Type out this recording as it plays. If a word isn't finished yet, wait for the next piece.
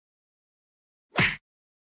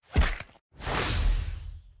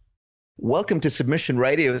Welcome to Submission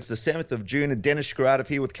Radio. It's the 7th of June, and Dennis Shkaratov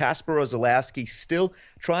here with Kasper Ozolowski, still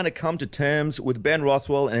trying to come to terms with Ben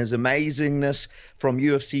Rothwell and his amazingness from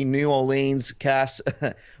UFC New Orleans. Cass,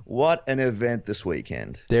 what an event this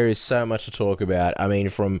weekend. There is so much to talk about. I mean,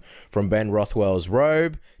 from Ben Rothwell's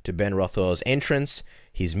robe to Ben Rothwell's entrance,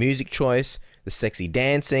 his music choice, the sexy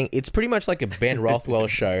dancing. It's pretty much like a Ben Rothwell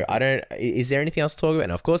show. Is there anything else to talk about?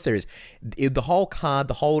 And of course there is. The whole card,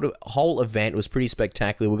 the whole event was pretty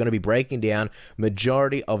spectacular. We're going to be breaking down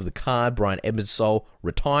majority of the card. Brian Ebersol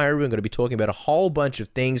retired. We're going to be talking about a whole bunch of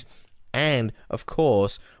things. And, of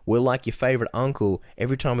course, we're like your favorite uncle.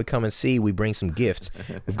 Every time we come and see, we bring some gifts.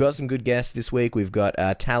 We've got some good guests this week. We've got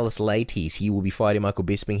Thales Leites. He will be fighting Michael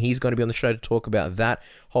Bisping. He's going to be on the show to talk about that.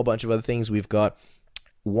 Whole bunch of other things. We've got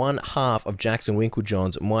one half of Jackson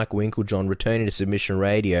Winkeljohn's Mike Winkeljohn returning to Submission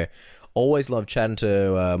Radio. Always love chatting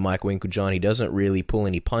to Mike Winkeljohn. He doesn't really pull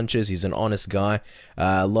any punches. He's an honest guy.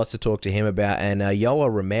 Lots to talk to him about. And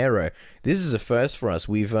Yoel Romero. This is a first for us.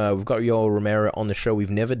 We've got Yoel Romero on the show.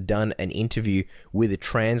 We've never done an interview with a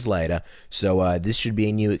translator. So this should be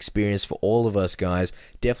a new experience for all of us, guys.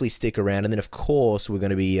 Definitely stick around. And then, of course, we're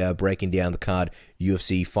going to be breaking down the card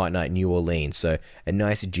UFC Fight Night New Orleans. So a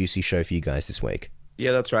nice, juicy show for you guys this week.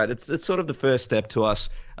 Yeah, that's right. It's sort of the first step to us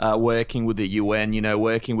working with the UN,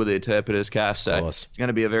 working with the interpreters, Cass. So it's going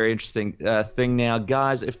to be a very interesting thing now.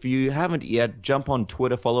 Guys, if you haven't yet, jump on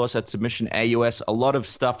Twitter, follow us at Submission AUS. A lot of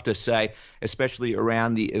stuff to say, especially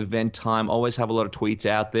around the event time. Always have a lot of tweets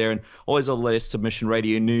out there and always all the latest Submission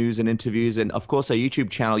Radio news and interviews. And, of course, our YouTube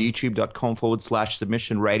channel,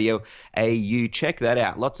 youtube.com/Submission Radio AU. Check that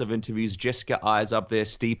out. Lots of interviews. Jessica I is up there.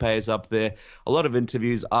 Stipe is up there. A lot of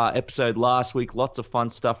interviews. Our episode last week, lots of fun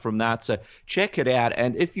stuff from that. So check it out.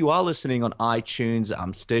 And if you are listening on iTunes,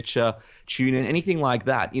 Stitcher, TuneIn, anything like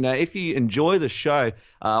that, if you enjoy the show,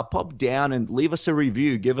 pop down and leave us a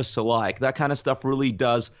review, give us a like. That kind of stuff really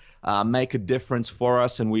does make a difference for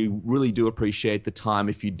us, and we really do appreciate the time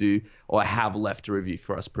if you do or have left a review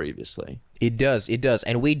for us previously. It does.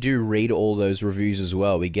 And we do read all those reviews as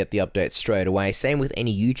well. We get the updates straight away. Same with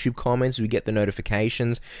any YouTube comments. We get the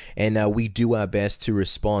notifications, and we do our best to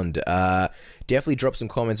respond. Definitely drop some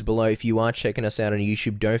comments below. If you are checking us out on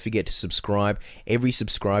YouTube, don't forget to subscribe. Every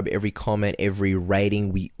subscribe, every comment, every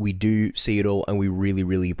rating, we do see it all, and we really,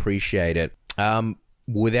 really appreciate it.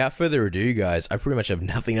 Without further ado, guys, I pretty much have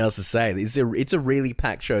nothing else to say. It's a really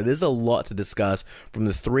packed show. There's a lot to discuss from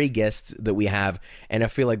the three guests that we have, and I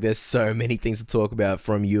feel like there's so many things to talk about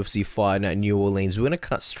from UFC Fight Night New Orleans. We're going to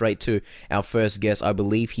cut straight to our first guest. I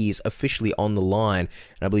believe he is officially on the line,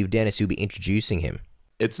 and I believe Dennis, you'll be introducing him.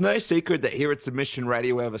 It's no secret that here at Submission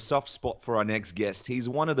Radio, we have a soft spot for our next guest. He's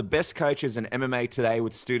one of the best coaches in MMA today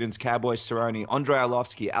with students Cowboy Cerrone, Andrei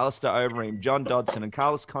Arlovsky, Alistair Overeem, John Dodson, and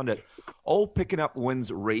Carlos Condit, all picking up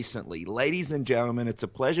wins recently. Ladies and gentlemen, it's a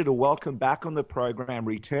pleasure to welcome back on the program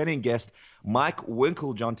returning guest Mike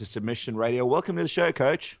Winkeljohn to Submission Radio. Welcome to the show,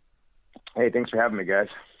 Coach. Hey, thanks for having me, guys.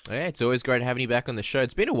 Yeah, it's always great having you back on the show.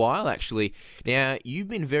 It's been a while, actually. Now, you've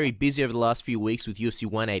been very busy over the last few weeks with UFC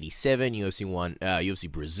 187,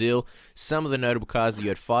 UFC Brazil, some of the notable cards that you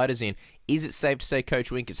had fighters in. Is it safe to say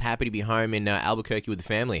Coach Wink is happy to be home in Albuquerque with the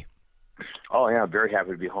family? Oh, yeah, I'm very happy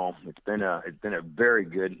to be home. It's been a very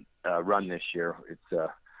good run this year.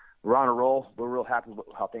 We're on a roll. We're real happy with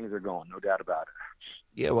how things are going, no doubt about it.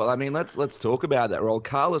 Yeah, well, I mean, let's talk about that role.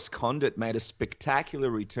 Carlos Condit made a spectacular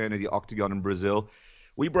return to the octagon in Brazil.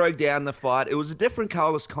 We broke down the fight. It was a different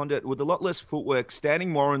Carlos Condit with a lot less footwork, standing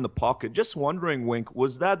more in the pocket. Just wondering, Wink,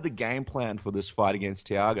 was that the game plan for this fight against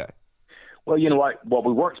Thiago? Well, you know what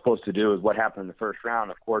we weren't supposed to do is what happened in the first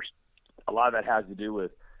round. Of course, a lot of that has to do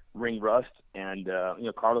with ring rust, and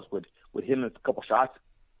Carlos would hit him with a couple shots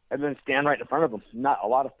and then stand right in front of him. Not a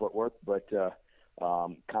lot of footwork, but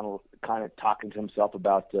kind of talking to himself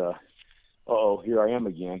about, here I am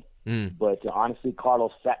again. But honestly,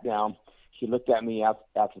 Carlos sat down. He looked at me after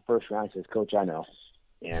the first round and says, Coach, I know.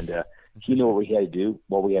 And he knew what we had to do,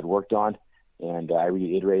 what we had worked on. And I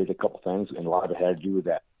reiterated a couple things, and a lot of it had to do with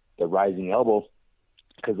the rising elbow,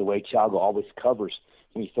 because the way Thiago always covers,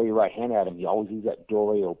 when you throw your right hand at him, he always leaves that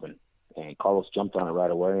doorway open. And Carlos jumped on it right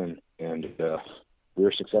away, and we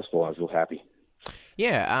were successful. I was real happy.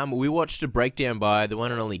 Yeah, we watched a breakdown by the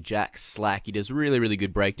one and only Jack Slack. He does really, really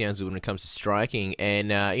good breakdowns when it comes to striking.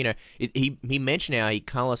 And, he mentioned how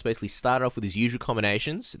Carlos basically started off with his usual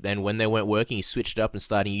combinations. Then when they weren't working, he switched up and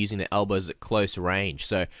started using the elbows at close range.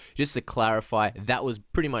 So just to clarify, that was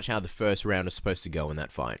pretty much how the first round was supposed to go in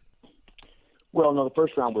that fight. Well, no, the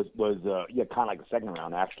first round was kind of like the second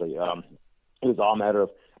round, actually. It was all a matter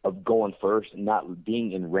of going first and not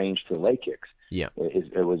being in range for leg kicks. Yeah.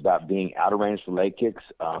 It was about being out of range for leg kicks,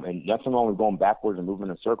 and nothing wrong with going backwards and moving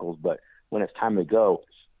in circles, but when it's time to go,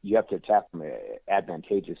 you have to attack from an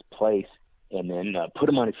advantageous place and then put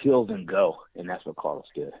him on his heels and go, and that's what Carlos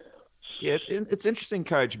did. Yeah, it's interesting,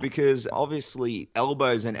 Coach, because obviously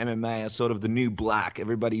elbows in MMA are sort of the new black.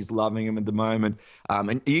 Everybody's loving them at the moment.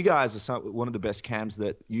 And you guys are one of the best cams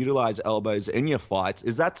that utilize elbows in your fights.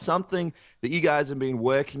 Is that something that you guys have been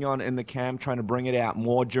working on in the cam, trying to bring it out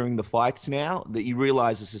more during the fights now, that you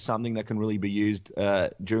realize this is something that can really be used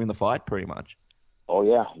during the fight pretty much? Oh,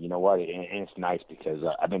 yeah. You know what? And it's nice because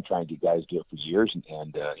I've been trying to get guys do it for years,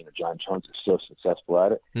 and John Jones is so successful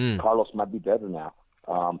at it. Carlos might be better now.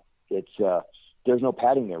 There's no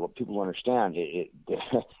padding there. What people understand, and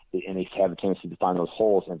they have a tendency to find those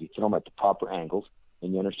holes, and if you throw them at the proper angles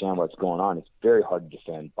and you understand what's going on, it's very hard to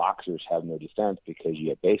defend. Boxers have no defense because you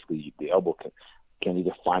have basically the elbow can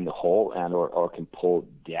either find the hole and or can pull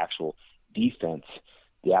the actual defense,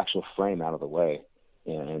 the actual frame out of the way.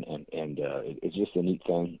 And it's just a neat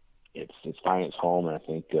thing. It's finding its home, and I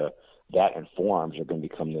think that and forearms are going to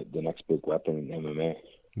become the next big weapon in MMA.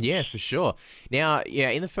 Yeah, for sure. Now,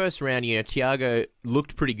 in the first round, Thiago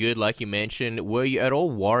looked pretty good, like you mentioned. Were you at all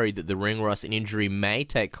worried that the ring rust and injury may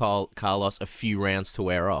take Carlos a few rounds to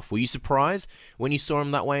wear off? Were you surprised when you saw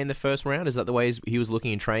him that way in the first round? Is that the way he was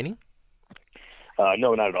looking in training?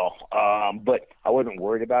 No, not at all. But I wasn't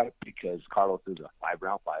worried about it because Carlos is a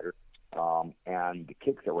 5-round fighter. And the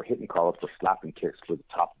kicks that were hitting Carlos were slapping kicks with the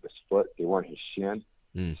top of his foot. They weren't his shin.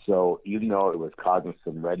 So even though it was causing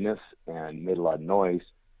some redness and made a lot of noise,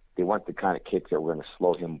 they weren't the kind of kicks that were going to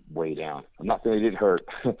slow him way down. I'm not saying they didn't hurt.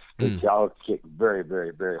 Thiago kicked very,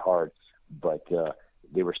 very, very hard, but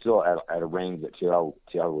they were still at a range that Thiago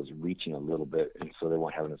was reaching a little bit, and so they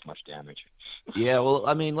weren't having as much damage. Yeah, well,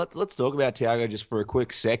 I mean, let's talk about Thiago just for a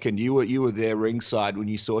quick second. You were there ringside when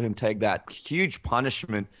you saw him take that huge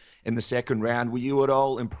punishment in the second round. Were you at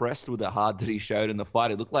all impressed with the heart that he showed in the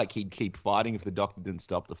fight? It looked like he'd keep fighting if the doctor didn't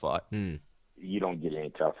stop the fight. You don't get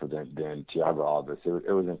any tougher than Thiago Alves.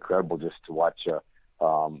 It was incredible just to watch.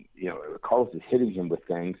 Carlos is hitting him with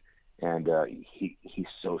things, and he's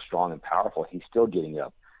so strong and powerful. He's still getting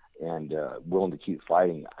up and willing to keep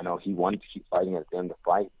fighting. I know he wanted to keep fighting at the end of the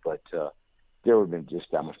fight, but there would have been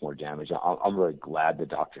just that much more damage. I'm really glad the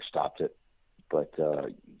doctor stopped it. But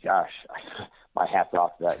gosh, my hat's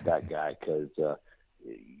off to that guy because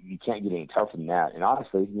you can't get any tougher than that. And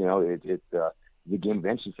honestly, the game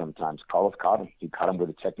eventually sometimes. Carlos caught him. He caught him with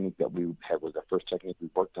a technique that we had was the first technique we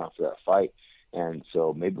worked on for that fight. And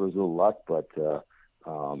so maybe it was a little luck, but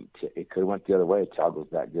it could have went the other way. Thiago's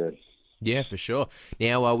that good. Yeah, for sure.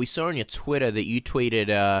 Now, we saw on your Twitter that you tweeted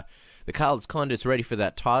the Carlos Condit's ready for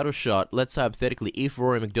that title shot. Let's say hypothetically, if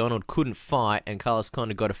Rory McDonald couldn't fight and Carlos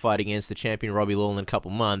Condit got a fight against the champion Robbie Lawler in a couple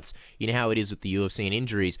months, you know how it is with the UFC and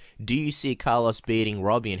injuries. Do you see Carlos beating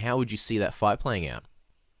Robbie, and how would you see that fight playing out?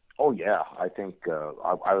 Oh, yeah. I think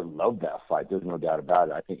I would love that fight. There's no doubt about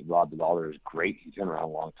it. I think Robbie Lawler is great. He's been around a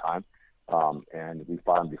long time. And we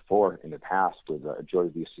fought him before in the past with Joey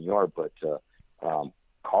Villasenor. But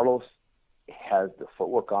Carlos has the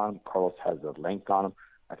footwork on him. Carlos has the length on him.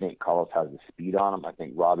 I think Carlos has the speed on him. I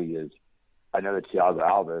think Robbie is another Thiago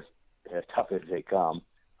Alves, as tough as they come.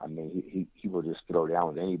 I mean, he will just throw down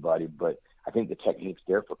with anybody. But I think the technique's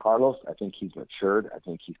there for Carlos. I think he's matured. I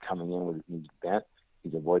think he's coming in with his knees bent.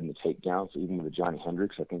 He's avoiding the takedown. So even with the Johnny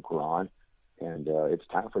Hendricks, I think we're on. And it's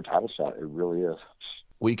time for a title shot. It really is.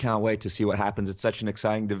 We can't wait to see what happens. It's such an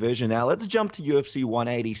exciting division. Now, let's jump to UFC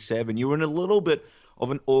 187. You were in a little bit of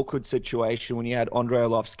an awkward situation when you had Andrei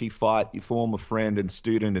Arlovski fight your former friend and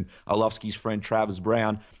student and Arlovski's friend, Travis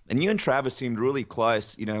Brown. And you and Travis seemed really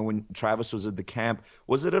close, when Travis was at the camp.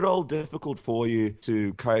 Was it at all difficult for you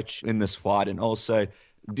to coach in this fight? And also,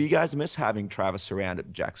 do you guys miss having Travis around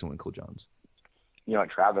at Jackson Winkeljohn's?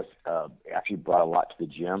 Travis actually brought a lot to the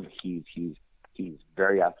gym. He's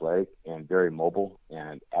very athletic and very mobile,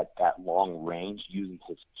 and at that long range, using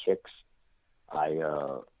his kicks, I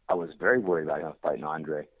was very worried about him fighting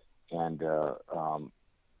Andre,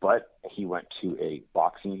 but he went to a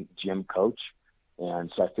boxing gym coach,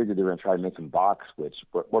 and so I figured they were going to try to make him box, which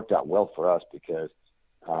worked out well for us because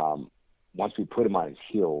once we put him on his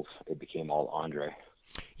heels, it became all Andre.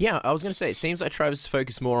 Yeah, I was going to say, it seems like Travis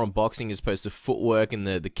focused more on boxing as opposed to footwork and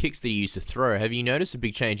the kicks that he used to throw. Have you noticed a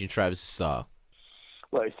big change in Travis' style?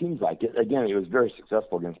 Well, it seems like it. Again, he was very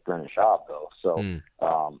successful against Brennan Schaub, though. So,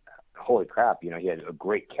 holy crap, he had a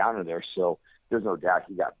great counter there. So there's no doubt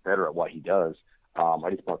he got better at what he does. I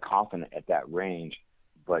just more confident at that range.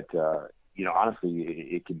 But, honestly,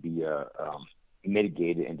 it could be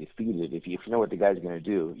mitigate it and defeat it. If you know what the guy's going to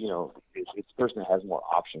do, it's the person that has more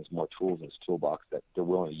options, more tools in his toolbox that they're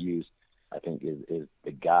willing to use, I think is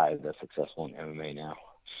the guy that's successful in MMA now.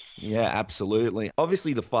 Yeah, absolutely.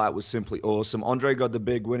 Obviously, the fight was simply awesome. Andre got the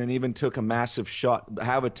big win and even took a massive shot.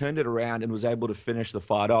 However, turned it around and was able to finish the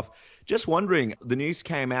fight off. Just wondering, the news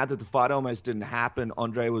came out that the fight almost didn't happen.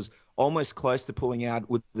 Andre was almost close to pulling out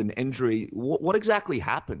with an injury. What exactly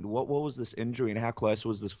happened? What was this injury, and how close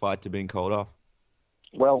was this fight to being called off?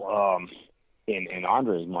 Well, in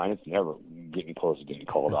Andre's mind, it's never getting close to getting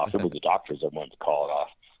called off. It was the doctors that wanted to call it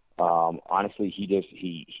off. Honestly,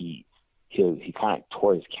 he kind of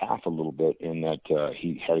tore his calf a little bit in that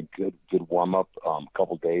he had a good warm up a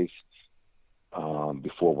couple days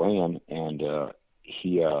before weigh-in, and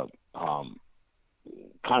he kind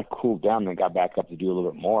of cooled down and then got back up to do a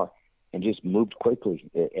little bit more, and just moved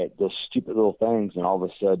quickly at those stupid little things, and all of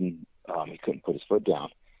a sudden he couldn't put his foot down.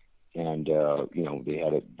 And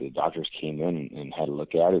the doctors came in and had a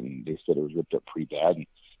look at it, and they said it was ripped up pretty bad. And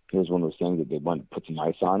it was one of those things that they wanted to put some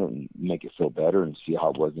ice on it and make it feel better and see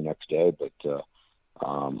how it was the next day. But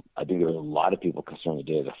I think there was a lot of people concerned the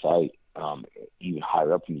day of the fight, even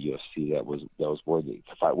higher up in the UFC, that was worried that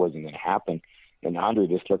the fight wasn't going to happen. And Andre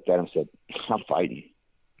just looked at him and said, "I'm fighting."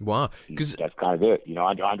 Wow, because that's kind of it.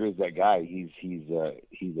 Andre's that guy. He's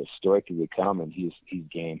as stoic as they come, and he's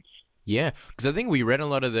game. Yeah, because I think we read on a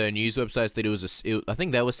lot of the news websites that I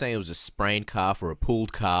think they were saying it was a sprained calf or a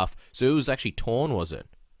pulled calf. So it was actually torn, was it?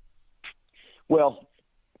 Well,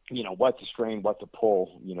 what's a strain, what's a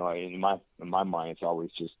pull? In my mind, it's always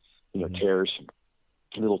just tears,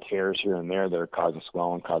 little tears here and there that are causing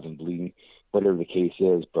swelling, causing bleeding, whatever the case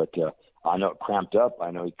is. But I know it cramped up. I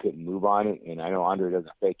know he couldn't move on it, and I know Andre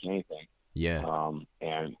doesn't fake anything. Yeah.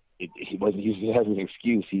 And he wasn't using it as an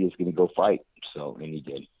excuse. He was going to go fight. And he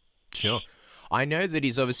did. Sure. I know that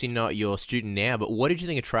he's obviously not your student now, but what did you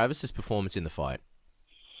think of Travis's performance in the fight?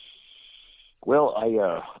 Well,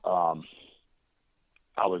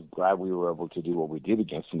 I was glad we were able to do what we did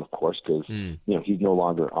against him, of course, because he's no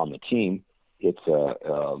longer on the team. It's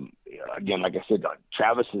again, like I said,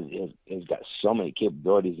 Travis has got so many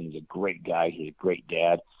capabilities, and he's a great guy. He's a great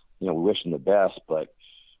dad. We wish him the best, but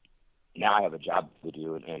now I have a job to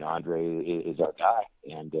do, and Andre is our guy.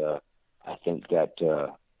 And I think that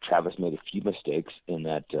Travis made a few mistakes in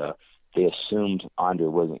that they assumed Andre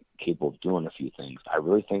wasn't capable of doing a few things. I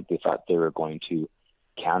really think they thought they were going to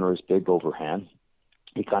counter his big overhand.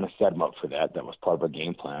 We kind of set him up for that. That was part of our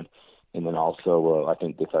game plan. And then also, I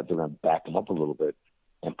think they thought they were going to back him up a little bit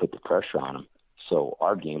and put the pressure on him. So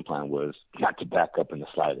our game plan was not to back up in the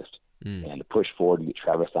slightest and to push forward and get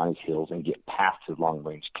Travis on his heels and get past his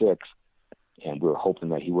long-range kicks. And we were hoping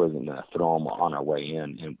that he wasn't going to throw him on our way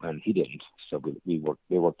in, and he didn't. So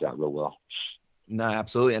they worked out real well. No,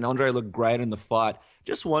 absolutely. And Andre looked great in the fight.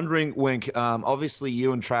 Just wondering, Wink, obviously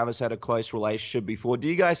you and Travis had a close relationship before. Do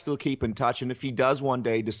you guys still keep in touch? And if he does one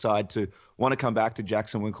day decide to want to come back to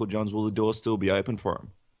Jackson Winkeljohn's, will the door still be open for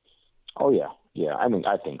him? Oh, yeah. Yeah,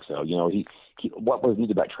 I think so. He what was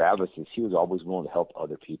neat about Travis is he was always willing to help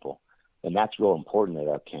other people. And that's real important at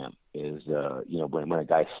our camp is, when a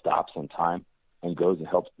guy stops on time and goes and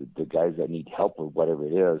helps the guys that need help with whatever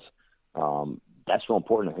it is, that's real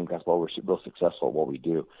important. I think that's why we're real successful at what we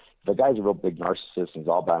do. If a guy's a real big narcissist and is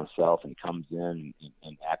all by himself and comes in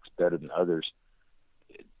and acts better than others,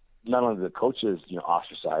 not only the coaches,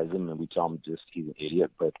 ostracize him and we tell him just he's an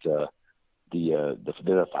idiot, but the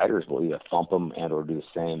fighters will either thump him and or do the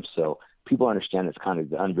same. So people understand it's kind of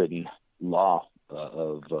the unwritten law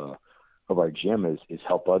of our gym is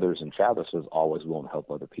help others, and Travis was always willing to help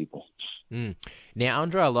other people. Now,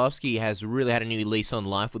 Andrei Arlovski has really had a new lease on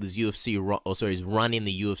life with his his run in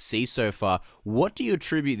the UFC so far. What do you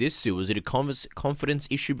attribute this to? Was it a confidence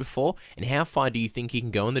issue before? And how far do you think he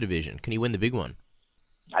can go in the division? Can he win the big one?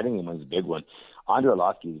 I think he wins the big one. Andrei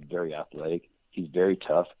Arlovski is very athletic. He's very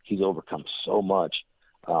tough. He's overcome so much.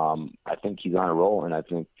 I think he's on a roll, and I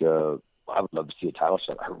think I would love to see a title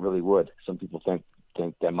shot. I really would. Some people think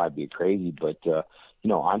that might be crazy, but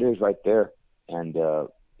Andre's right there, and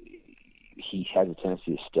he has a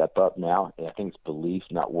tendency to step up now. And I think it's belief,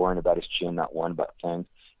 not worrying about his chin, not worrying about things.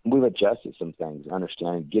 And we've adjusted some things,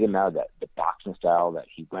 understanding, get him out of the boxing style that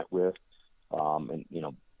he went with. And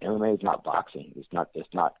MMA is not boxing. It's not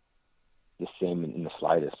the same in the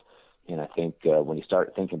slightest. And I think when he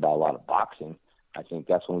started thinking about a lot of boxing, I think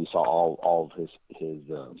that's when we saw all of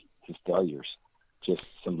his failures. Just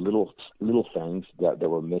some little things that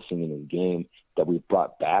were missing in his game that we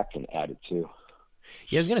brought back and added to.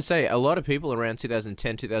 Yeah, I was going to say, a lot of people around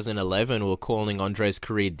 2010, 2011 were calling Andre's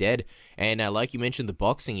career dead. And like you mentioned, the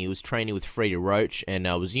boxing, he was training with Freddie Roach and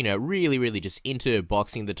was, really, really just into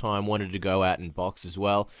boxing at the time, wanted to go out and box as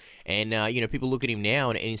well. And, people look at him now,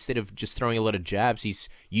 and instead of just throwing a lot of jabs, he's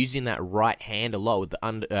using that right hand a lot with the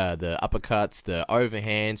uppercuts, the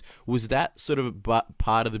overhands. Was that sort of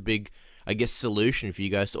part of the big, I guess, solution for you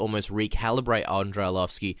guys to almost recalibrate Andrei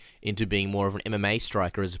Arlovski into being more of an MMA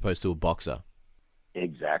striker as opposed to a boxer?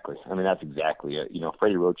 Exactly. I mean, that's exactly it.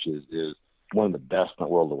 Freddie Roach is one of the best in the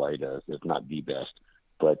world at what he does, if not the best.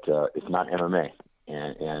 But it's not MMA,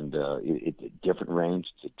 and it's a different range,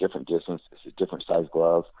 it's a different distance, it's a different size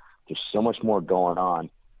glove. There's so much more going on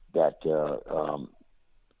that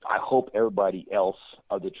I hope everybody else,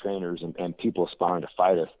 other trainers and people aspiring to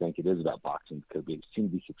fight us, think it is about boxing, because we seem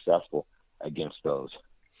to be successful against those.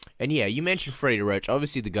 And yeah, you mentioned Freddie Roach.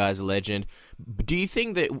 Obviously, the guy's a legend. Do you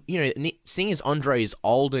think that, seeing as Andre is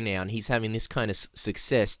older now and he's having this kind of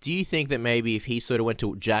success, do you think that maybe if he sort of went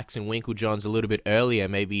to Jackson Winkeljohn's a little bit earlier,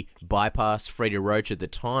 maybe bypassed Freddie Roach at the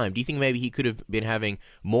time, do you think maybe he could have been having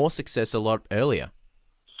more success a lot earlier?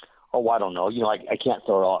 Oh, I don't know. I can't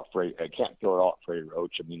throw it all at Freddie. I can't throw it all at Freddie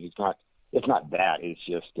Roach. I mean, it's not that. It's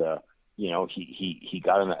just, he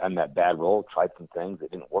got in that bad role, tried some things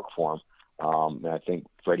that didn't work for him. And I think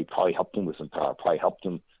Freddie probably helped him with some power, probably helped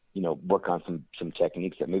him, work on some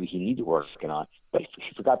techniques that maybe he needed working on. But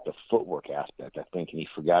he forgot the footwork aspect, I think, and he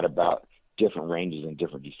forgot about different ranges and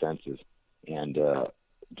different defenses. And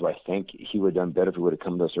do I think he would have done better if he would have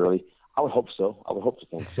come to us early? I would hope so. I would hope to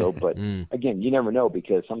think so. But again, you never know,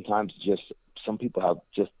 because sometimes just some people have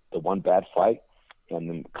just the one bad fight, and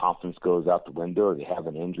then confidence goes out the window, or they have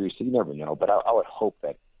an injury. So you never know. But I would hope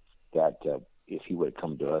that if he would have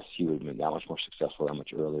come to us, he would have been that much more successful that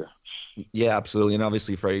much earlier. Yeah, absolutely. And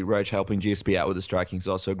obviously, Freddie Roach helping GSP out with the striking is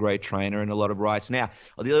also a great trainer and a lot of rights. Now,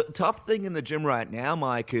 the tough thing in the gym right now,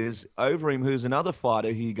 Mike, is Overeem, who's another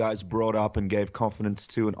fighter who you guys brought up and gave confidence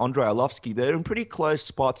to, and Andrei Arlovski. They're in pretty close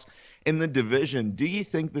spots in the division. Do you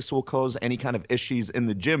think this will cause any kind of issues in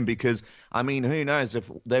the gym? Because, I mean, who knows? If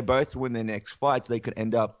they both win their next fights, they could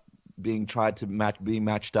end up being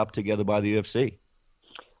matched up together by the UFC.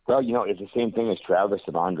 Well, it's the same thing as Travis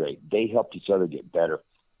and Andre. They helped each other get better,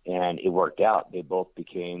 and it worked out. They both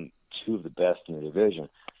became two of the best in the division.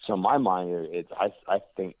 So in my mind, I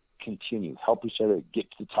think continue, help each other get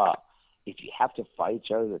to the top. If you have to fight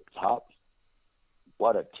each other at the top,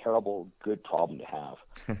 what a terrible good problem to have.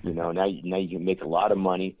 Now you can make a lot of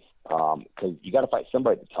money because you got to fight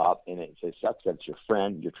somebody at the top, and it sucks that it's your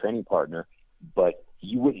friend, your training partner, but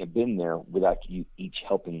you wouldn't have been there without you each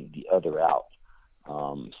helping the other out.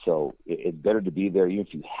 So it's better to be there, even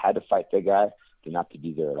if you had to fight that guy, than not to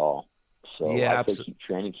be there at all. So yeah, I say keep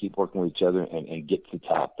training, keep working with each other, and get to the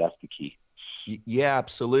top. That's the key. Yeah,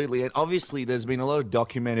 absolutely. And obviously, there's been a lot of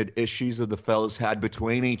documented issues that the fellas had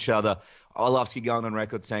between each other. Arlovski going on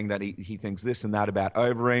record saying that he thinks this and that about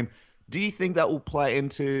Overeem. Do you think that will play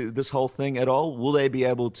into this whole thing at all? Will they be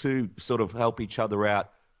able to sort of help each other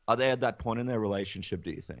out? Are they at that point in their relationship,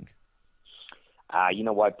 do you think? You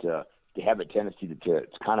know what? They have a tendency to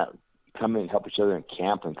kind of come in and help each other in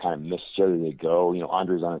camp and kind of miss each other as they go.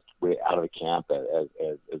 Andre's on his way out of the camp as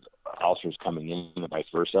Alistair's coming in and vice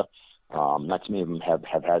versa. Not too many of them have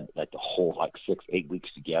had like the whole 6-8 weeks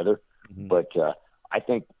together. Mm-hmm. But I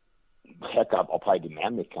think, heck, I'll probably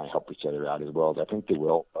demand they kind of help each other out as well. I think they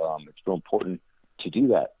will. It's real important to do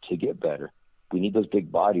that, to get better. We need those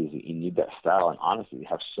big bodies. You need that style. And honestly, they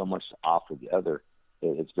have so much to offer the other.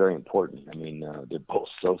 It's very important. I mean, they're both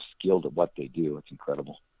so skilled at what they do. It's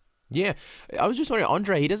incredible. Yeah. I was just wondering,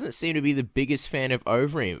 Andre, he doesn't seem to be the biggest fan of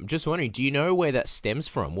Overeem. I'm just wondering, do you know where that stems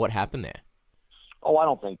from? What happened there? Oh, I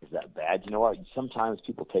don't think it's that bad. You know what? Sometimes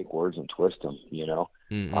people take words and twist them,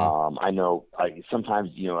 Mm-hmm. I know sometimes,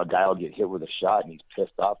 a guy will get hit with a shot and he's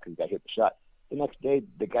pissed off because he got hit the shot. The next day,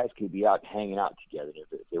 the guys could be out hanging out together.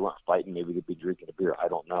 If they weren't fighting, maybe they'd be drinking a beer. I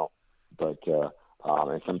don't know. But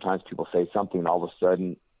and sometimes people say something, and all of a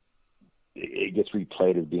sudden it gets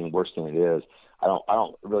replayed as being worse than it is. I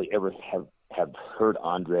don't really ever have heard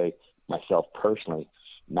Andre myself personally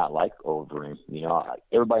not like Overeem.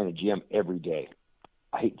 Everybody in the gym every day.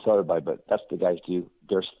 I hate to tell everybody, but that's what the guys do.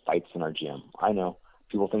 There's fights in our gym. I know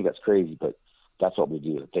people think that's crazy, but that's what we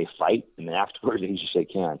do. They fight, and then afterwards they usually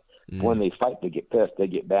shake hands. Mm. When they fight, they get pissed, they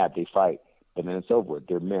get bad, they fight. And then it's over with.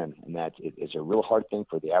 They're men, and it's a real hard thing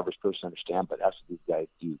for the average person to understand. But that's what these guys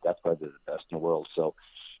do. That's why they're the best in the world. So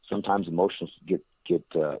sometimes emotions get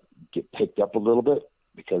picked up a little bit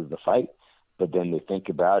because of the fight, but then they think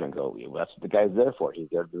about it and go, well, that's what the guy's there for. He's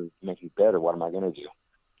there to make me better. What am I going to do?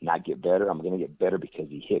 Not get better. I'm going to get better because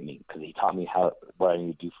he hit me, because he taught me what I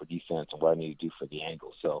need to do for defense and what I need to do for the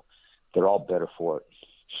angle. So they're all better for it.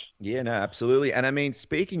 Yeah, no, absolutely. And I mean,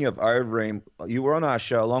 speaking of Overeem, you were on our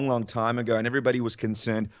show a long, long time ago, and everybody was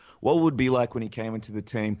concerned what would it be like when he came into the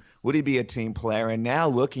team. Would he be a team player? And now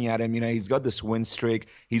looking at him, he's got this win streak.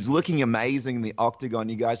 He's looking amazing in the octagon.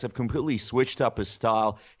 You guys have completely switched up his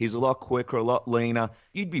style. He's a lot quicker, a lot leaner.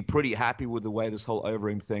 You'd be pretty happy with the way this whole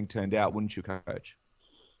Overeem thing turned out, wouldn't you, Coach?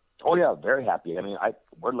 Oh, yeah, very happy. I mean,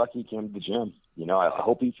 we're lucky he came to the gym. I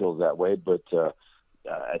hope he feels that way, but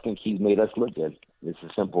I think he's made us look good. It's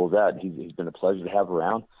as simple as that. He's been a pleasure to have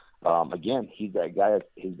around. Again, he's that guy that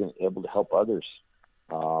has been able to help others.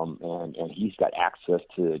 And he's got access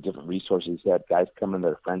to different resources. He's had guys come in that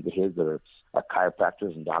are friends of his that are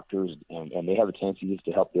chiropractors and doctors, and they have a tendency just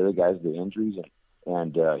to help the other guys with their injuries.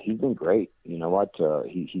 And he's been great. You know what?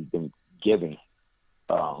 He's been giving,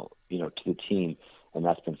 to the team, and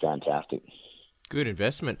that's been fantastic. Good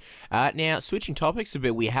investment. Now, switching topics a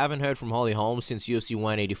bit, we haven't heard from Holly Holm since UFC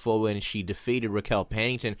 184 when she defeated Raquel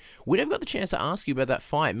Pennington. We never got the chance to ask you about that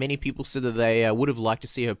fight. Many people said that they would have liked to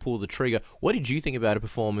see her pull the trigger. What did you think about her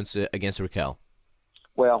performance against Raquel?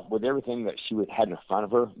 Well, with everything that she had in front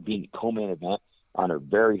of her, being co-main event on her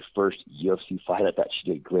very first UFC fight, I thought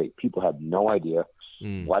she did great. People have no idea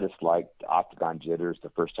what it's like, the octagon jitters, the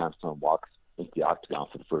first time someone walks into the octagon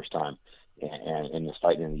for the first time and is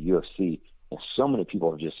fighting in the UFC. And so many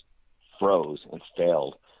people have just froze and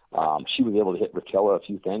failed. She was able to hit Raquel a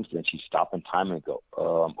few things, and then she'd stop in time and go,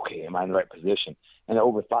 okay, am I in the right position? And I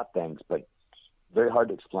overthought things, but very hard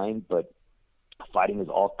to explain. But fighting is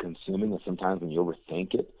all-consuming, and sometimes when you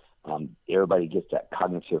overthink it, everybody gets that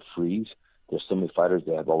cognitive freeze. There's so many fighters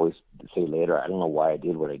that have always say later, I don't know why I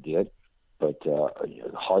did what I did. But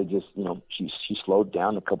Holly just, she slowed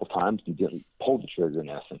down a couple times and didn't pull the trigger in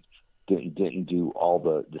essence. Didn't do all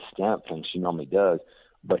the stamp things she normally does,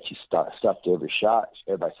 but she stuffed every shot.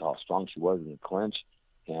 Everybody saw how strong she was in the clinch,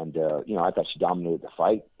 and I thought she dominated the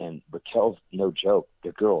fight. And Raquel's no joke.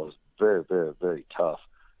 The girl is very, very, very tough,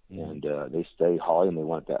 and they stay Holly, and they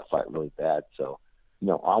want that fight really bad. So,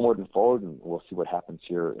 onward and forward, and we'll see what happens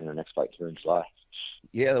here in our next fight here in July.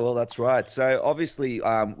 Yeah, well, that's right. So obviously,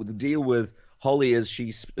 the deal with Holly is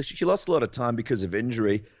she lost a lot of time because of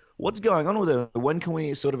injury. What's going on with her? When can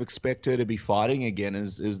we sort of expect her to be fighting again?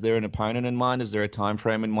 Is there an opponent in mind? Is there a time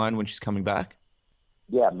frame in mind when she's coming back?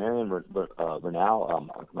 Yeah, Marion Renau,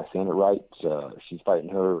 am I saying it right? She's fighting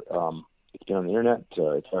her. It's been on the internet.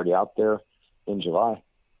 It's already out there in July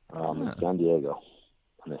in San Diego.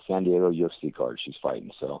 On the San Diego UFC card, she's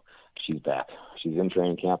fighting. So she's back. She's in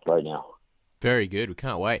training camp right now. Very good. We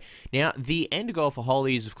can't wait. Now, the end goal for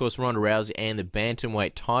Holly is, of course, Ronda Rousey and the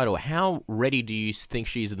bantamweight title. How ready do you think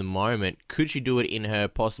she is at the moment? Could she do it in her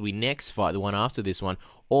possibly next fight, the one after this one,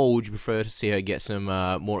 or would you prefer to see her get some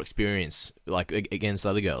more experience, like against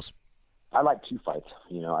other girls? I like two fights.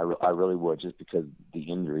 I really would, just because the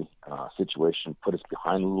injury situation put us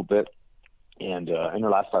behind a little bit. And in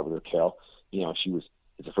her last fight with Raquel, it's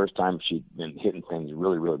the first time she'd been hitting things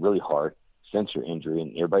really, really, really hard since her injury,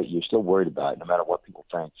 and everybody, you're still worried about it. No matter what people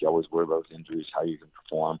think, you always worry about those injuries, how you can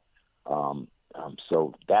perform.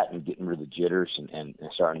 So that and getting rid of the jitters and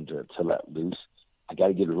starting to let loose, I got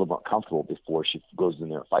to get her a little more comfortable before she goes in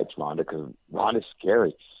there and fights Ronda, because Ronda's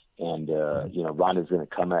scary, and Ronda's going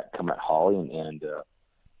to come at Holly, and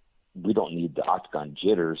we don't need the octagon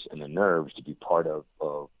jitters and the nerves to be part of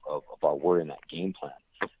our worry in that game plan.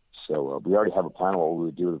 So we already have a plan of what we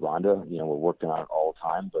would do with Ronda. We're working on it all the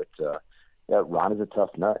time, but yeah, Ronda's a tough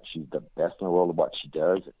nut. She's the best in the world at what she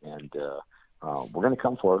does, and we're going to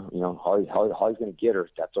come for her. Holly's going to get her.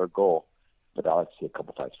 That's our goal. But I'll have to see a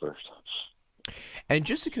couple fights first. And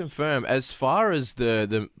just to confirm, as far as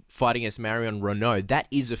the fight against Marion Renaud, that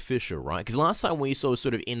is official, right? Because last time we saw was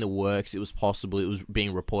sort of in the works, it was possible, it was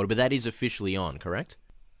being reported, but that is officially on, correct?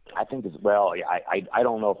 I think as well. I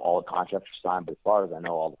don't know if all the contracts are signed, but as far as I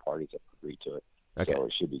know, all the parties have agreed to it. Okay. So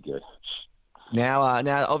it should be good. Now,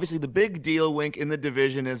 obviously, the big deal, Wink, in the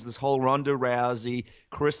division is this whole Ronda Rousey,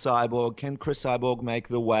 Chris Cyborg. Can Chris Cyborg make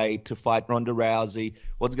the way to fight Ronda Rousey?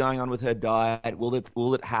 What's going on with her diet? Will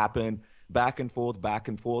it happen? Back and forth, back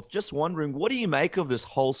and forth. Just wondering, what do you make of this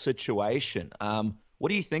whole situation? What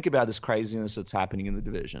do you think about this craziness that's happening in the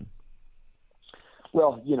division?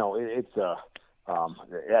 Well, it's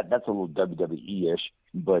that's a little WWE-ish,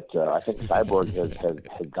 but I think Cyborg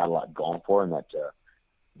has got a lot going for him. That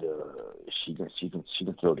she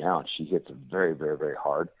can throw down. She hits very, very, very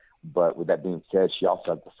hard. But with that being said, she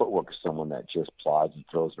also has the footwork of someone that just plods and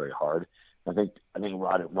throws very hard. I think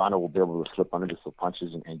Ronda will be able to slip under some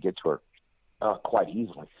punches and get to her quite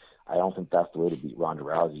easily. I don't think that's the way to beat Ronda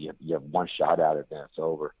Rousey. You have one shot at it, then it's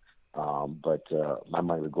over. But my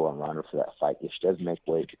money would go on Ronda for that fight. If she does make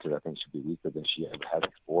weight, because I think she'll be weaker than she ever has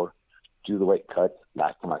before, do the weight cut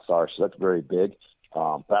last time I saw her. So that's very big.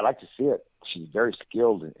 But I like to see it. She's very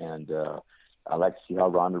skilled, and I like to see how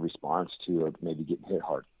Ronda responds to maybe getting hit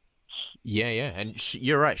hard. Yeah, and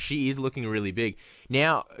you're right. She is looking really big.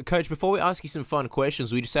 Now, Coach, before we ask you some fun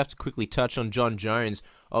questions, we just have to quickly touch on Jon Jones.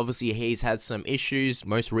 Obviously, he's had some issues,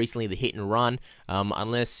 most recently the hit and run.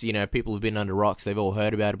 Unless, people have been under rocks, they've all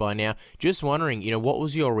heard about it by now. Just wondering, what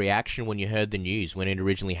was your reaction when you heard the news, when it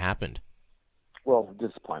originally happened? Well,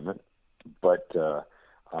 disappointment. But,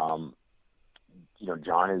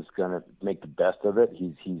 Jon is going to make the best of it.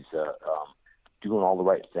 He's doing all the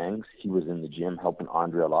right things. He was in the gym helping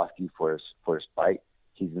Andrei Arlovski for his fight.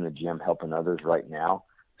 He's in the gym helping others right now.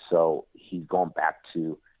 So he's going back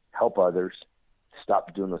to help others,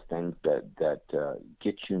 stop doing those things that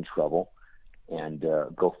get you in trouble, and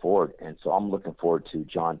go forward. And so I'm looking forward to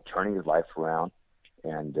Jon turning his life around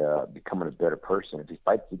and becoming a better person. If he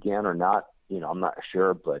fights again or not, I'm not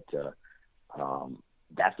sure, but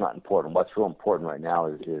that's not important. What's real important right now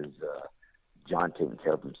is Jon taking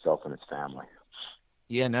care of himself and his family.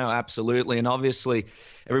 Yeah, no, absolutely. And obviously,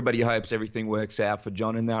 everybody hopes everything works out for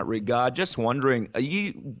Jon in that regard. Just wondering, have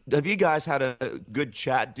you guys had a good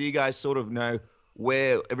chat? Do you guys sort of know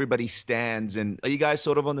where everybody stands? And are you guys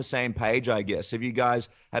sort of on the same page, I guess? Have you guys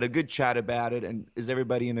had a good chat about it? And is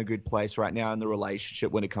everybody in a good place right now in the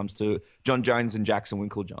relationship when it comes to Jon Jones and Jackson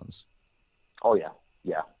Winkeljohn? Oh, yeah.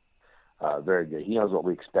 Very good. He knows what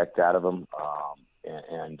we expect out of him.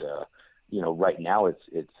 Right now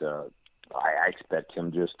I expect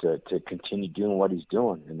him just to continue doing what he's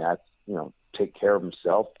doing, and that's take care of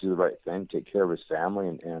himself, do the right thing, take care of his family,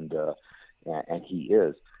 and he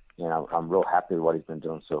is. And I'm real happy with what he's been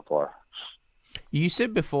doing so far. You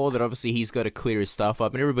said before that obviously he's got to clear his stuff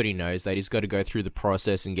up, and everybody knows that he's got to go through the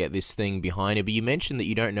process and get this thing behind him. But you mentioned that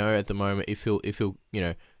you don't know at the moment if he'll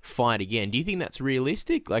fight again. Do you think that's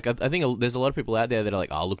realistic? Like, I think there's a lot of people out there that are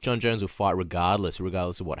like, oh, look, Jon Jones will fight regardless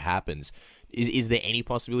of what happens. Is there any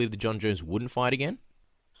possibility that Jon Jones wouldn't fight again?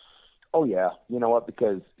 Oh, yeah. You know what?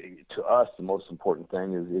 Because to us, the most important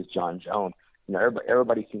thing is Jon Jones.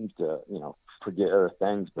 Everybody seems to, forget other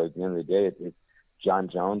things, but at the end of the day, it's Jon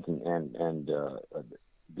Jones and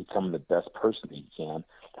becoming the best person he can.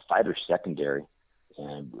 The fighter's secondary,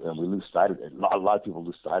 and we lose sight of it. A lot of people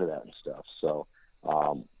lose sight of that and stuff. So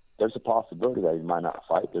there's a possibility that he might not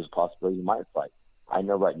fight. There's a possibility he might fight. I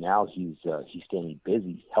know right now he's staying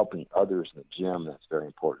busy helping others in the gym. That's very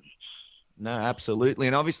important. No, absolutely.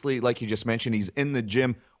 And obviously, like you just mentioned, he's in the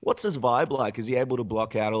gym. What's his vibe like? Is he able to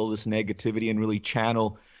block out all this negativity and really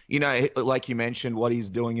channel, like you mentioned, what he's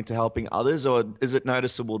doing into helping others? Or is it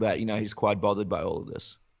noticeable that, he's quite bothered by all of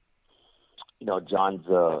this? Jon's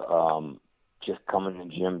just coming in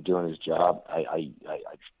the gym, doing his job.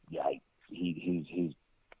 He's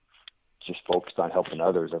just focused on helping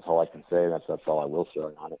others. That's all I can say. That's all I will say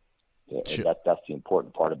on it. Sure. That's the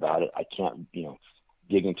important part about it. I can't,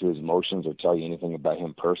 dig into his emotions or tell you anything about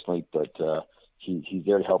him personally, but he's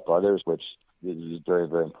there to help others, which is very,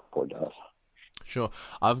 very important to us. Sure.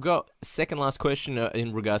 I've got a second last question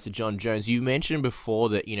in regards to Jon Jones. You mentioned before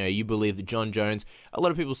that, you believe that Jon Jones, a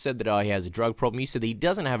lot of people said that he has a drug problem. You said that he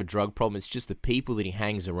doesn't have a drug problem. It's just the people that he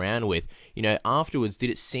hangs around with. Afterwards, did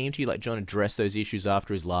it seem to you like Jon addressed those issues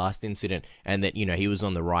after his last incident and that, he was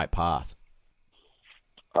on the right path?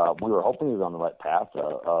 We were hoping he was on the right path.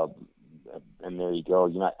 And there you go.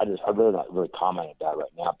 I'd rather not really comment on that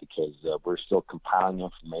right now because we're still compiling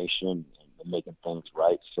information and making things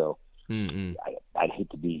right. So I'd hate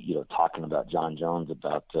to be, talking about Jon Jones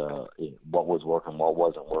about what was working, what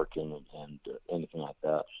wasn't working, and anything like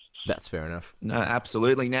that. That's fair enough. No,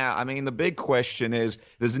 absolutely. Now, the big question is,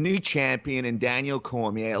 there's a new champion in Daniel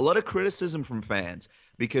Cormier. A lot of criticism from fans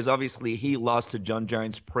because obviously he lost to Jon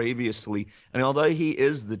Jones previously. And although he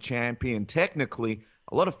is the champion technically,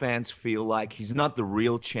 a lot of fans feel like he's not the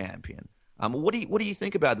real champion. What do you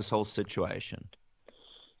think about this whole situation?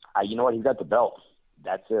 You know what? He's got the belt.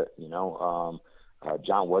 That's it. Jon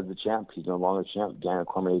was the champ. He's no longer champ. Daniel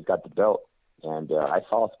Cormier's got the belt. And I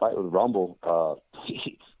saw his fight with Rumble.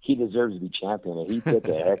 He deserves to be champion. And he took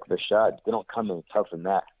a heck of a shot. They don't come in tougher than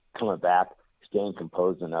that. Coming back, staying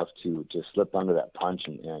composed enough to slip under that punch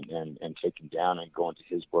and take him down and go into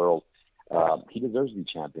his world. He deserves to be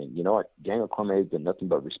champion. You know what? Daniel Cormier has been nothing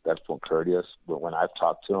but respectful and courteous when I've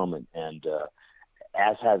talked to him, and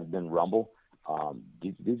as has been Rumble.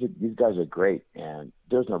 These guys are great, and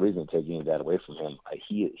there's no reason to take any of that away from him.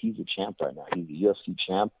 He's a champ right now. He's a UFC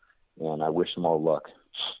champ, and I wish him all luck.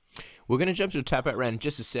 We're going to jump to a tap-out round in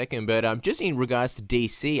just a second, but just in regards to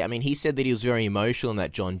DC, I mean, he said that he was very emotional in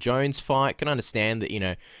that John Jones fight. Can understand that,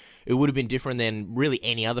 it would have been different than really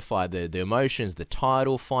any other fight, the emotions, the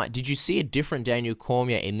title fight. Did you see a different Daniel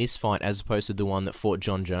Cormier in this fight as opposed to the one that fought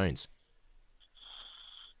John Jones?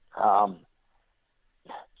 I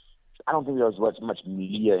don't think there was much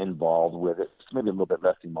media involved with it. Maybe a little bit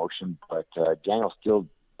less emotion, but Daniel still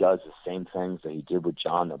does the same things that he did with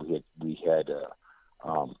John that we had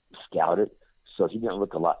scouted. So he didn't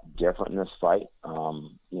look a lot different in this fight.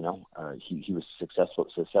 He was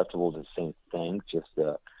susceptible to the same thing, just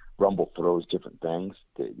Rumble throws different things.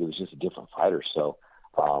 It was just a different fighter. So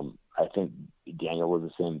I think Daniel was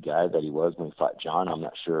the same guy that he was when he fought John. I'm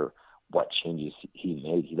not sure what changes he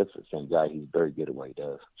made. He looks the same guy. He's very good at what he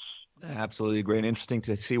does. Absolutely agree. And interesting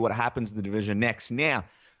to see what happens in the division next. Now,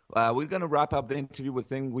 we're going to wrap up the interview with a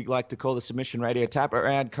thing we like to call the Submission Radio Tap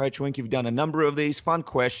Around. Coach Wink, you've done a number of these fun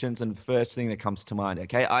questions, and the first thing that comes to mind,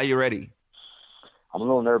 okay? Are you ready? I'm a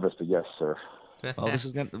little nervous, but yes, sir. Well,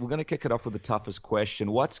 we're going to kick it off with the toughest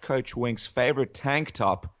question. What's Coach Wink's favorite tank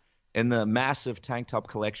top in the massive tank top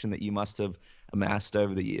collection that you must have amassed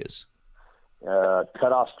over the years?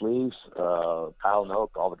 Cut off sleeves. Kyle Noak,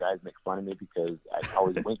 all the guys make fun of me because I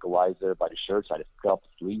always winkleize there by the shirts. I just cut off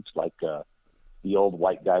the sleeves like the old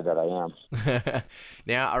white guy that I am.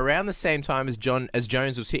 Now, around the same time as Jones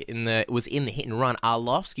was in the hit and run,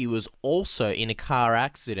 Arlovsky was also in a car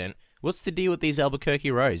accident. What's the deal with these Albuquerque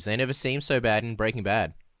roads? They never seem so bad in Breaking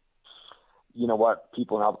Bad. You know what?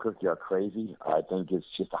 People in Albuquerque are crazy. I think it's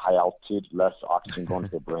just a high altitude, less oxygen going to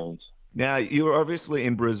their brains. Now, you were obviously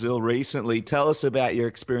in Brazil recently. Tell us about your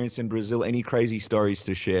experience in Brazil. Any crazy stories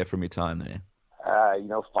to share from your time there?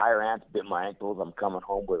 Fire ants bit my ankles. I'm coming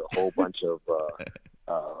home with a whole bunch of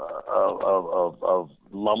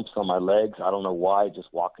lumps on my legs. I don't know why. Just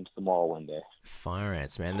walking to the mall one day. Fire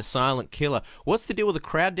ants, man. The silent killer. What's the deal with the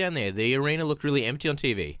crowd down there? The arena looked really empty on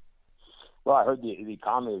TV. Well, I heard the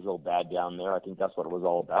economy is real bad down there. I think that's what it was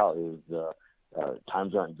all about.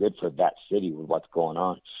 Times aren't good for that city with what's going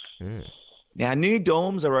on. Mm. Now, new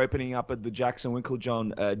dorms are opening up at the Jackson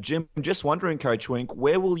Winkeljohn gym. I'm just wondering, Coach Wink,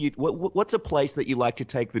 where will you? What's a place that you like to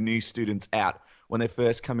take the new students out when they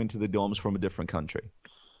first come into the dorms from a different country?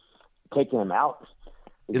 Taking them out.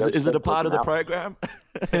 Is it a part of the program?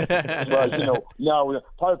 Well, no.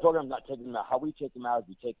 Part of the program is not taking them out. How we take them out is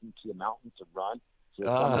we take them to the mountain to run. So they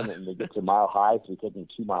come in and they get to mile high, so we take them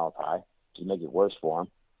 2 miles high to make it worse for them.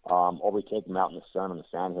 Or we take them out in the sun on the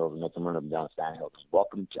sand hills and make them run up and down the sand hills.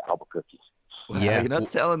 Welcome to Albuquerque. Wow, yeah, you're not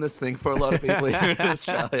selling this thing for a lot of people here in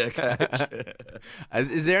Australia, Coach.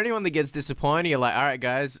 Is there anyone that gets disappointed? You're like, all right,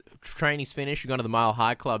 guys, training's finished. You're going to the Mile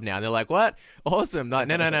High Club now. And they're like, what? Awesome. Like,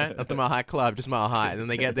 no, not the Mile High Club, just Mile High. And then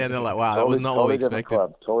they get there and they're like, wow, that was not what we expected.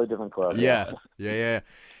 Totally different club. Yeah.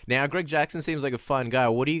 Now, Greg Jackson seems like a fun guy.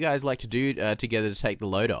 What do you guys like to do together to take the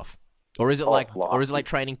load off? Or is it like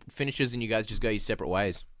training finishes and you guys just go your separate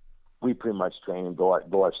ways? We pretty much train and go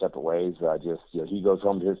our separate ways. He goes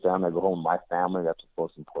home to his family, I go home to my family. That's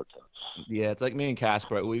what's most important. Yeah, it's like me and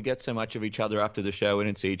Casper. We get so much of each other after the show. We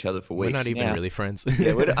didn't see each other for weeks. We're not even really friends.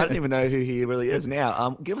 Yeah, I don't even know who he really is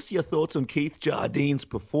now. Give us your thoughts on Keith Jardine's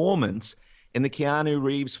performance in the Keanu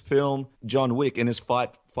Reeves film John Wick and his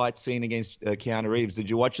fight scene against Keanu Reeves. Did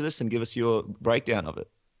you watch this and give us your breakdown of it?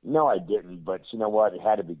 No, I didn't. But you know what? It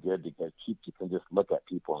had to be good because Keith can just look at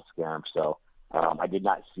people and scare them. So I did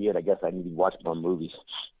not see it. I guess I need to watch more movies.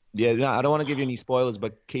 Yeah, no, I don't want to give you any spoilers,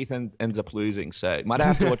 but Keith ends up losing, so you might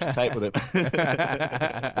have to watch the tape with him.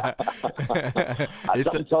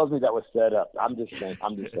 Something tells me that was set up. I'm just saying.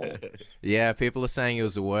 Yeah, people are saying it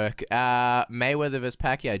was a work. Mayweather vs.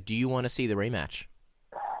 Pacquiao, do you want to see the rematch?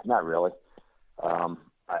 Not really.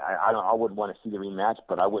 I wouldn't want to see the rematch,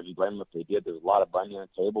 but I wouldn't blame them if they did. There's a lot of money on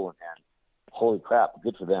the table, and holy crap,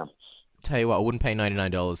 good for them. Tell you what, I wouldn't pay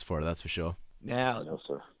 $99 for it, that's for sure. No,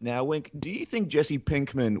 sir. Now, Wink, do you think Jesse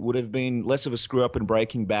Pinkman would have been less of a screw-up in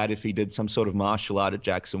Breaking Bad if he did some sort of martial art at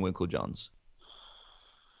Jackson Winkeljohn's?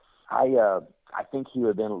 I think he would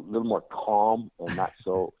have been a little more calm and not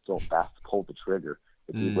so fast to pull the trigger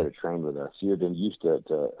if he would have trained with us. He would have been used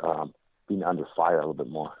to being under fire a little bit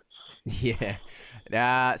more.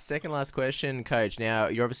 Yeah. Second last question, Coach. Now,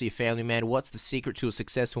 you're obviously a family man. What's the secret to a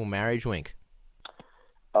successful marriage, Wink?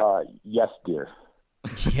 Yes, dear.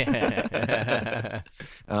 Yeah.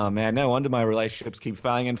 Oh, man, no wonder my relationships keep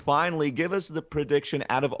failing. And finally, give us the prediction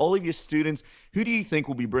out of all of your students, who do you think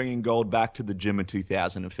will be bringing gold back to the gym in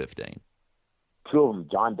 2015? Two of them,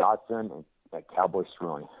 John Dodson and Cowboy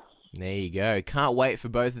Cerrone. There you go. Can't wait for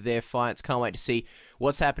both of their fights. Can't wait to see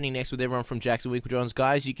what's happening next with everyone from Jackson Winkeljohn's.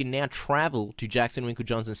 Guys, you can now travel to Jackson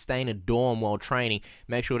Winkeljohn's and stay in a dorm while training.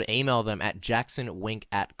 Make sure to email them at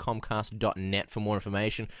jacksonwink@comcast.net for more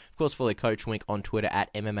information. Of course, follow Coach Wink on Twitter at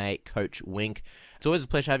MMA Coach Wink. It's always a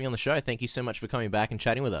pleasure having you on the show. Thank you so much for coming back and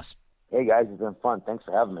chatting with us. Hey, guys. It's been fun. Thanks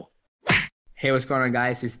for having me. Hey, what's going on,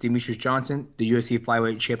 guys? It's Demetrius Johnson, the UFC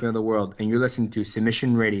Flyweight Champion of the World, and you're listening to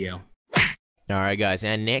Submission Radio. All right, guys,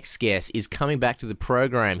 our next guest is coming back to the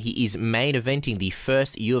program. He is main eventing the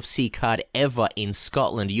first UFC card ever in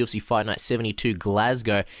Scotland, UFC Fight Night 72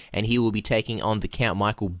 Glasgow, and he will be taking on the Count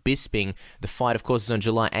Michael Bisping. The fight, of course, is on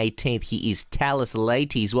July 18th. He is Thales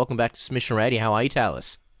Leites. Welcome back to Submission Radio. How are you,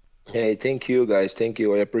 Thales? Hey, thank you, guys. Thank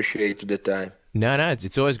you. I appreciate the time. No,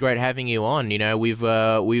 it's always great having you on. You know, we've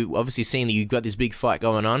obviously seen that you've got this big fight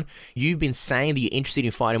going on. You've been saying that you're interested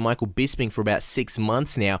in fighting Michael Bisping for about 6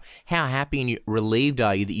 months now. How happy and relieved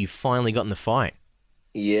are you that you've finally gotten the fight?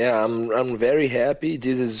 Yeah, I'm very happy.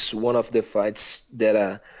 This is one of the fights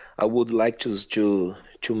that I would like to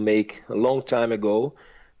make a long time ago.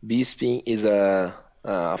 Bisping is a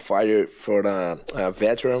fighter for a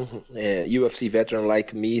veteran, a UFC veteran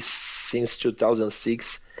like me since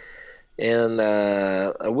 2006. And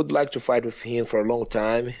I would like to fight with him for a long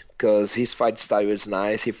time because his fight style is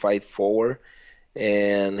nice. He fights forward,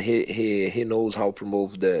 and he knows how to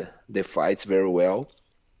move the fights very well.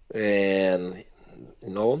 And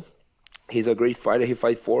he's a great fighter. He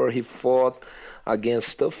fight forward. He fought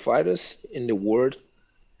against tough fighters in the world,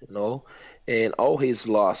 and all his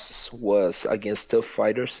losses was against tough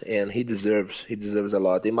fighters, and he deserves a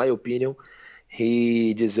lot. In my opinion,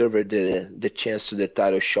 he deserved the chance to the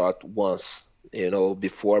title shot once,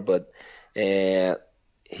 before, but he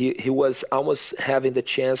was almost having the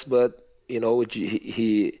chance, but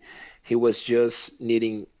he was just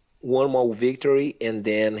needing one more victory, and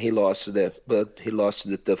then he lost to the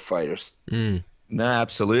tough fighters. No,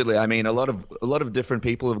 absolutely. I mean, a lot of different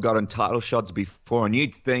people have gotten title shots before, and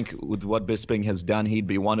you'd think with what Bisping has done, he'd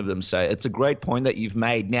be one of them. So it's a great point that you've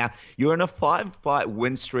made. Now, you're in a 5-fight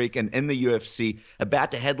win streak and in the UFC,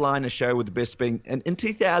 about to headline a show with Bisping. And in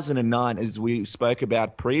 2009, as we spoke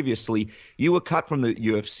about previously, you were cut from the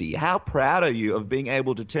UFC. How proud are you of being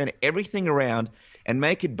able to turn everything around and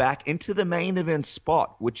make it back into the main event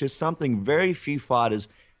spot, which is something very few fighters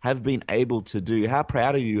have been able to do? How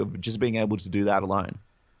proud are you of just being able to do that alone?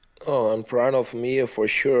 Oh, I'm proud of me for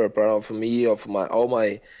sure. Proud of me, of all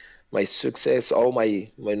my success, all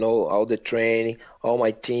the training, all my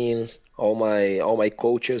teams, all my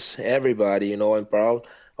coaches, everybody. I'm proud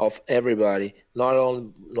of everybody. Not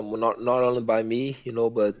only by me,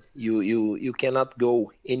 but you cannot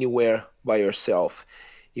go anywhere by yourself.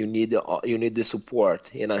 You need the support,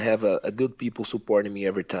 and I have a good people supporting me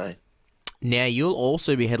every time. Now, you'll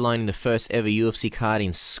also be headlining the first ever UFC card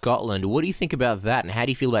in Scotland. What do you think about that, and how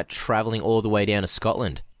do you feel about traveling all the way down to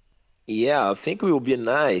Scotland? Yeah, I think it will be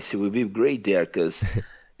nice. It will be great there because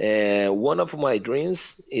one of my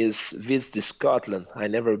dreams is visit Scotland. I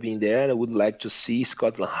never been there, and I would like to see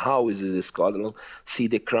Scotland. How is it in Scotland? See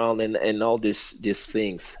the crown and all these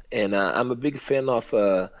things. And I'm a big fan of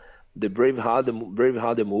the Braveheart,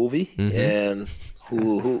 the movie, and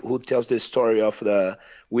who tells the story of the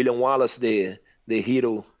William Wallace, the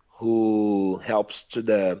hero who helps to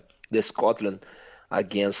the Scotland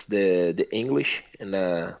against the English and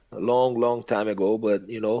a long time ago. But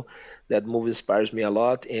that movie inspires me a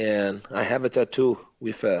lot, and I have a tattoo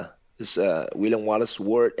with this William Wallace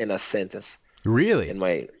word and a sentence. Really? In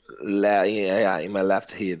my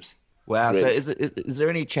left ribs. Wow. So is there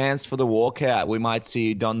any chance for the walkout? We might see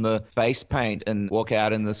you don the face paint and walk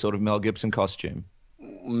out in the sort of Mel Gibson costume.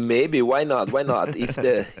 Maybe. Why not? If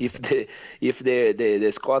the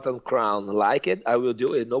Scotland crown like it, I will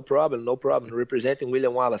do it. No problem. Representing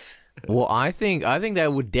William Wallace. Well, I think they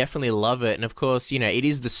would definitely love it, and of course, it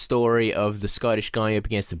is the story of the Scottish going up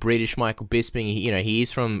against the British Michael Bisping. He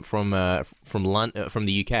is from London, from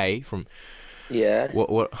the UK. Yeah.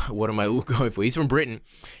 What am I going for? He's from Britain.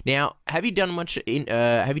 Now, have you done much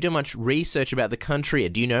research about the country?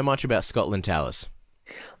 Do you know much about Scotland, Thales?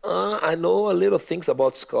 I know a little things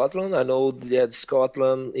about Scotland. I know that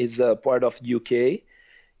Scotland is a part of UK,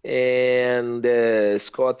 and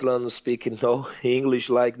Scotland speaking English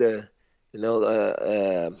like the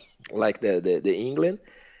England,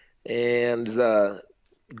 and it's a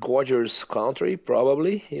gorgeous country.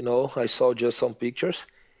 Probably, I saw just some pictures,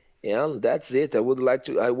 and that's it. I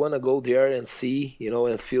want to go there and see,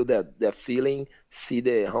 and feel that feeling. See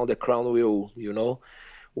how the crown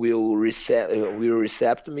will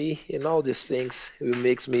recept me, and all these things will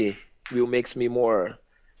makes me more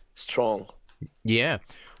strong. Yeah,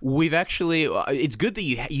 we've actually. It's good that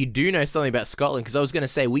you do know something about Scotland, because I was going to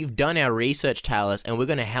say we've done our research, Thales, and we're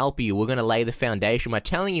going to help you. We're going to lay the foundation by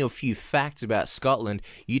telling you a few facts about Scotland.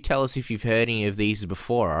 You tell us if you've heard any of these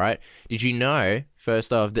before. All right? Did you know,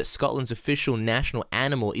 first off, that Scotland's official national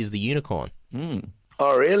animal is the unicorn?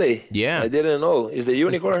 Oh, really? Yeah, I didn't know. Is the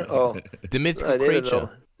unicorn? Oh, the mythical I didn't creature.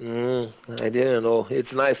 know. I didn't know.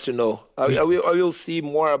 It's nice to know. I will see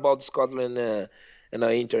more about Scotland on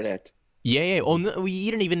the internet. Yeah. Or no,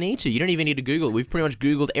 you don't even need to. You don't even need to Google it. We've pretty much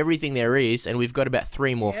Googled everything there is, and we've got about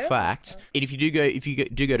 3 more facts. And if you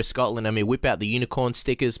do go to Scotland, I mean, whip out the unicorn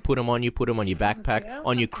stickers, put them on your backpack,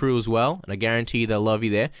 on your crew as well, and I guarantee you they'll love you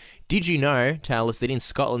there. Did you know, Thales, that in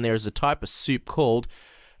Scotland there is a type of soup called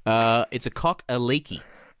it's a cock-a-leekie?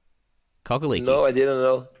 Cock-a-leekie. No, I didn't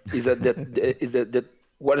know. Is that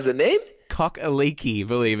what is the name? Cock-a-leekie,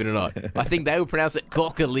 believe it or not. I think they would pronounce it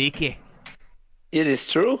cock-a-leekie. It is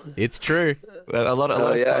true. It's true. Well, a lot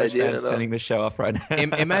of Scottish fans turning the show off right now.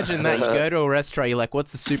 Imagine that. You go to a restaurant, you're like,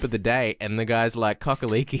 what's the soup of the day? And the guy's like,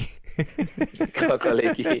 cock-a-leekie.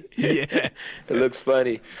 Cock-a-leekie. Yeah. It looks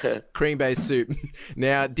funny. Cream-based soup.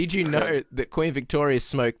 Now, did you know that Queen Victoria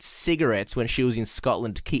smoked cigarettes when she was in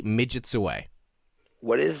Scotland to keep midgets away?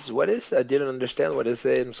 What is? I didn't understand what it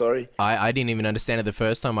said. I'm sorry. I didn't even understand it the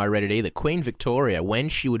first time I read it either. Queen Victoria, when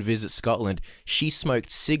she would visit Scotland, she smoked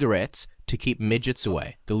cigarettes to keep midgets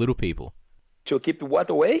away, the little people. To keep what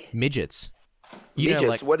away? Midgets. Midgets.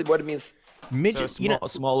 Like, what it means? Midgets. So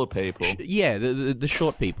smaller people. Yeah, the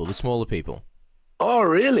short people, the smaller people. Oh,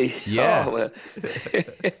 really? Yeah. Oh,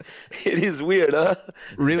 it is weird, huh?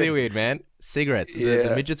 Really weird, man. Cigarettes.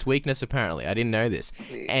 The midget's weakness, apparently. I didn't know this.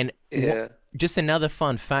 And just another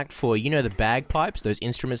fun fact for you know the bagpipes, those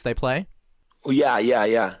instruments they play? Oh,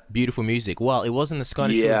 yeah. Beautiful music. Well, it wasn't the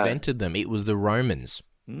Scottish who invented them. It was the Romans.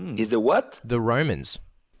 Is the what? The Romans.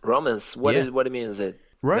 Romans. What it means?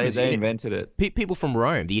 Romans. They invented it. People from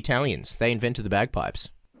Rome, the Italians, they invented the bagpipes.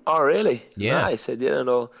 Oh, really? Yeah. Nice. I didn't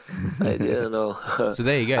know. So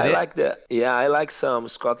there you go. I like some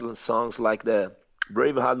Scotland songs, like the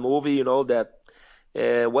Braveheart movie. You know that.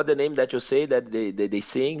 What the name that you say that they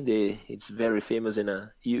sing? It's very famous in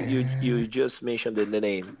a. You just mentioned the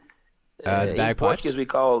name. The bagpipes. In Portuguese we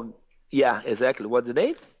call. Yeah, exactly. What's the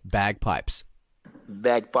name? Bagpipes.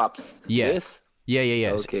 Bagpipes. Yeah. Yes.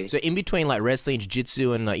 Yeah. Okay. So in between like wrestling,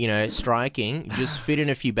 jiu-jitsu, and striking, just fit in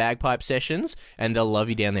a few bagpipe sessions, and they'll love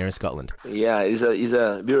you down there in Scotland. Yeah, it's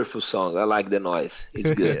a beautiful song. I like the noise.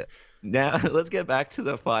 It's good. Now let's get back to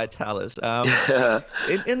the fight, Thales.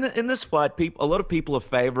 In this fight, a lot of people are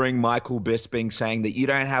favoring Michael Bisping, saying that you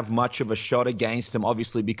don't have much of a shot against him,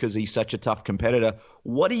 obviously because he's such a tough competitor.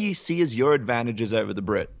 What do you see as your advantages over the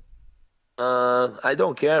Brit? I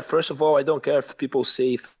don't care. First of all, I don't care if people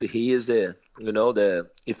say if he is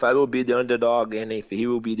if I will be the underdog and if he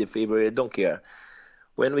will be the favorite. I don't care.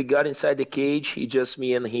 When we got inside the cage, it's just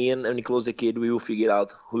me and him, and we close the cage, we will figure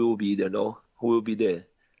out who will be there, who will be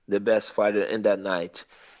the best fighter in that night.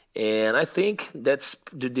 And I think this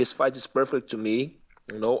fight is perfect to me.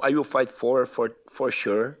 I will fight for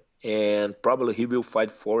sure, and probably he will fight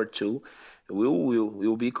for too.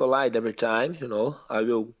 We'll be collide every time. I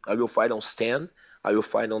will fight on stand. I will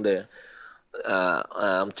fight on the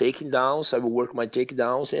taking downs. I will work my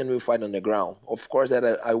takedowns, and we'll fight on the ground. Of course, that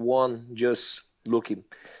I won just looking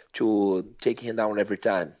to take him down every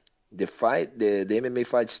time. The MMA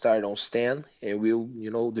fight started on stand, and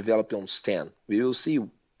we'll develop on stand. We will see,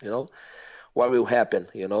 what will happen.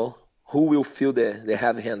 Who will feel the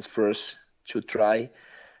heavy hands first to try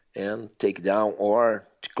and take down or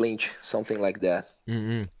to clinch, something like that.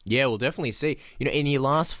 Mm-hmm. Yeah, we'll definitely see. In your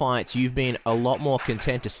last fights, you've been a lot more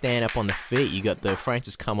content to stand up on the feet. You got the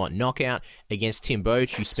Francis Cumont knockout against Tim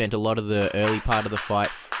Boetsch. You spent a lot of the early part of the fight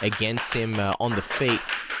against him on the feet.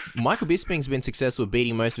 Michael Bisping's been successful at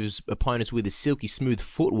beating most of his opponents with his silky smooth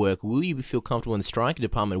footwork. Will you feel comfortable in the striking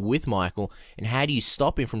department with Michael, and how do you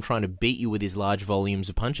stop him from trying to beat you with his large volumes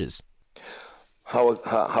of punches? How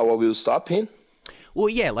I will stop him? Well,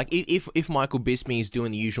 yeah, like if Michael Bisping is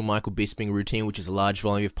doing the usual Michael Bisping routine, which is a large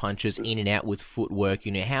volume of punches in and out with footwork,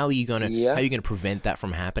 how are you gonna prevent that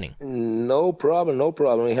from happening? No problem.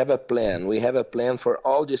 We have a plan. We have a plan for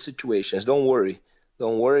all these situations. Don't worry,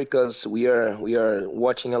 because we are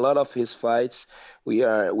watching a lot of his fights. We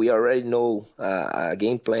already know a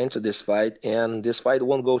game plan to this fight, and this fight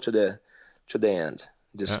won't go to the end.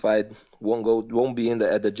 This fight won't be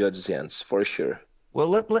at the judge's hands for sure. Well,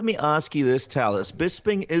 let me ask you this, Thales.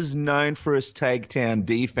 Bisping is known for his takedown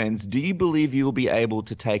defense. Do you believe you'll be able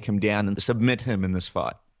to take him down and submit him in this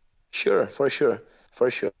fight? Sure, for sure.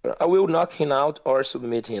 I will knock him out or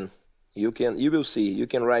submit him. You will see. You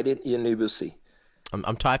can write it and you will see.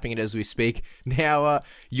 I'm typing it as we speak. Now,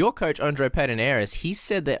 your coach, Andre Pederneiras, he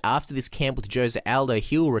said that after this camp with Jose Aldo,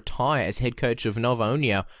 he'll retire as head coach of Nova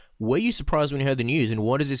União. Were you surprised when you heard the news, and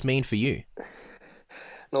what does this mean for you?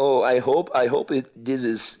 No, I hope this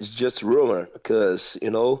is just rumor, because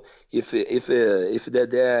if the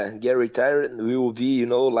dad get retired, we will be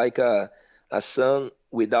like a son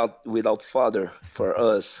without father for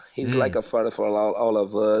us. He's like a father for all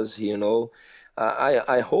of us.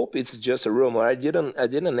 I hope it's just a rumor. I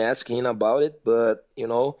didn't ask him about it, but he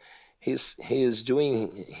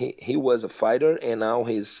was a fighter, and now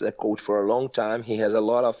he's a coach for a long time. He has a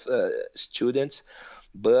lot of students.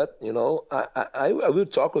 But I will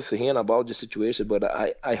talk with him about the situation, but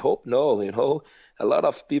I hope no. A lot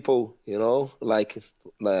of people, like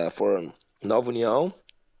for Nova União,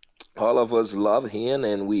 all of us love him,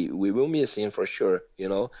 and we will miss him for sure.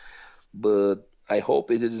 But I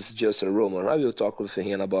hope it is just a rumor. I will talk with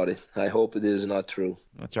him about it. I hope it is not true.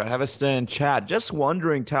 That's right. Have a stern chat. Just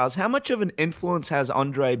wondering, Thales, how much of an influence has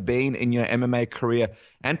Andre been in your MMA career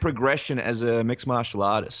and progression as a mixed martial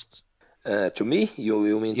artist? To me?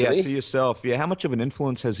 You mean to me? Yeah, to yourself. Yeah, how much of an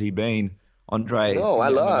influence has he been, Andre? No,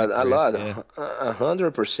 a lot,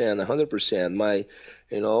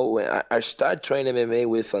 100%. When I started training MMA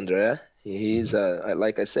with Andre, he's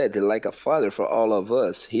like I said, like a father for all of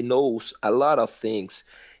us. He knows a lot of things.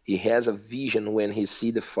 He has a vision when he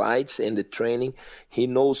see the fights and the training. He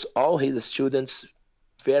knows all his students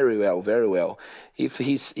very well, very well. If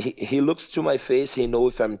he looks to my face, he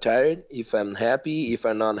knows if I'm tired, if I'm happy, if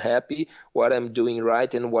I'm not happy, what I'm doing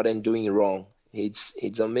right and what I'm doing wrong.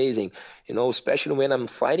 It's amazing, especially when I'm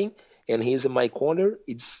fighting and he's in my corner.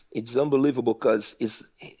 It's unbelievable, because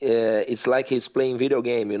it's like he's playing video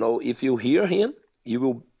game. If you hear him, you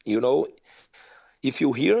will if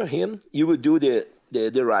you hear him, you will do the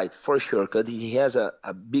right for sure, because he has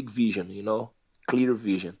a big vision, clear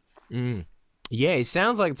vision. Yeah, he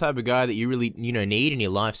sounds like the type of guy that you really, need in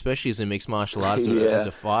your life, especially as a mixed martial artist or as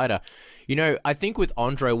a fighter. I think with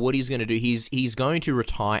Andre, what he's going to do, he's going to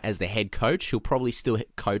retire as the head coach. He'll probably still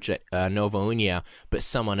coach at Nova União, but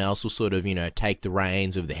someone else will sort of, take the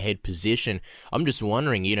reins of the head position. I'm just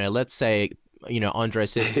wondering, let's say, Andre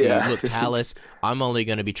says to you, look, Thales, I'm only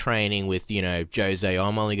going to be training with, Jose.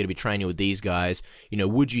 I'm only going to be training with these guys.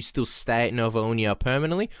 Would you still stay at Nova União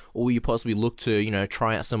permanently, or will you possibly look to,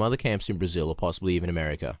 try out some other camps in Brazil or possibly even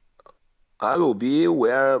America? I will be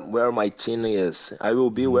where my team is. I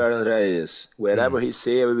will be where Andre is. Wherever he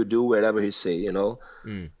say, I will do wherever he say. No,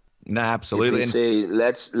 absolutely. If he say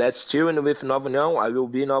let's tune with Nova União, I will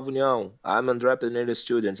be Nova União. I'm Andre Pederneiras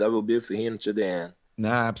students. I will be for him to the end. No,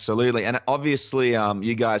 absolutely. And obviously,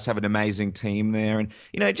 you guys have an amazing team there. And,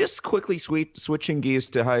 just quickly switching gears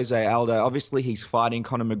to Jose Aldo, obviously he's fighting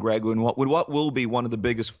Conor McGregor in what will be one of the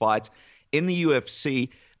biggest fights in the UFC.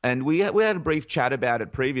 And we had a brief chat about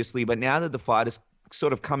it previously, but now that the fight is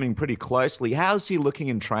sort of coming pretty closely, how's he looking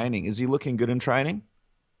in training? Is he looking good in training?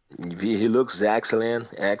 He looks excellent,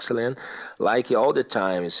 like all the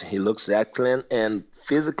times. He looks excellent, and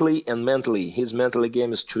physically and mentally, his mental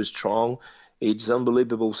game is too strong. It's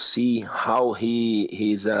unbelievable to see how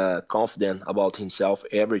he's confident about himself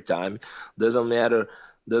every time. Doesn't matter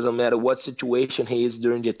what situation he is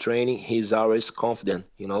during the training, he's always confident.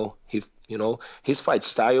 His fight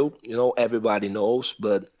style, everybody knows,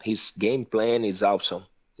 but his game plan is awesome.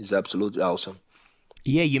 It's absolutely awesome.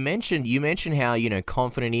 Yeah, you mentioned how,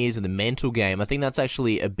 confident he is in the mental game. I think that's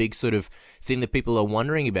actually a big sort of thing that people are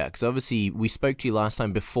wondering about, because obviously we spoke to you last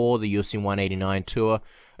time before the UFC 189 tour,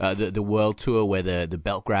 the world tour, where the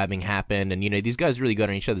belt grabbing happened, and these guys really got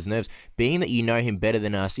on each other's nerves. Being that you know him better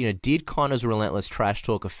than us, did Conor's relentless trash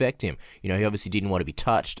talk affect him? He obviously didn't want to be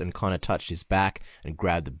touched, and Conor touched his back and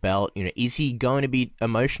grabbed the belt. Is he going to be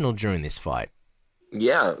emotional during this fight?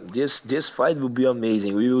 Yeah, this fight will be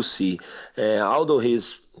amazing. We will see. Although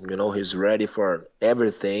he's ready for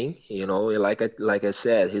everything. Like I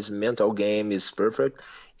said, his mental game is perfect,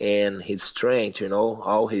 and his strength.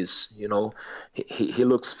 All his. He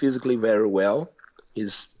looks physically very well.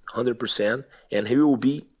 He's 100%, and he will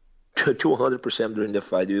be 200% during the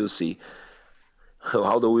fight. We will see.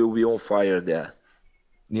 Although we will be on fire there.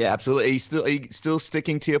 Yeah, absolutely. He's still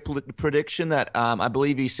sticking to your prediction that I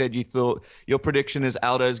believe you said you thought your prediction is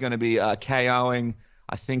Aldo's going to be KOing.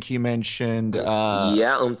 I think you mentioned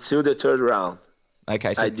until the third round.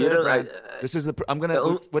 Okay, so third round. This is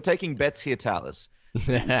we're taking bets here, Thales.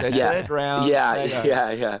 Third round.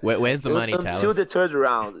 Yeah. Where's the money, Thales? Until the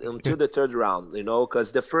third round,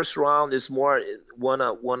 because the first round is more one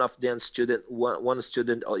of them one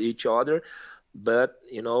student each other. but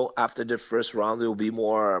after the first round, it will be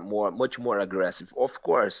much more aggressive. Of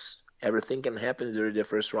course, everything can happen during the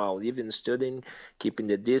first round, even studying, keeping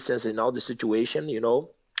the distance in all the situation,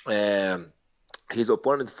 his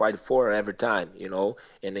opponent fight for every time,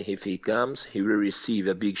 and if he comes, he will receive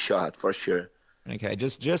a big shot for sure. Okay,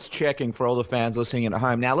 just checking for all the fans listening at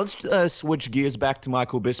home. Now let's switch gears back to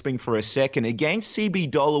Michael Bisping for a second. Against CB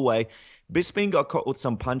Dollaway, Bisping got caught with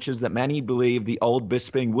some punches that many believe the old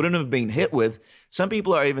Bisping wouldn't have been hit with. Some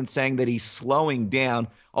people are even saying that he's slowing down.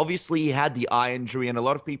 Obviously, he had the eye injury, and a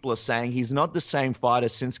lot of people are saying he's not the same fighter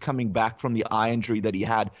since coming back from the eye injury that he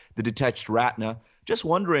had, the detached retina. Just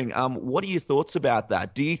wondering, what are your thoughts about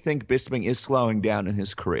that? Do you think Bisping is slowing down in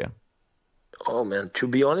his career? Oh man, to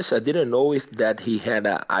be honest, I didn't know if that he had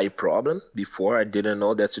an eye problem before. I didn't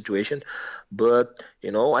know that situation, but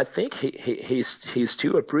I think he's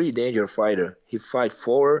still a pretty dangerous fighter. He fight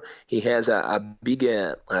forward. He has a big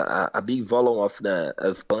volume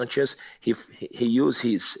of punches. He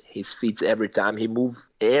uses his feet every time. He move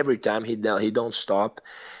every time. He don't stop.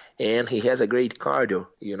 And he has a great cardio,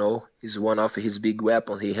 He's one of his big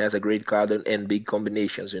weapons. He has a great cardio and big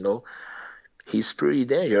combinations, He's pretty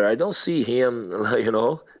dangerous. I don't see him,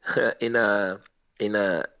 in a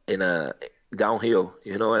downhill.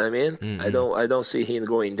 You know what I mean? Mm-hmm. I don't see him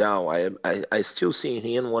going down. I still see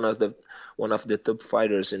him one of the top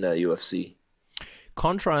fighters in the UFC.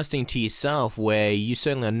 Contrasting to yourself, where you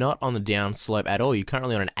certainly are not on the down slope at all. You're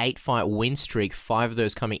currently on an 8-fight win streak, 5 of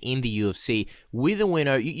those coming in the UFC. With a win,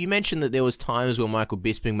 you mentioned that there was times where Michael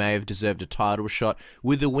Bisping may have deserved a title shot.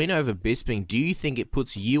 With the win over Bisping, do you think it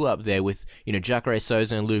puts you up there with Jacare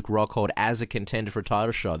Souza and Luke Rockhold as a contender for a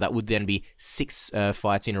title shot? That would then be 6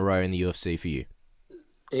 fights in a row in the UFC for you.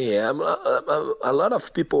 Yeah, a lot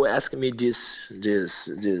of people ask me this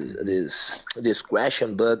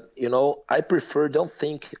question, but I prefer don't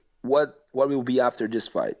think what will be after this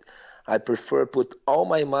fight. I prefer put all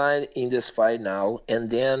my mind in this fight now, and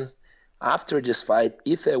then after this fight,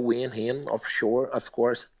 if I win him, of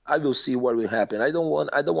course, I will see what will happen. I don't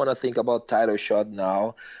want to think about title shot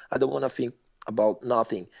now. I don't want to think about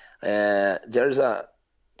nothing. There's a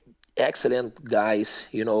excellent guys,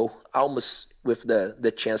 almost with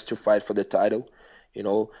the chance to fight for the title,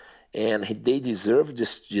 and they deserve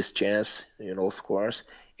this chance, of course.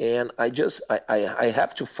 And I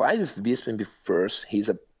have to fight with Bisping first. He's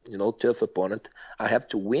a tough opponent. I have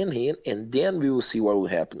to win him, and then we will see what will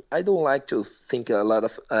happen. I don't like to think a lot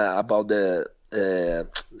of about the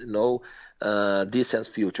distant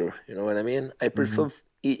future. You know what I mean? I prefer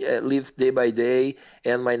live day by day,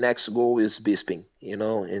 and my next goal is Bisping.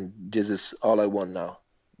 And this is all I want now.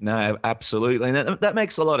 No, absolutely. And that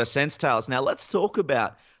makes a lot of sense, Thales. Now, let's talk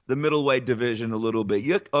about the middleweight division a little bit.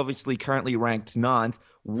 You're obviously currently ranked 9th.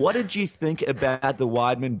 What did you think about the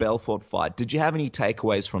Weidman-Belfort fight? Did you have any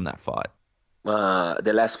takeaways from that fight?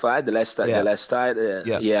 The last fight? The last fight?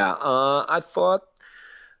 Yeah.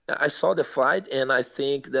 I saw the fight, and I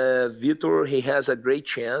think the Vitor, he has a great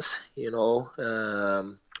chance, the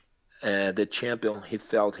champion, he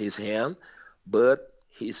felt his hand, but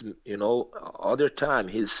he's, other time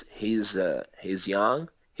he's young,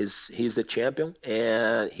 he's the champion,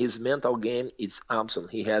 and his mental game is awesome.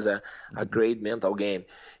 He has a great mental game.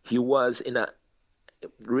 He was in a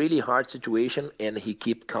really hard situation, and he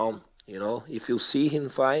kept calm. If you see him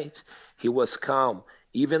fight, he was calm.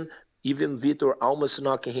 Even Vitor almost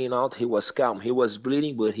knocking him out, he was calm. He was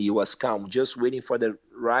bleeding, but he was calm, just waiting for the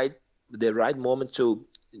right moment to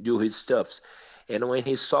do his stuffs. And when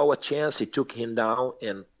he saw a chance, he took him down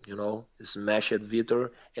and, smashed Vitor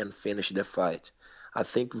and finished the fight. I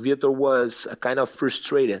think Vitor was kind of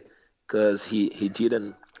frustrated because he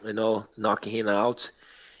didn't, knock him out.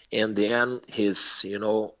 And then his,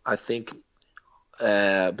 I think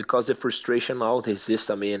because the frustration out, his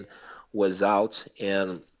histamine was out,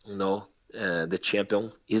 and, the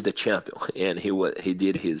champion is the champion, and he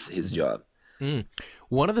did his job.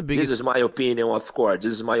 One of the biggest... This is my opinion, of course.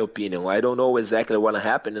 This is my opinion. I don't know exactly what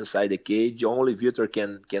happened inside the cage. Only Vitor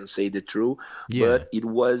can say the truth. Yeah. But it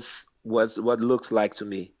was what looks like to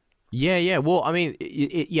me. Yeah. Well, I mean,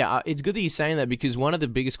 it's good that you're saying that, because one of the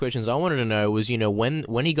biggest questions I wanted to know was,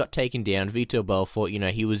 when he got taken down, Vitor Belfort,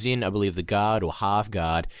 he was in, I believe, the guard or half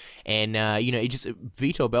guard, and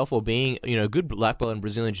Vitor Belfort being, a good black belt in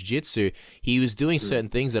Brazilian Jiu-Jitsu, he was doing certain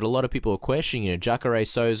things that a lot of people were questioning. Jacare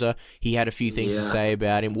Souza, he had a few things to say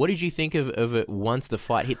about him. What did you think of it once the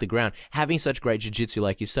fight hit the ground? Having such great Jiu-Jitsu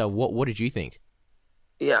like yourself, what did you think?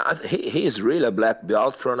 Yeah, he is really a black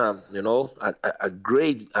belt from a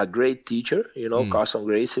great teacher, Carson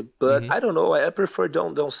Gracie. But I don't know. I prefer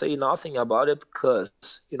don't say nothing about it because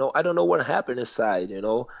I don't know what happened inside. I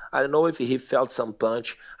don't know if he felt some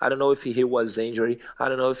punch. I don't know if he was injured. I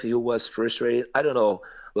don't know if he was frustrated. I don't know.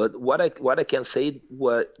 But what I can say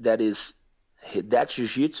that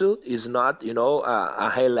jiu-jitsu is not a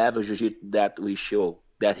high level jiu-jitsu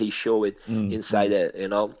that he showed inside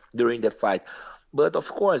during the fight. But of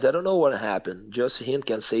course, I don't know what happened. Just him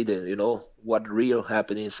can say what real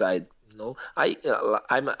happened inside. I'm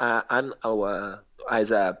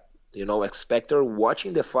as a spectator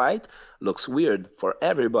watching the fight looks weird for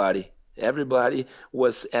everybody. Everybody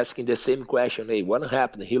was asking the same question. Hey, what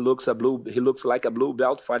happened? He looks like a blue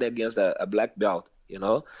belt fighting against a black belt.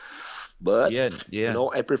 But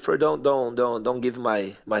I prefer don't give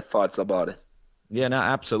my thoughts about it. Yeah, no,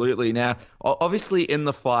 absolutely. Now, obviously, in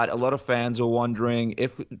the fight, a lot of fans are wondering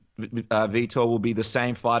if Vitor will be the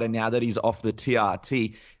same fighter now that he's off the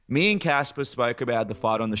TRT. Me and Casper spoke about the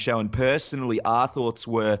fight on the show, and personally, our thoughts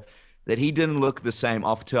were that he didn't look the same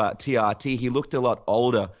off TRT. He looked a lot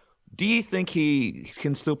older. Do you think he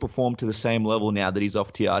can still perform to the same level now that he's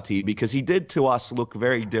off TRT? Because he did, to us, look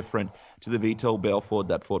very different to the Vitor Belfort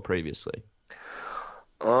that fought previously.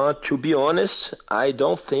 To be honest, I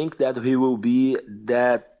don't think that he will be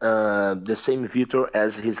the same Vitor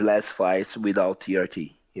as his last fights without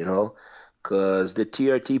TRT, because the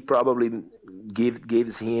TRT probably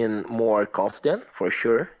gives him more confidence for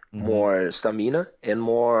sure, more stamina, and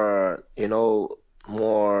more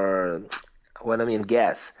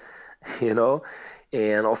gas,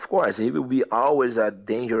 and of course he will be always a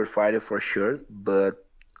dangerous fighter for sure. But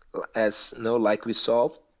as like we saw,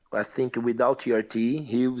 I think without TRT,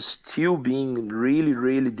 he was still being really,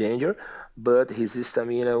 really dangerous, but his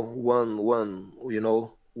stamina won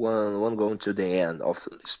going to the end of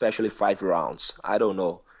especially 5 rounds. I don't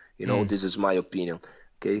know. This is my opinion.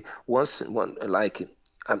 Okay,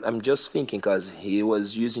 I'm just thinking because he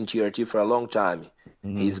was using TRT for a long time.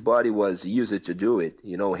 His body was used to do it.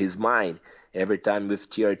 His mind. Every time with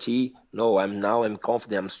TRT, I'm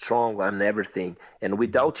confident, I'm strong, I'm everything. And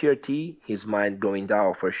without TRT, his mind going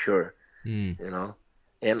down for sure. And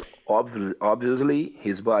obviously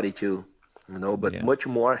his body too, but much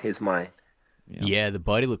more his mind. Yeah, the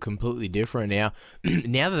body looked completely different now.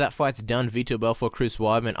 Now that fight's done, Vitor Belfort, Chris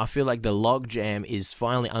Weidman, I feel like the logjam is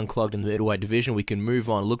finally unclogged in the middleweight division. We can move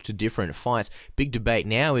on, look to different fights. Big debate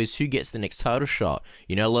now is who gets the next title shot.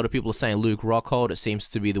 A lot of people are saying Luke Rockhold. It seems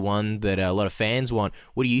to be the one that a lot of fans want.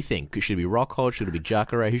 What do you think? Should it be Rockhold? Should it be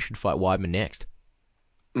Jacare? Who should fight Weidman next?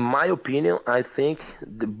 My opinion, I think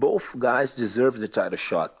both guys deserve the title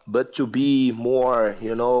shot. But to be more,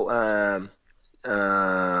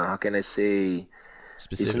 how can I say?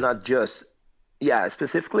 Specific. It's not just,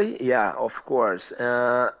 specifically, of course.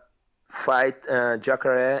 Fight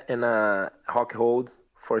Jacare and Rockhold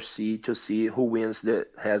to see who wins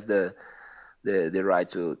has the right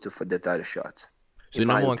to for the title shot. So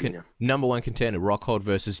number one contender, Rockhold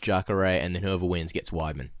versus Jacare, and then whoever wins gets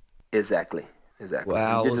Weidman. Exactly.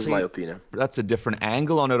 Wow, this is my opinion. That's a different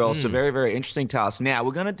angle on it also. Very, very interesting, Thales. Now,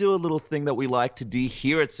 we're going to do a little thing that we like to do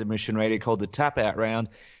here at Submission Radio called the Tap Out Round.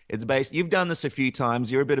 It's based, you've done this a few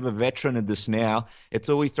times. You're a bit of a veteran of this now. It's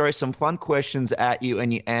all we throw some fun questions at you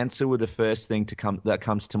and you answer with the first thing that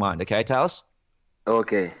comes to mind. Okay, Thales?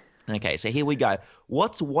 Okay. Okay, so here we go.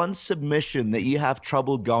 What's one submission that you have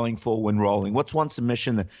trouble going for when rolling? What's one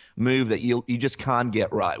submission move that you just can't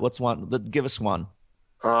get right? What's one? Give us one.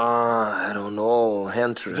 I don't know.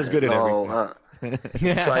 Just good at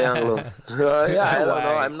everything. Triangle. I don't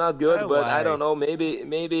know. I'm not good, but I don't know.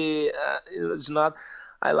 Maybe it's not.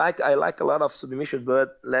 I like a lot of submissions,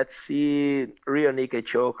 but let's see. Rear naked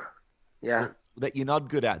choke. Yeah. That you're not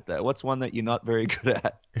good at, though. What's one that you're not very good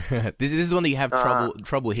at? This is one that you have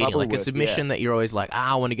trouble hitting, like a submission that you're always like,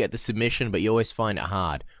 I want to get the submission, but you always find it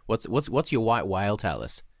hard. What's your white whale,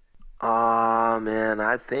 Thales? Man,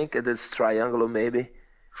 I think it is triangle maybe.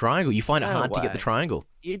 Triangle? You find it hard to get the triangle?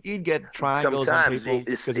 You'd get triangles sometimes on people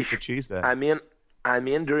because it's a Tuesday. I mean,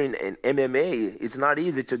 during an MMA, it's not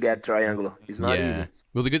easy to get triangle. It's not easy.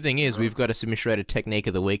 Well, the good thing is we've got a submission rated technique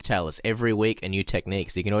of the week, Thales. Every week a new technique,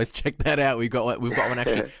 so you can always check that out. We've got one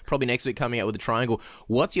actually probably next week coming out with a triangle.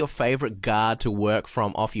 What's your favorite guard to work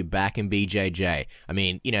from off your back in BJJ? I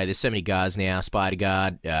mean, there's so many guards now: spider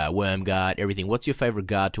guard, worm guard, everything. What's your favorite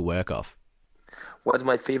guard to work off? What's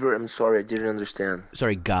my favorite? I'm sorry, I didn't understand.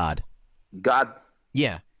 Sorry, guard. Guard?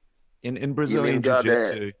 Yeah. In Brazilian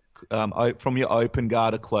Jiu-Jitsu, from your open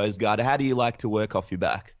guard or closed guard, how do you like to work off your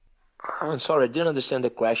back? I'm sorry, I didn't understand the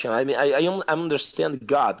question. I mean, I understand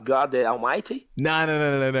God the Almighty. No.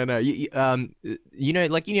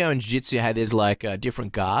 In jiu-jitsu, how there's like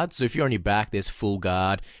different guards. So if you're on your back, there's full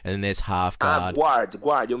guard, and then there's half guard.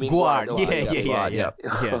 Guard. You mean guard? guard? Yeah.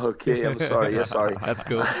 Okay, I'm sorry. Yeah, sorry. That's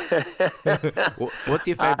cool. What's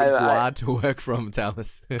your favorite guard to work from,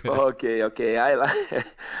 Thales? Okay.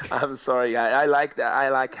 I'm sorry. I like that. I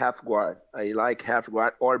like half guard. I like half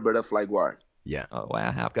guard or butterfly guard. Yeah. Oh,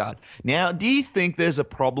 wow, half guard. Now, do you think there's a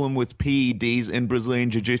problem with PEDs in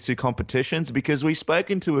Brazilian Jiu-Jitsu competitions? Because we've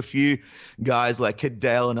spoken to a few guys like Kid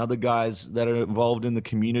Dale and other guys that are involved in the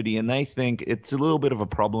community, and they think it's a little bit of a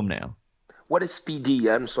problem now. What is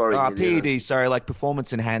PD? I'm sorry. PED, sorry, like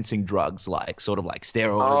performance-enhancing drugs, like sort of like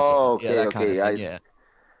steroids. Oh, okay. That kind of thing, yeah.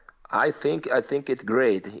 I think it's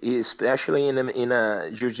great, especially in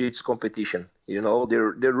a jiu-jitsu competition. You know, the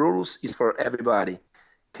rules is for everybody.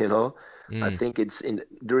 You know, I think it's in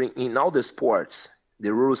all the sports,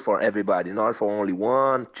 the rules for everybody, not for only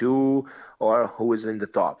one, two, or who is in the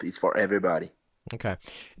top. It's for everybody. Okay.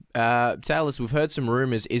 Thales, we've heard some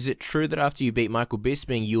rumors. Is it true that after you beat Michael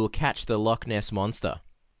Bisping, you will catch the Loch Ness Monster?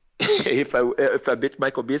 If I beat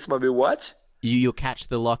Michael Bisping, I'll be what? You'll catch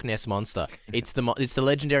the Loch Ness Monster. It's the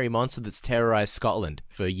legendary monster that's terrorized Scotland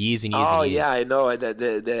for years and years and years. Oh, yeah, I know.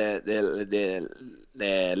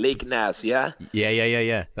 The Lake Ness, yeah?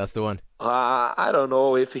 Yeah. That's the one. I don't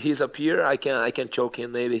know. If he's up here, I can choke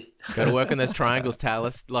him, maybe. Got to work on those triangles,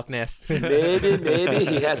 Thales. Loch Ness. Maybe.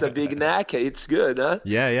 He has a big neck. It's good, huh?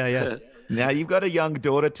 Yeah. Now, you've got a young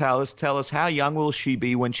daughter, Thales. Tell us, how young will she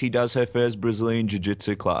be when she does her first Brazilian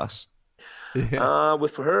Jiu-Jitsu class?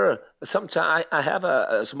 With her, sometimes I have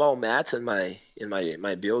a small mat in my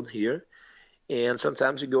build here, and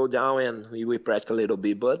sometimes we go down and we practice a little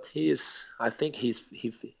bit. But I think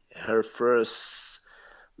her first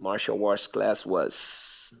martial arts class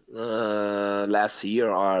was last year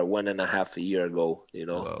or 1.5 years ago. You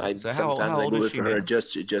know, how old I go with her now?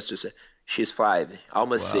 just to say she's 5,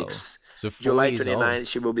 almost 6. So 4 July years 29, old.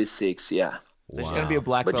 she will be 6. Yeah. So she's going to be a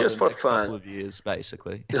black belt just in for the next fun. couple of years,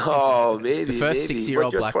 basically. Oh, maybe The first maybe,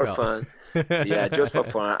 6-year-old but black just for belt. fun. Yeah, just for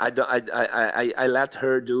fun. I let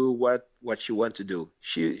her do what she wants to do.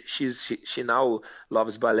 She now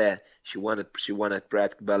loves ballet. She wanna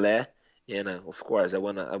practice ballet, and of course I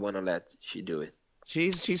wanna let she do it.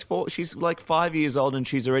 She's like 5 years old, and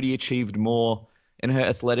she's already achieved more in her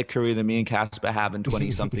athletic career than me and Casper have in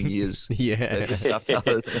 20-something years. Yeah. That stuff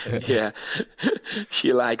does. Yeah,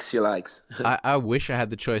 she likes. I wish I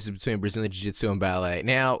had the choice between Brazilian Jiu-Jitsu and ballet.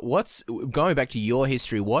 Now, going back to your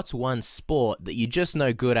history, what's one sport that you're just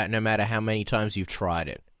no good at no matter how many times you've tried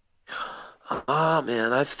it?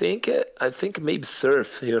 Man, I think maybe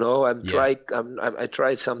surf. You know, I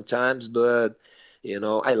tried sometimes, but you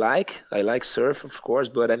know, I like surf, of course,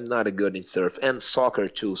 but I'm not a good in surf, and soccer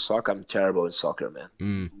too. Soccer, I'm terrible in soccer,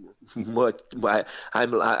 man.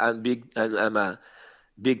 I'm a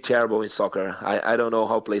big terrible in soccer. I don't know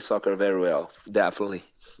how to play soccer very well. Definitely.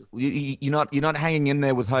 You're not hanging in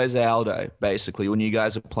there with Jose Aldo, basically, when you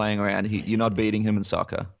guys are playing around. You're not beating him in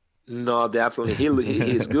soccer. No, definitely.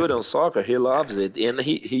 He's good on soccer. He loves it, and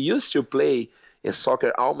he used to play in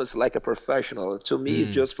soccer almost like a professional. To me, it's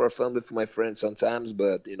just for fun with my friends sometimes.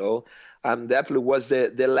 But you know, I'm definitely was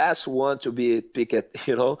the last one to be picked.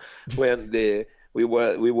 You know, when we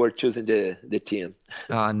were choosing the team.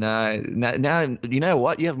 Oh no! Now you know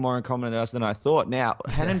what? You have more in common with us than I thought. Now,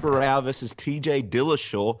 Renan Barão versus TJ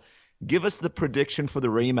Dillashaw. Give us the prediction for the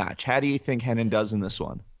rematch. How do you think Renan does in this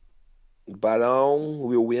one? Barão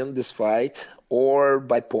will win this fight, or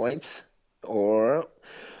by points, or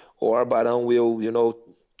Barão will, you know,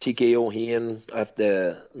 TKO him at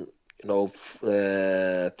the, you know,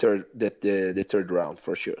 the third round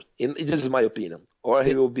for sure. This is my opinion. Or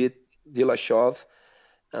he will beat Dillashaw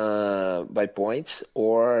by points,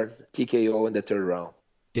 or TKO in the third round.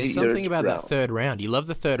 There's something about that third round. You love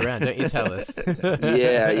the third round, don't you, Thales?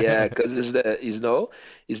 Yeah, because it's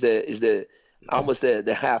almost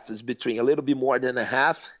the half is between a little bit more than a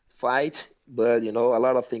half fight, but you know, a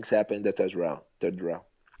lot of things happen in the third round.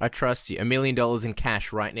 I trust you. $1 million in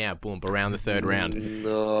cash right now, boom, around the third round.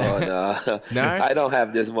 No. No? I don't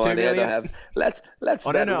have this money. $2 million? I don't have. Let's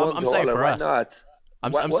Oh, bet no, I'm saying $1. for Why us. not?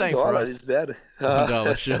 I'm saying for us. Is better.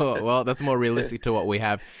 $1, sure. Well, that's more realistic to what we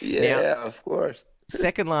have. Yeah, now, of course.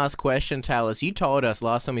 Second last question, Thales. You told us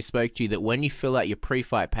last time we spoke to you that when you fill out your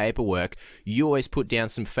pre-fight paperwork, you always put down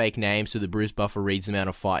some fake names so the Bruce Buffer reads them out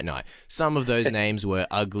on Fight Night. Some of those names were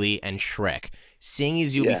Ugly and Shrek. Seeing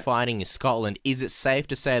as you'll be fighting in Scotland, is it safe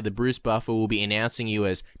to say that Bruce Buffer will be announcing you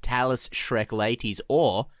as Thales Shrek Leites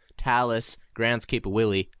or Thales Groundskeeper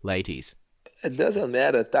Willie Leites? It doesn't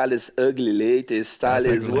matter. Thales ugly Leites,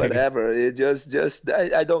 Thales whatever. It just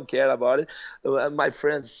I don't care about it. My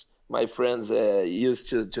friends used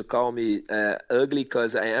to call me ugly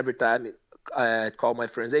because every time I call my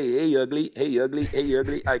friends, hey ugly, hey ugly, hey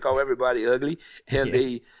ugly. I call everybody ugly, and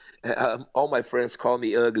they all my friends call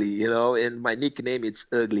me ugly, and my nickname it's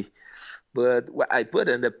ugly. But I put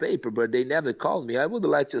in the paper, but they never called me. I would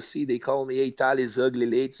like to see they call me Thales Ugly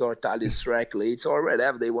Leites or Thales Shrek Leites or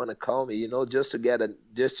whatever they want to call me, just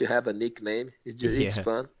to have a nickname. It's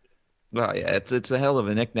fun. Well, yeah, it's a hell of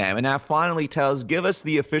a nickname. And now, finally, Tales, give us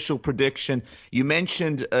the official prediction. You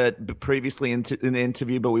mentioned previously in the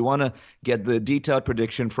interview, but we want to get the detailed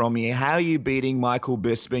prediction from you. How are you beating Michael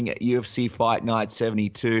Bisping at UFC Fight Night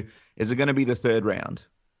 72? Is it going to be the third round?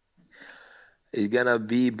 It's gonna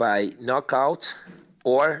be by knockout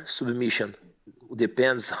or submission.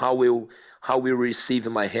 Depends how we receive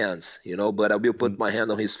my hands, But I will put my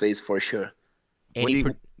hand on his face for sure.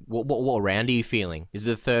 What round are you feeling? Is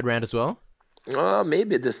it the third round as well?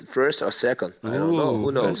 Maybe the first or second. I don't know.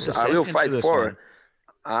 Who knows? I will fight for.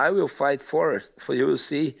 I will fight for you will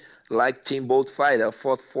see. Like Team Bolt fight, I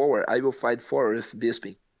fought forward. I will fight forward with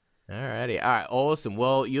Bisping. Alrighty. Alright, awesome.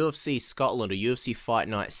 Well, UFC Scotland or UFC Fight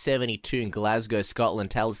Night 72 in Glasgow,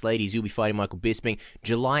 Scotland. Thales Leites, you'll be fighting Michael Bisping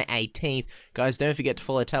July 18th. Guys, don't forget to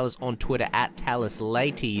follow Thales on Twitter at Thales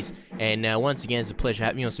Leites. And once again, it's a pleasure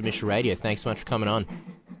having you on Submission Radio. Thanks so much for coming on.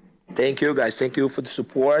 Thank you, guys. Thank you for the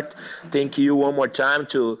support. Thank you one more time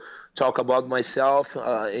to talk about myself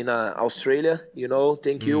in Australia.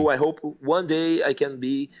 Thank you. I hope one day I can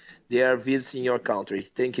be there visiting your country.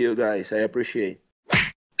 Thank you, guys. I appreciate it.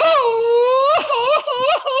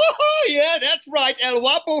 Yeah, that's right. El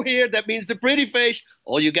Guapo here. That means the pretty face.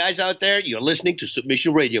 All you guys out there, you're listening to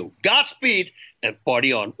Submission Radio. Godspeed and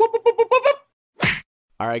party on. Whoop, whoop, whoop, whoop, whoop.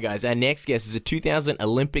 All right, guys. Our next guest is a 2000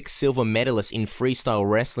 Olympic silver medalist in freestyle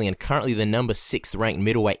wrestling and currently the number 6th ranked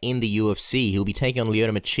middleweight in the UFC. He'll be taking on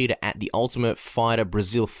Lyoto Machida at the Ultimate Fighter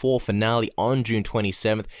Brazil 4 finale on June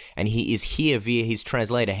 27th, and he is here via his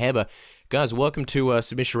translator, Heber. Guys, welcome to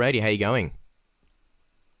Submission Radio. How you going?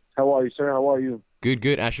 How are you, sir? How are you?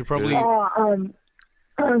 Good. I should probably. Hello. I'm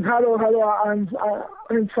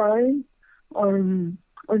fine. I'm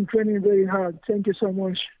training very hard. Thank you so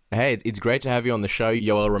much. Hey, it's great to have you on the show,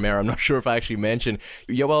 Yoel Romero. I'm not sure if I actually mentioned.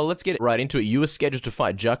 Yoel, let's get right into it. You were scheduled to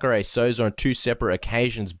fight Jacare Souza on 2 separate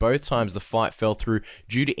occasions. Both times the fight fell through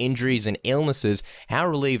due to injuries and illnesses. How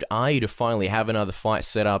relieved are you to finally have another fight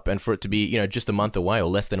set up and for it to be, just a month away or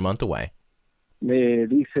less than a month away? Me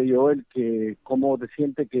dice Joel que cómo te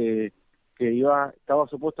sientes que estaba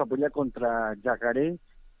supuesto a pelear contra Jacare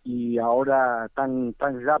y ahora tan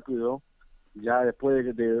rápido, ya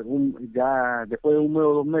después de uno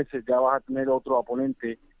o 2 meses ya vas a tener otro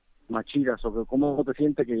oponente, Machida. Sobre cómo te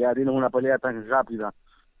sientes que ya tienes una pelea tan rápida.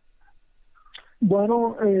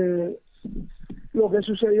 Bueno, lo que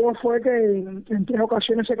sucedió fue que en 3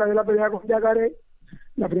 ocasiones se cayó la pelea con Jacare.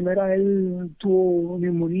 La primera él tuvo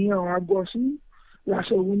neumonía o algo así. La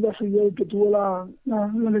segunda fui yo el que tuvo la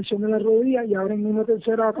lesión de la rodilla y ahora en una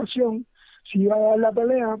tercera ocasión sí iba a dar la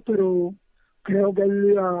pelea, pero creo que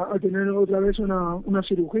él iba a tener otra vez una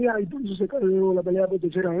cirugía y por eso se cayó la pelea por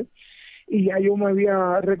tercera vez. Y ya yo me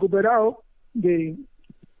había recuperado de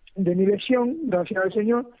mi lesión, gracias al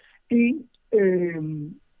Señor, y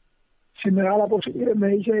si me da la posibilidad, me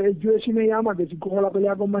dice, el UFC me llama, que si cojo la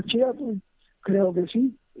pelea con Machida, pues creo que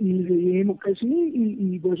sí. Y le dijimos que sí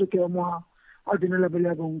y por eso es que vamos a tener la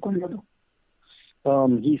pelea con Lyoto.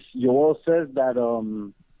 Joel says that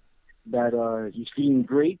he's feeling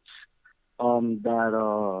great. That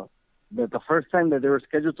the first time that they were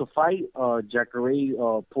scheduled to fight, Jacare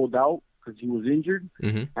pulled out because he was injured,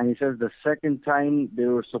 and he says the second time they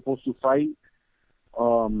were supposed to fight,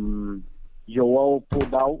 Joel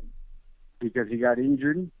pulled out because he got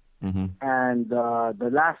injured. And the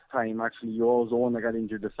last time, actually, Joel was the one that got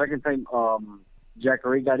injured. The second time,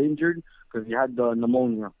 Jacare got injured because he had the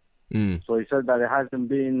pneumonia. So he said that it hasn't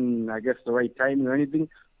been, I guess, the right timing or anything.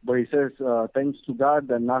 But he says, thanks to God,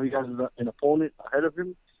 that now he has an opponent ahead of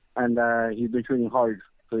him, and he's been training hard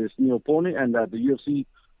for his new opponent, and the UFC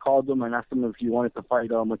called him and asked him if he wanted to fight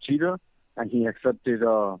Machida, and he accepted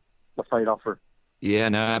the fight offer. Yeah,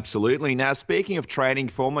 no, absolutely. Now, speaking of training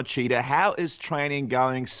for Machida, how is training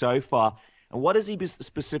going so far? And what has he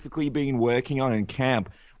specifically been working on in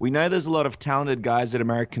camp? We know there's a lot of talented guys at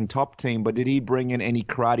American Top Team, but did he bring in any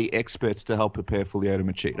karate experts to help prepare for Lyoto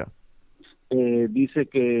Machida? Dice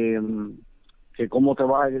que cómo te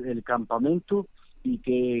va el campamento y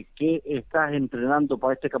que estás entrenando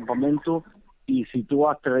para este campamento y si tú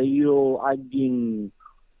has traído a alguien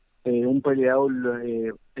un peleador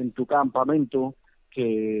en tu campamento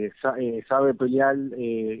que sabe pelear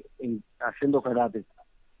haciendo karate?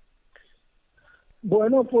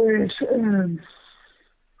 Bueno, pues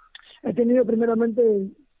he tenido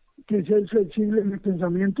primeramente que ser flexible en mi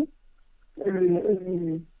pensamiento,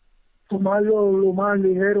 tomarlo lo más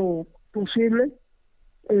ligero posible,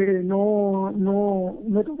 no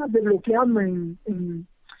tratar de bloquearme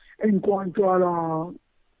en cuanto a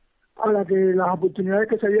las oportunidades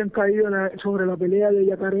que se habían caído sobre la pelea de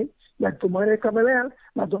Jacare. Y al tomar esta pelea,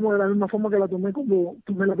 la tomo de la misma forma que la tomé cuando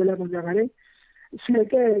tomé la pelea con Jacare. Sé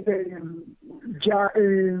que ya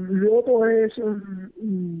Lyoto es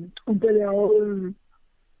un peleador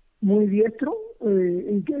muy diestro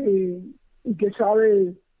y que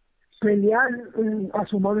sabe pelear a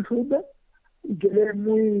su mano zurda, y que él es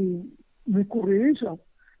muy corridizo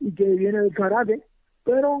y que viene del karate,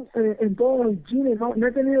 pero en todos los gyms no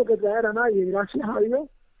he tenido que traer a nadie, gracias a Dios.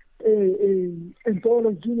 En todos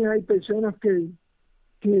los gyms hay personas que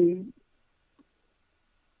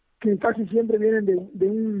casi siempre vienen de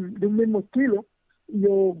un mismo estilo, y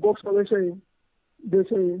yo gozo de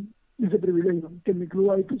ese privilegio, que en mi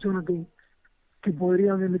club hay personas que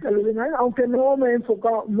podrían imitarlo bien a él, aunque no me he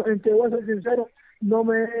enfocado, te voy a ser sincero,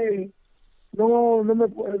 me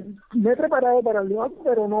he preparado para el debate,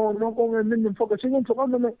 pero no con el mismo enfoque. Sigo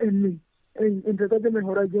enfocándome en mí, en tratar de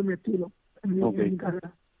mejorar yo mi estilo en mi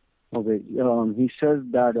carrera. Okay. He says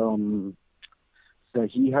that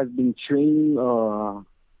he has been training.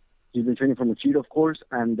 He's been training for Machida, of course,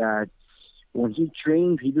 and that when he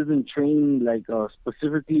trains, he doesn't train like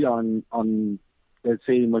specifically on let's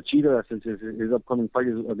say Machida, since his upcoming fight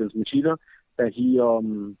is against Machida. That he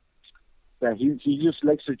just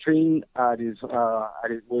likes to train with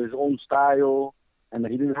his own style, and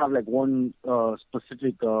that he doesn't have like one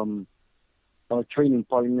specific training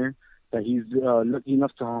partner. That he's lucky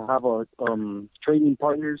enough to have training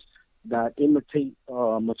partners that imitate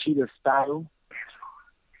Machida's style,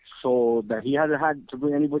 so that he hasn't had to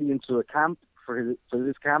bring anybody into the camp for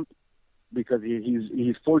this camp, because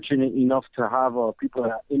he's fortunate enough to have people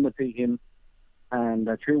that imitate him and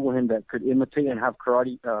train with him that could imitate and have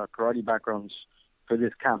karate backgrounds for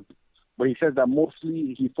this camp. But he says that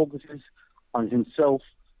mostly he focuses on himself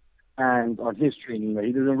and on his training, that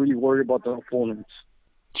he doesn't really worry about the opponents.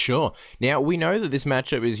 Sure. Now, we know that this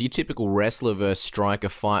matchup is your typical wrestler versus striker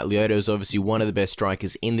fight. Lyoto is obviously one of the best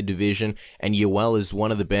strikers in the division, and Yoel is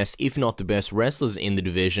one of the best, if not the best, wrestlers in the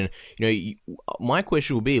division. My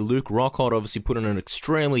question will be, Luke Rockhold obviously put on an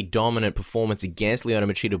extremely dominant performance against Lyoto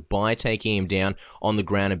Machida by taking him down on the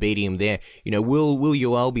ground and beating him there. Will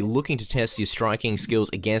Yoel be looking to test his striking skills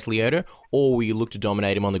against Lyoto, or will you look to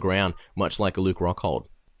dominate him on the ground, much like a Luke Rockhold?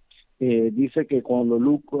 Dice que cuando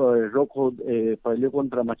Luke Rockhold peleó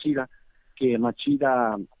contra Machida, que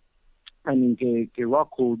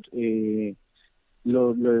Rockhold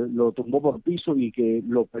lo tumbó por piso y que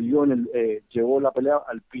lo peleó llevó la pelea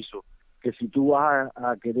al piso. Que si tú vas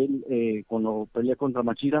a querer cuando peleas contra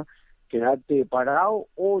Machida, quedarte parado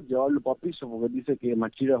o llevarlo para piso, porque dice que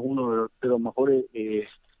Machida es uno de los mejores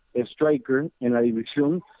strikers en la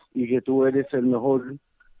división y que tú eres el mejor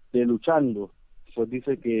de luchando. Pues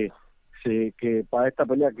dice que para esta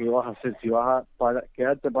pelea, ¿qué vas a hacer? Si vas a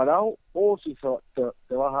quedarte parado o si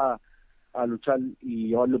te vas a luchar y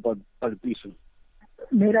llevarlo para el piso.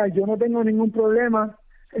 Mira, yo no tengo ningún problema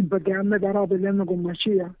en quedarme parado peleando con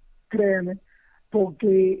Machida, créeme,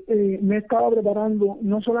 porque me he estado preparando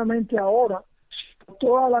no solamente ahora, sino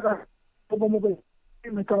toda la carrera, como que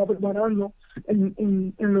me estaba preparando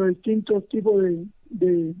en los distintos tipos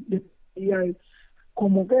de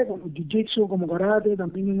como jiu-jitsu, como karate,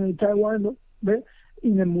 también en el taekwondo, ¿ves?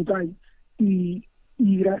 Y en el muay thai. Y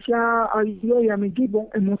gracias a Dios y a mi equipo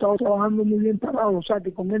hemos estado trabajando muy bien parados, o sea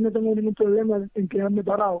que con él no tengo ningún problema en quedarme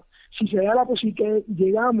parado. Si se da la posibilidad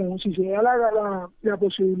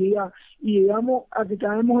y llegamos a que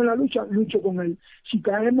caemos en la lucha, lucho con él. Si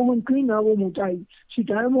caemos en clean, hago muay thai. Si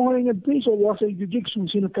caemos en el piso, voy a hacer jiu-jitsu.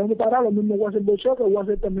 Si nos quedamos parados, lo mismo voy a hacer boxeo, que voy a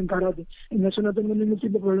hacer también karate. En eso no tengo ningún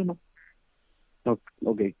tipo de problema.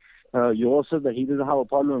 Okay. Yoel said that he doesn't have a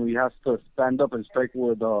problem when he has to stand up and strike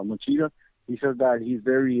with Machida. He says that he's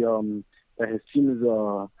very that his team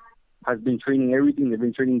has been training everything. They've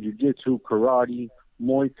been training jiu-jitsu, karate,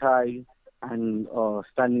 muay thai, and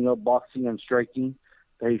standing up boxing and striking.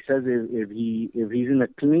 That he says if he's in a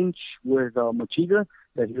clinch with Machida,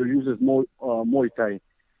 that he'll use his muay thai.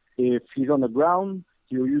 If he's on the ground,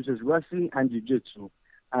 he'll use his wrestling and jiu-jitsu.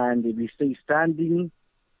 And if he stays standing,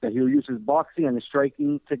 that he'll use his boxing and his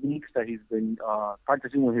striking techniques that he's been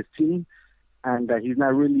practicing with his team, and that he's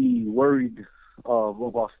not really worried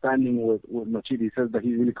of standing with Machida. He says that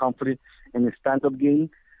he's really confident in his stand-up game,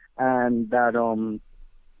 and that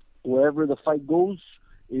wherever the fight goes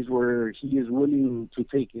is where he is willing to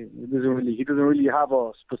take it. He doesn't really have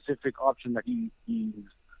a specific option that he's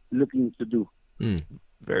looking to do.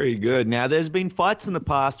 Very good. Now, there's been fights in the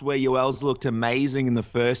past where Yoel's looked amazing in the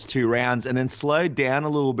first 2 rounds and then slowed down a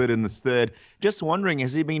little bit in the third. Just wondering,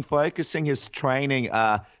 has he been focusing his training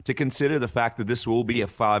to consider the fact that this will be a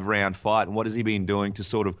 5-round fight? And what has he been doing to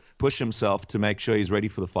sort of push himself to make sure he's ready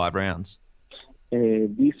for the 5 rounds?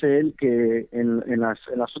 Dice él que en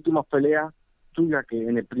las últimas peleas tuyas, que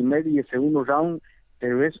en el primer y el segundo round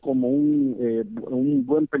te ves como un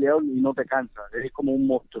buen peleador y no te cansa. Eres como un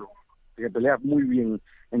monstruo, que peleas muy bien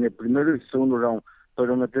en el primero y el segundo round,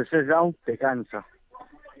 pero en el tercer round te cansa.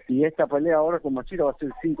 Y esta pelea ahora con Machida va a ser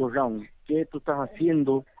 5 rounds. ¿Qué tú estás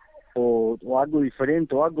haciendo o algo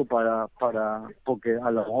diferente o algo para porque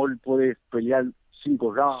a lo mejor puedes pelear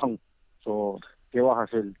 5 rounds? ¿Qué vas a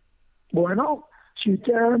hacer? Bueno, si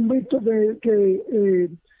ustedes han visto que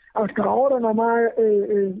hasta ahora nada más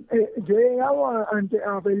yo he llegado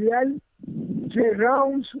a pelear 3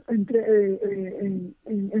 rounds en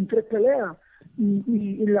 3 peleas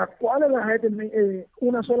y las cuales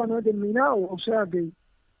una sola no he terminado, o sea que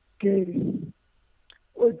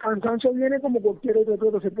el cansancio viene como cualquier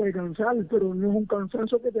otro que se puede cansar, pero no es un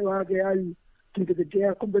cansancio que te va a quedar, que te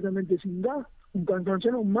quedas completamente sin gas, un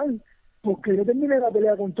cansancio normal, porque yo terminé la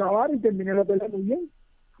pelea con Tabar y terminé la pelea muy bien,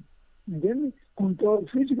 ¿entiendes? Con todo el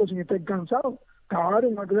físico, sin estar cansado. Tabar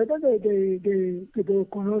es un atleta que todos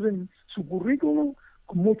conocen su currículum,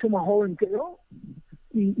 mucho más joven que yo,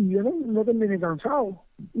 y yo no terminé cansado,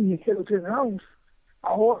 y es que los 3 rounds.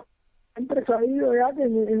 Ahora, siempre he sabido ya que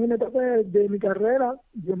en una etapa de mi carrera,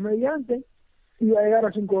 Dios mediante, iba a llegar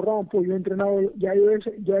a 5 rounds, pues yo he entrenado, ya yo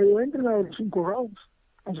he entrenado los 5 rounds,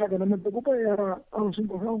 o sea que no me preocupa llegar a los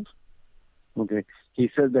 5 rounds. Okay. He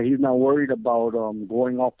says that he's not worried about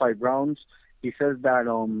going all 5 rounds. He says that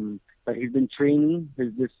he's been training.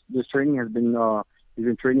 This training has been he's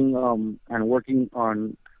been training and working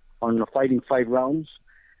on fighting 5 rounds,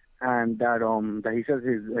 and that he says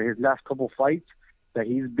his last couple fights that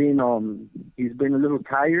he's been a little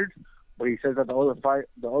tired, but he says that the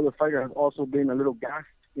other fighter has also been a little gassed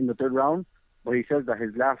in the 3rd round, but he says that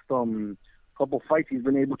his last couple fights he's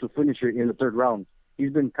been able to finish it in the 3rd round.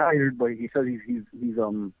 He's been tired, but he says he's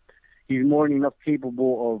more than enough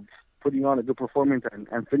capable of putting on a good performance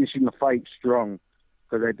and finishing the fight strong.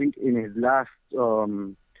 Because I think in his last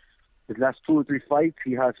 2 or 3 fights,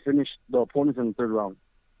 he has finished the opponents in the 3rd round.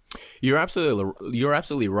 You're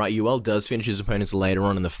absolutely right. Yoel does finish his opponents later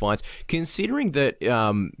on in the fights. Considering that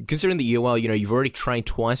Yoel, you've already trained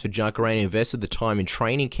twice for Jacare and invested the time in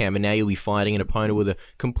training camp, and now you'll be fighting an opponent with a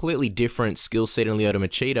completely different skill set in Lyoto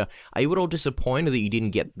Machida. Are you at all disappointed that you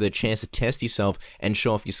didn't get the chance to test yourself and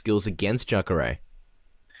show off your skills against Jacare?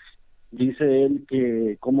 Dice él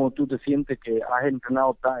que cómo tú te sientes que has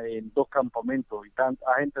entrenado en 2 campamentos y has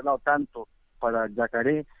entrenado tanto para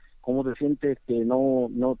Jacare. ¿Cómo te sientes que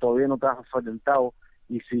todavía no te has enfrentado?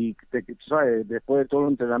 Y si sabes, después de todo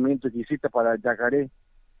el entrenamiento que hiciste para Jacare,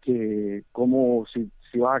 que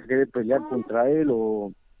si vas a querer pelear contra él,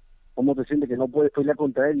 o cómo te sientes que no puedes pelear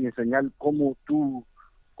contra él y enseñar cómo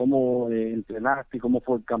entrenaste y cómo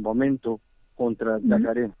fue el campamento contra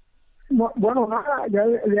Jacare. Bueno, nada, ya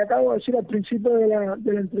le acabo de decir al principio de la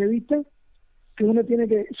entrevista que uno tiene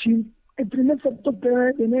que, el primer factor que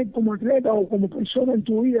debes tener como atleta o como persona en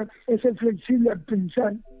tu vida es ser flexible al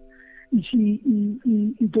pensar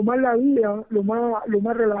y tomar la vida lo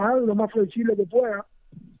más relajado, lo más flexible que pueda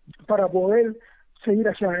para poder seguir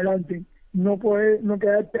hacia adelante. No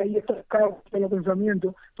quedarte ahí estancado con los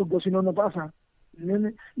pensamientos, porque si no pasa,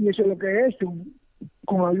 ¿entiendes? Y eso es lo que he hecho,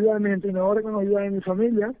 con ayuda de mis entrenadores, con ayuda de mi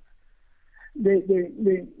familia,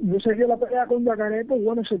 yo seguí la pelea con Jacare, pues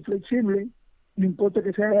bueno, ser flexible. No importa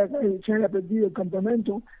que se haya perdido el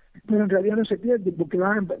campamento, pero en realidad no se pierde porque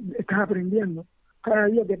estás aprendiendo. Cada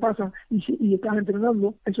día que pasa y estás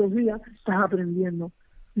entrenando, esos días estás aprendiendo.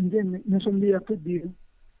 ¿Entiendes? No son días perdidos.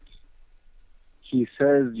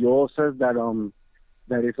 Yoel says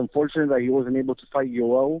that it's unfortunate that he wasn't able to fight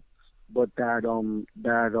Yoel, but that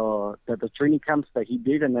the training camps that he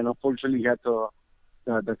did, and then unfortunately he had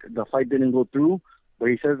the fight didn't go through. But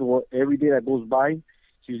he says, well, every day that goes by,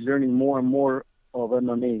 he's learning more and more of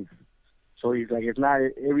MMA. So he's like, it's not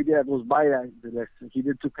every day that goes by that he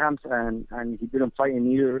did 2 camps and he didn't fight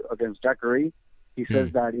in either against Jacare. He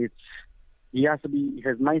says that he has to be,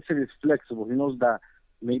 his mindset is flexible. He knows that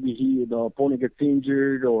maybe the opponent gets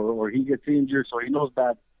injured or he gets injured, so he knows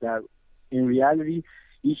that in reality,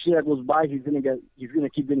 each day that goes by, he's gonna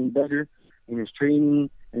keep getting better, in his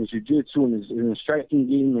training, in his jiu-jitsu, in his striking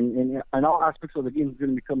game, and all aspects of the game, he's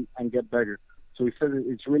going to become and get better. So he says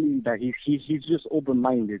it's really that he's just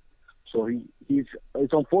open-minded. So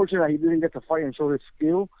it's unfortunate that he didn't get to fight and show his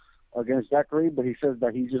skill against Jacare, but he says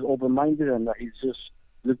that he's just open-minded and that he's just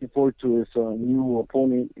looking forward to his new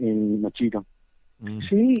opponent in Machida.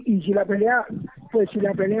 Sí, y si la pelea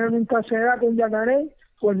nunca se da con Jacare,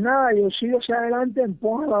 pues nada, yo sigo hacia adelante,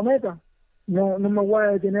 empujo a la meta. No me voy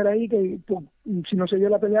a detener ahí, que si no se dio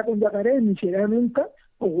la pelea con Jacare, ni se da nunca,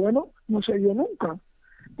 pues bueno, no se dio nunca.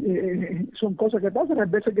 Son cosas que pasan, hay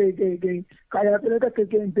veces que hay atletas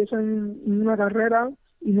que empiezan una carrera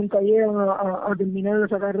y nunca llegan a terminar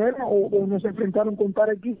esa carrera, o no se enfrentaron con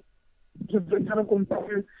tal equipo, se enfrentaron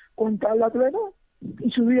con tal atleta,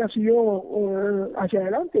 y su vida siguió hacia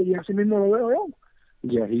adelante, y así mismo lo veo yo.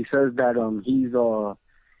 Yeah, he says that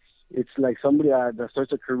it's like somebody that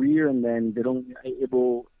starts a career and then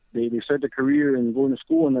they start the career and go to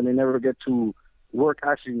school and then they never get to work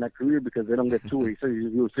actually in that career because they don't get to it. He said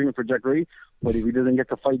he was training for Jacare, but if he doesn't get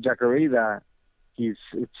to fight Jacare, that it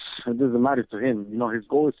doesn't matter to him. You know, his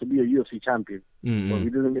goal is to be a UFC champion. Mm-hmm. So if he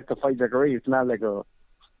doesn't get to fight Jacare, it's not like a.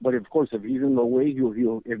 But of course, if he's in the way,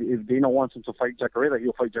 if Dana wants him to fight Jacare, that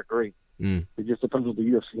he'll fight Jacare. It just depends what the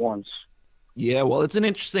UFC wants. Yeah, well, it's an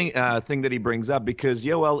interesting thing that he brings up because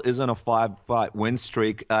Yoel is on a 5-fight win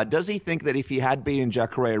streak. Does he think that if he had beaten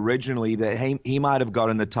Jacare originally, that he might have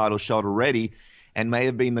gotten the title shot already and may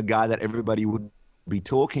have been the guy that everybody would be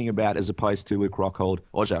talking about as opposed to Luke Rockhold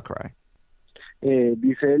or Jacare?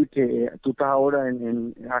 Dice él que tú estás ahora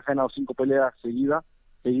has ganado 5 peleas seguido,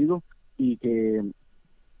 y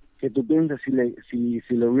que tú piensas si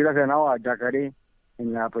le hubieras ganado a Jacare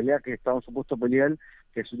en la pelea que estaban supuestos a pelear,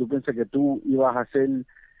 que si tú piensas que tú ibas a ser,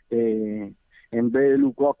 en vez de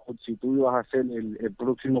Luke Rockhold, si tú ibas a ser el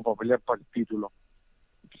próximo para pelear para el título.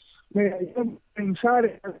 Mira, yo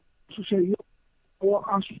pensar sucedió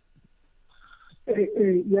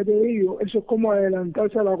ya te digo, eso es como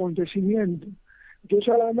adelantarse al acontecimiento. Yo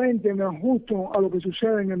solamente me ajusto a lo que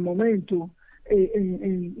sucede en el momento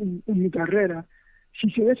en mi carrera.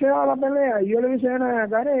 Si se hubiese dado la pelea y yo le hubiese ganado a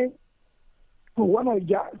Jacare, pues bueno,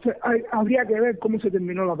 ya habría que ver cómo se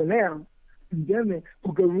terminó la pelea, ¿entiendes?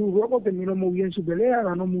 Porque Luke Rockhold terminó muy bien su pelea,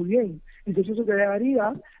 ganó muy bien. Entonces eso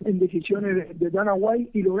quedaría en decisiones de Dana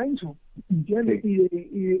White y Lorenzo, ¿entiendes? Sí.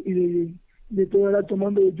 Y de todo el alto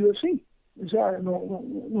mando de UFC. O sea,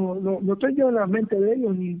 no estoy yo en la mente de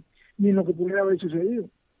ellos ni en lo que pudiera haber sucedido.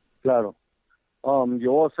 Claro.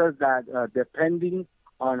 Yoel says that depending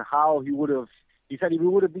on how he said if he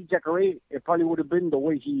would have beat Jacare, it probably would have been the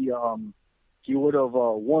way he would have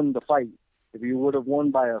won the fight. If he would have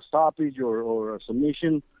won by a stoppage or a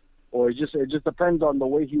submission, or it just depends on the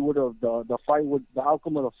way he would have the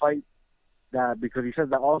outcome of the fight. That because he said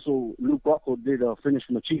that also Luke Rockhold did finish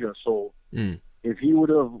Machida, so if he would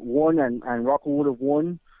have won and Rockhold would have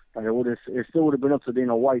won, it still would have been up to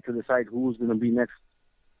Dana White to decide who was going to be next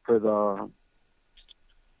to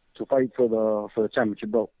fight for the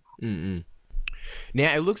championship belt. Mm-hmm.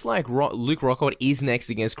 Now, it looks like Luke Rockhold is next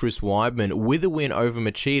against Chris Weidman. With a win over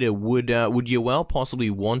Machida, would Yoel possibly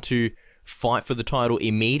want to fight for the title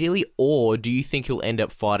immediately, or do you think he'll end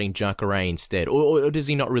up fighting Jacare instead? Or does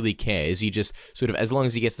he not really care? Is he just sort of, as long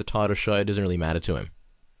as he gets the title shot, it doesn't really matter to him?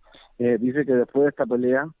 Dice que después de esta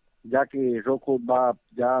pelea, ya que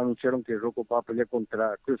ya anunciaron que Rockhold va a pelear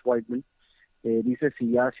contra Chris Weidman, dice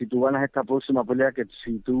si tú ganas esta próxima pelea, que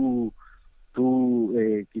si tú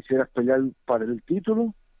quisieras pelear para el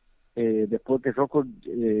título después que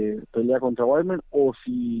Rockhold pelea contra Weidman, o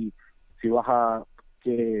si vas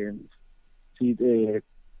si te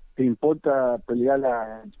importa pelear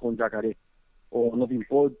con Jacare o no te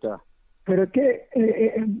importa. Pero es que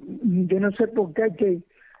yo no sé por qué que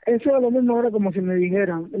eso es lo mismo ahora como si me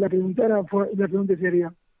dijeran, la pregunta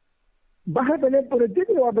sería, ¿vas a pelear por el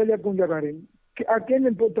título o vas a pelear con Jacare? ¿A quién le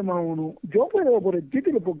importa más uno? Yo peleo por el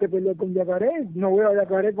título, ¿por qué pelear con Jacare? No veo a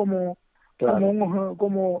Jacare como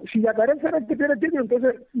si Jacare fuera el que pierde el título,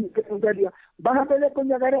 entonces me preguntaría, ¿vas a pelear con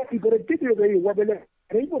Jacare? Y por el título te digo, voy a pelear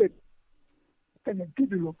por el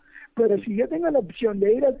título. Pero si yo tengo la opción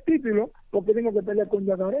de ir al título, ¿por qué tengo que pelear con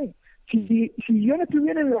Jacare? Si yo no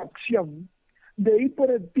estuviera en la opción de ir por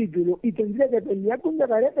el título y tendría que pelear con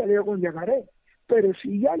Jacare, peleo con Jacare. Pero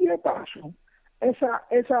si ya yo paso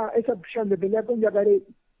esa opción de pelear con Jacare,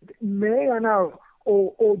 me he ganado,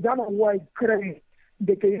 o Dana White cree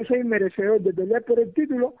de que yo soy merecedor de pelear por el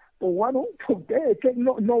título, pues bueno, ¿por qué? Es que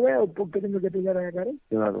no veo por qué tengo que pelear a Jacare.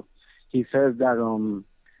 Claro. He says that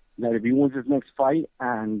if he wins his next fight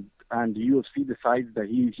and the UFC decides that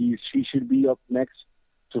he should be up next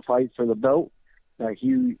to fight for the belt, of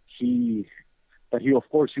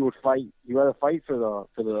course he would fight. He rather fight for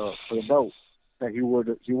the belt. That he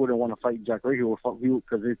wouldn't want to fight Jacare. He would fight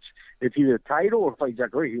because it's either title or fight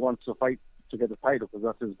Jacare. He wants to fight to get the title because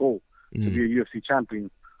that's his goal to be a UFC champion.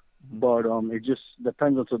 But it just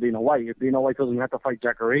depends on Dana White. If Dana White tells him you have to fight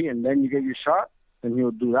Jacare and then you get your shot, then he'll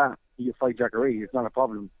do that. He'll fight Jacare. It's not a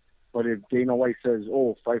problem. But if Dana White says,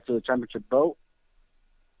 "Oh, fight for the championship belt,"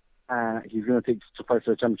 he's going to take to fight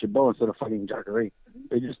for the championship belt instead of fighting Jacare.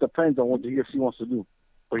 It just depends on what the UFC wants to do.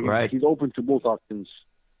 But he's open to both options.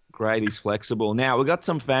 Great, he's flexible. Now, we've got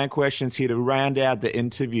some fan questions here to round out the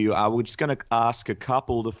interview. We're just going to ask a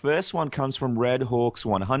couple. The first one comes from Red Hawks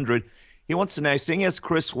 100. He wants to know, seeing as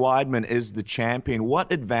Chris Weidman is the champion,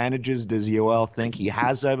 what advantages does Yoel think he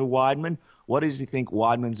has over Weidman? What does he think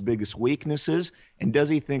Weidman's biggest weaknesses? And does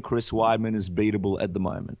he think Chris Weidman is beatable at the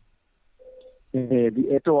moment?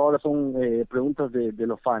 Esto ahora son preguntas de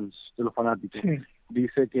los fans, de los fanáticos. Sí.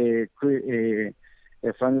 Dice que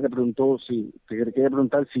Frank le preguntó te quería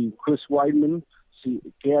preguntar si Chris Weidman,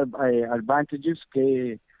 qué advantages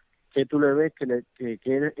que tú le ves que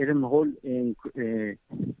eres mejor de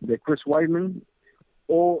Chris Weidman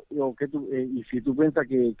o que tú y si tú piensas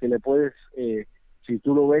que le puedes si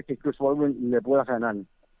tú lo ves que Chris Weidman le pueda ganar.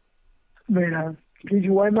 Mira, Chris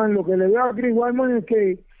Weidman, lo que le veo a Chris Weidman es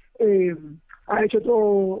que ha hecho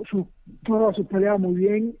todas sus peleas muy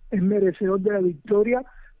bien, es merecedor de la victoria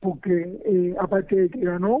porque aparte de que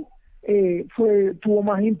ganó, tuvo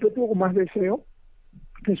más ímpetu, con más deseo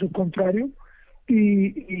que sus contrarios,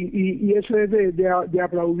 y eso es de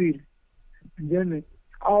aplaudir, ¿entiendes?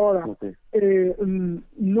 Ahora,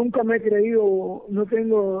 nunca me he creído,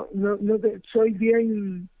 soy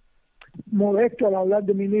bien modesto al hablar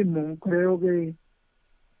de mí mismo. Creo que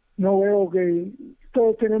no veo que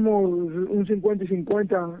todos tenemos un 50 y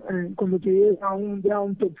 50 cuando te llegas a un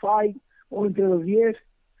top 5 o entre los 10.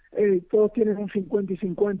 Todos tienen un 50 y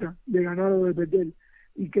 50 de ganar o de perder.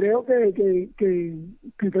 Y creo que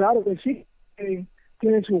claro que sí,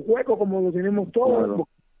 tiene su juego como lo tenemos todos, claro. Los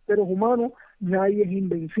seres humanos, nadie es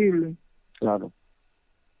invencible. Claro.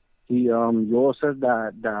 Yoel says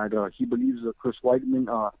that he believes that Chris Weidman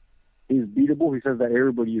is beatable. He says that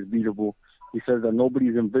everybody is beatable. He says that nobody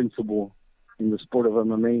is invincible in the sport of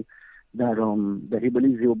MMA. That he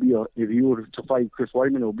believes if he were to fight Chris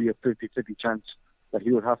Weidman, it will be a 50-50 chance. That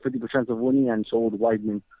he would have 50% of winning, and so would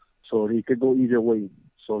Weidman. So he could go either way.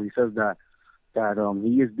 So he says that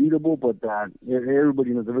he is beatable, but that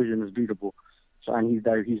everybody in the division is beatable. So and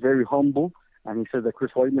he's very humble, and he says that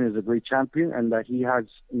Chris Weidman is a great champion, and that he has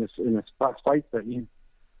in his past fights that he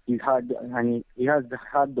has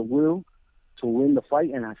had the will to win the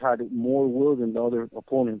fight, and has had more will than the other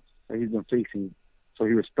opponents that he's been facing. So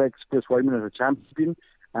he respects Chris Weidman as a champion,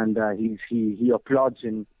 and he applauds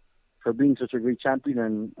him for being such a great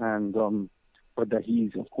champion, but that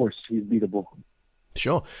he's beatable.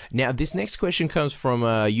 Sure. Now, this next question comes from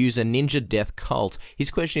user Ninja Death Cult. His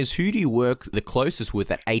question is, who do you work the closest with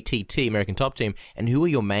at ATT, American Top Team, and who are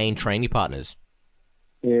your main training partners?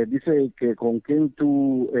 Dice que con quién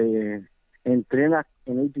tú entrenas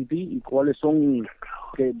en ATT y cuáles son,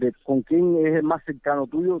 con quién es el más cercano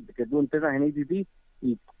tuyo, que tú entrenas en ATT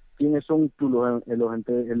y quiénes son los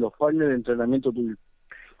partners de entrenamiento tuyo.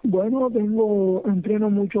 Bueno, entreno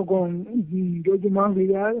mucho con Jorge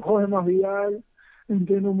Masvidal,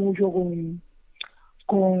 entreno mucho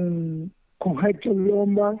con Héctor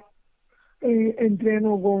Lombard,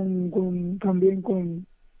 entreno también con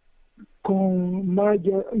Mark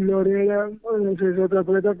Lorera, ese es otro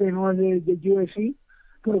atleta que no es de UFC,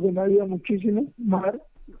 pero que me ayuda muchísimo. Mark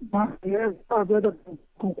es un atleta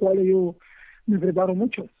con cual yo me preparo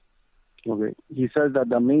mucho. Okay. He says that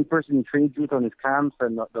the main person he trains with on his camps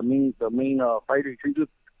and the main fighter he trains with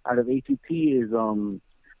out of ATT is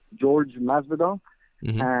George Masvidal,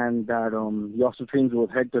 and that he also trains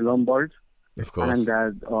with Hector Lombard. Of course. And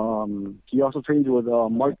that he also trains with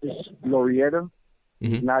Marcus Glorieta.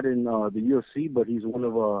 He's not in the UFC, but he's one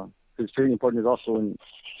of his training partners also in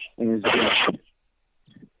his gym.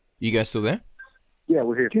 You guys still there? Yeah,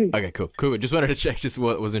 we're here. Okay, cool. Just wanted to check,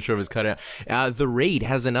 wasn't sure if it was cut out. The Reed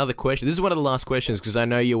has another question. This is one of the last questions because I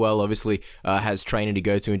know Yoel obviously has training to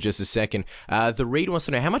go to in just a second. The Reed wants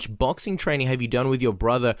to know, how much boxing training have you done with your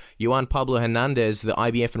brother, Juan Pablo Hernandez, the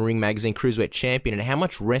IBF and Ring Magazine cruiserweight champion, and how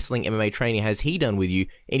much wrestling MMA training has he done with you?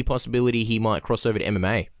 Any possibility he might cross over to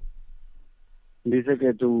MMA? Dice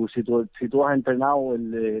que si tú has entrenado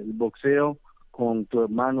el boxeo con tu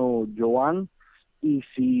hermano Joan y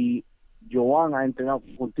si Joan ha entrenado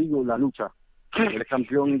contigo la lucha. Él es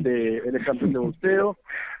campeón de boxeo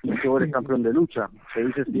y tú eres campeón de lucha. Se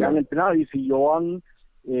dice si han entrenado y si Joan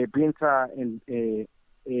piensa en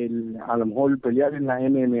a lo mejor pelear en la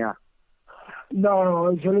MMA. No,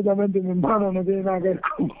 absolutamente, mi hermano, no tiene nada que ver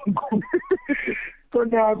con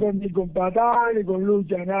nada, ni con patada, ni con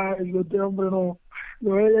lucha, nada. Este hombre no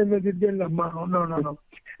debe meter bien las manos, no.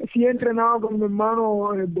 Sí he entrenado con mi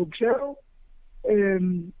hermano en boxeo.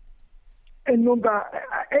 Él lo que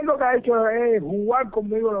ha hecho es jugar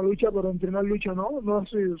conmigo la lucha, pero entrenar lucha no ha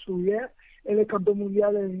sido su idea. Él es campeón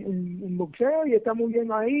mundial en boxeo y está muy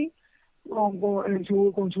bien ahí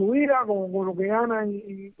con su vida, con lo que gana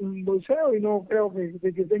en boxeo, y no creo que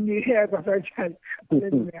tenga idea de pasar al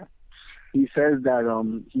MMA. He says that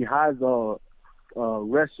he has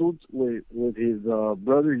wrestled with his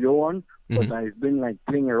brother Yoel, but that he's been like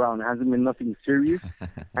playing around. It hasn't been nothing serious,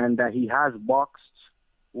 and that he has boxed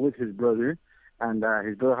with his brother, and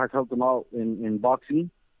his brother has helped him out in boxing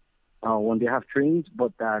when they have trains,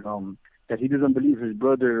 but that he doesn't believe his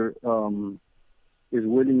brother is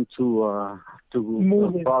willing to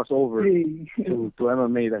cross over to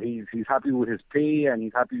MMA. That he's happy with his pay, and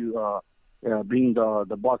he's happy being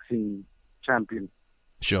the boxing champion.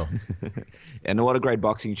 Sure. And what a great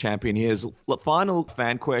boxing champion he is. Final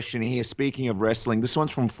fan question here, speaking of wrestling. This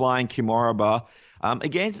one's from Flying Kimoraba.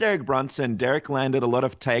 Against Derrick Brunson, Derrick landed a lot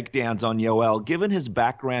of takedowns on Yoel. Given his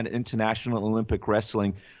background in international Olympic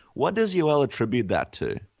wrestling, what does Yoel attribute that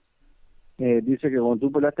to? Dice que cuando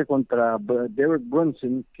tú peleaste contra Derrick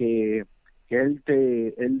Brunson, que él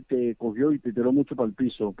te cogió y te tiró mucho para el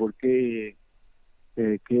piso. ¿Por qué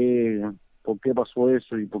pasó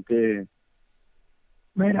eso y por qué?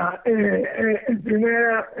 Mira,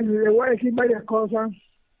 le voy a decir varias cosas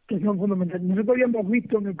que son fundamentales. Nosotros habíamos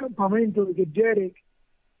visto en el campamento de que Derrick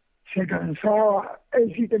se cansaba,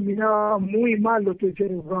 él sí terminaba muy mal los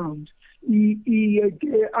terceros rounds. Y el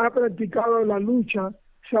que ha practicado la lucha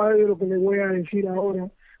sabe de lo que le voy a decir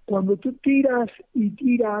ahora. Cuando tú tiras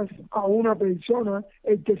a una persona,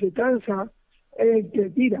 el que se cansa es el que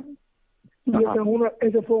tira. Y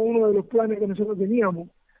ese fue uno de los planes que nosotros teníamos.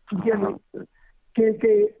 ¿Entiendes?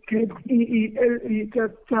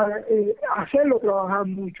 Hacerlo trabajar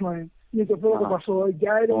mucho a él. Y eso fue lo que pasó.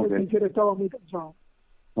 Ya él en el tercero estaba muy cansado.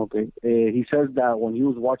 Okay. He says that when he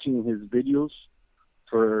was watching his videos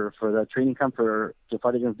for the training camp to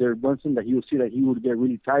fight against Derrick Brunson, that he would see that he would get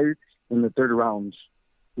really tired in the third rounds.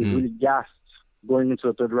 He was really gassed going into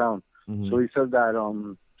the third round. So he said that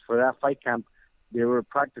for that fight camp, they were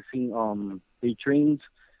practicing. They trained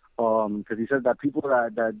because he said that people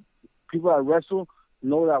that wrestle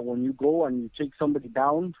know that when you go and you take somebody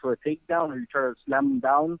down for a takedown or you try to slam them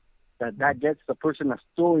down, that gets the person that's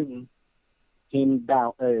throwing him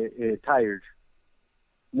down tired,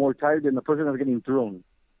 more tired than the person that's getting thrown.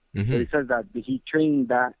 So he says that he trained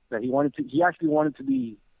that he actually wanted to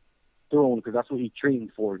be thrown because that's what he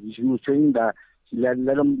trained for. He was training that he let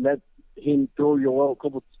him throw Yoel a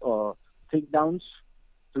couple takedowns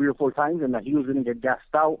 3 or 4 times, and that he was going to get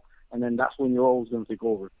gassed out, and then that's when Yoel was going to take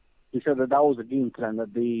over. He said that was a game plan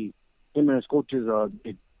that him and his coaches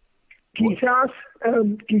did. Quizás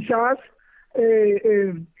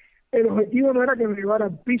el objetivo no era que me llevara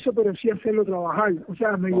al piso, pero sí hacerlo trabajar. O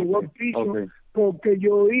sea, me llevó al piso porque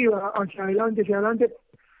yo iba hacia adelante,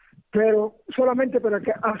 pero solamente para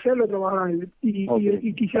hacerlo trabajar.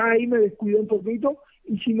 Y quizás ahí me descuidé un poquito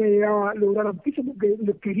y sí me llegaba a lograr al piso porque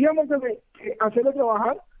queríamos hacerlo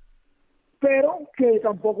trabajar, pero que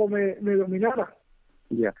tampoco me dominara.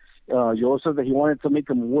 Yeah. Yoel says that he wanted to make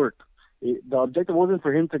him work. The objective wasn't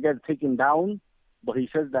for him to get taken down, but he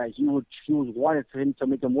says that he wanted him to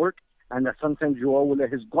make him work, and that sometimes Yoel would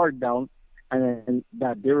let his guard down, and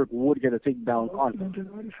that Derrick would get a takedown on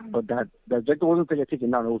him. But that the objective wasn't to get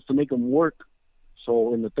taken down; it was to make him work.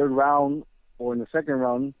 So in the third round or in the second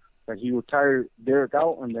round, that he would tire Derrick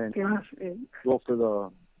out and then go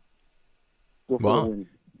for the win.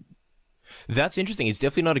 That's interesting. It's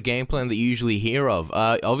definitely not a game plan that you usually hear of.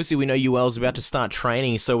 Obviously, we know Yoel's about to start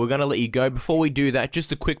training, so we're going to let you go. Before we do that,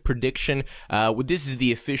 just a quick prediction. This is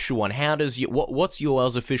the official one. What's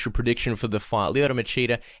Yoel's official prediction for the fight? Lyoto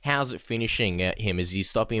Machida, how's it finishing him? Is he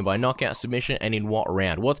stopping him by knockout, submission, and in what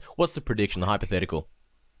round? What's the prediction, the hypothetical?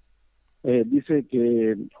 Dice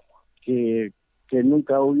que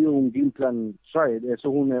nunca ha habido un game plan. ¿Sabes? Eso es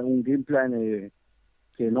un game plan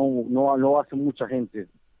que no hace mucha gente.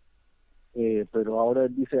 Pero ahora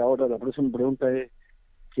la próxima pregunta es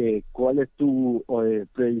que ¿cuál es tu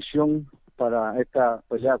predicción para esta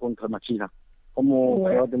pelea contra Machida? ¿Cómo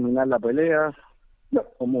se va a terminar la pelea? Yo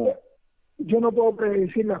no puedo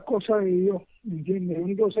predecir las cosas de Dios, ¿me entiendes? Lo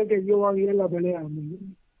único que sé es que yo va a guiar la pelea, ¿me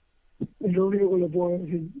entiendes? Es lo único que le puedo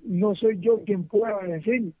decir. No soy yo quien pueda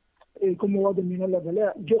decir cómo va a terminar la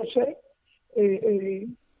pelea. Yo sé que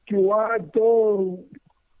voy a dar toda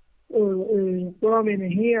mi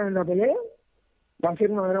energía en la pelea. Va a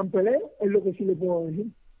ser una gran pelea, es lo que sí le puedo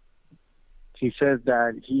decir. He says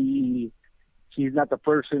that he's not the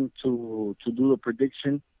person to do the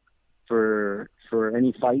prediction for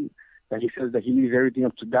any fight. That he says that he leaves everything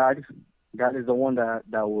up to God. God is the one that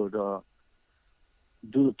would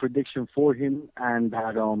do the prediction for him, and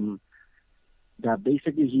that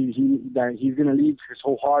basically he's gonna leave his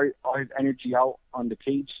whole heart, all his energy out on the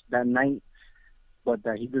cage that night. But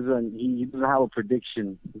that he doesn't have a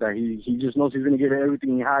prediction. That he just knows he's gonna give it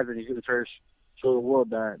everything he has, and he's gonna try to show the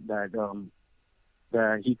world that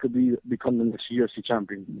he could become the next UFC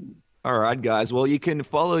champion. All right, guys. Well, you can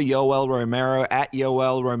follow Yoel Romero at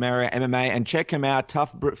Yoel Romero MMA and check him out.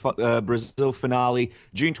 Tough Brazil finale,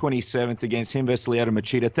 June 27th against him versus Lyoto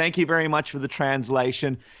Machida. Thank you very much for the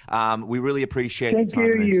translation. We really appreciate the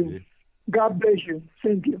time. Thank you. God bless you.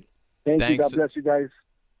 Thank you. Thank you. God bless you guys.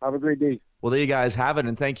 Have a great day. Well, there you guys have it,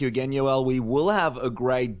 and thank you again, Yoel. We will have a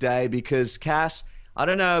great day because, Cass, I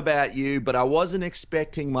don't know about you, but I wasn't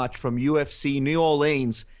expecting much from UFC New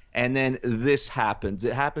Orleans, and then this happens.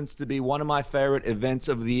 It happens to be one of my favorite events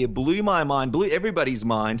of the year. Blew my mind, blew everybody's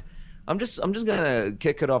mind. I'm just gonna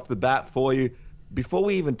kick it off the bat for you. Before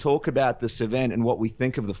we even talk about this event and what we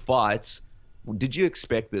think of the fights, did you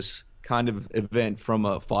expect this kind of event from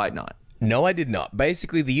a fight night? No, I did not.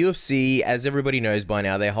 Basically, the UFC, as everybody knows by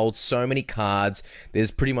now, they hold so many cards.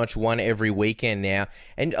 There's pretty much one every weekend now,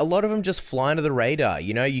 and a lot of them just fly under the radar.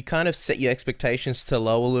 You know, you kind of set your expectations to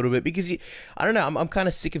low a little bit because I don't know, I'm kind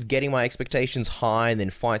of sick of getting my expectations high and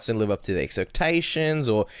then fights don't live up to the expectations,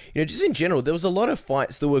 or, you know, just in general, there was a lot of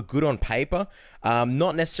fights that were good on paper.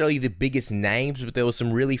 Not necessarily the biggest names, but there were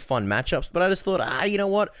some really fun matchups. But I just thought, you know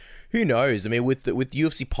what? Who knows? I mean, with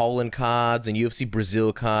UFC Poland cards and UFC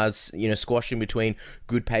Brazil cards, you know, squashed in between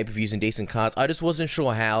good pay-per-views and decent cards, I just wasn't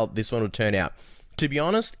sure how this one would turn out. To be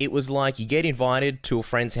honest, it was like you get invited to a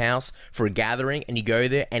friend's house for a gathering and you go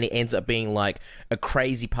there and it ends up being like a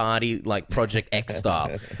crazy party, like Project X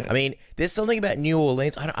style. I mean, there's something about New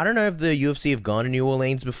Orleans. I don't know if the UFC have gone to New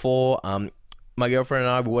Orleans before. My girlfriend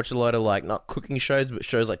and I, we watch a lot of, like, not cooking shows, but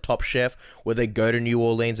shows like Top Chef, where they go to New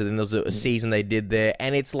Orleans, and then there was a season they did there,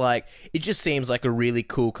 and it's like, it just seems like a really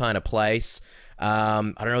cool kind of place. I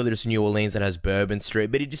don't know whether it's New Orleans that has Bourbon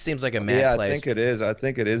Street, but it just seems like a mad place. Yeah, I think it is. I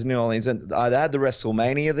think it is New Orleans. And I had the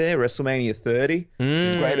WrestleMania there, WrestleMania 30.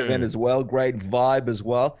 It's a great event as well, great vibe as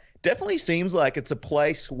well. Definitely seems like it's a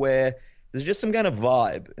place where there's just some kind of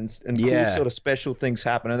vibe and cool sort of special things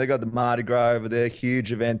happen. And they got the Mardi Gras over there,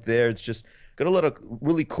 huge event there. It's just got a lot of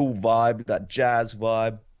really cool vibe, that jazz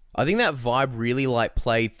vibe. I think that vibe really, like,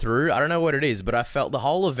 played through. I don't know what it is, but I felt the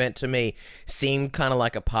whole event to me seemed kind of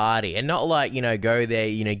like a party. And not like, you know, go there,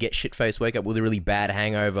 you know, get shit-faced, wake up with a really bad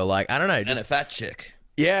hangover. Like, I don't know. Just, and a fat chick.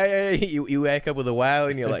 Yeah. You wake up with a whale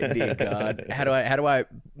and you're like, dear God, how do I,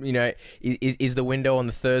 you know, is the window on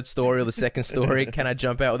the third story or the second story? Can I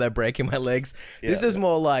jump out without breaking my legs? Yeah. This is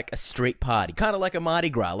more like a street party, kind of like a Mardi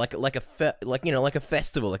Gras, like a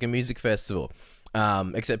festival, like a music festival.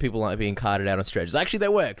 Except people aren't being carted out on stretchers. Actually, they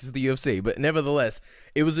were, because it's the UFC. But nevertheless,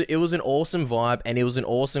 it was an awesome vibe and it was an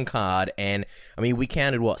awesome card. And I mean, we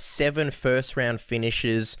counted 7 first-round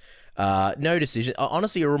finishes. No decision.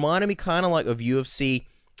 Honestly, it reminded me kind of like of UFC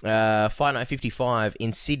Fight Night 55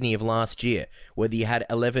 in Sydney of last year, where you had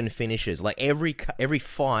 11 finishes. Like every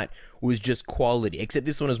fight was just quality, except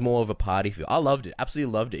this one is more of a party feel. I loved it,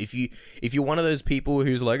 absolutely loved it. If you're one of those people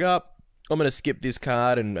who's like, I'm gonna skip this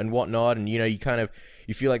card and whatnot, and you know,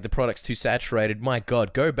 you feel like the product's too saturated, my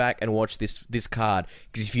God, go back and watch this card,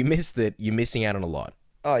 because if you missed it, you're missing out on a lot.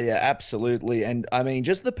 Oh, yeah, absolutely. And, I mean,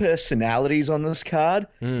 just the personalities on this card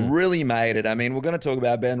really made it. I mean, we're going to talk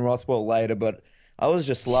about Ben Rothwell later, but I was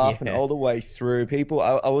just laughing all the way through. People,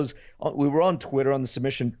 we were on Twitter, on the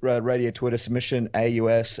Submission Radio Twitter, Submission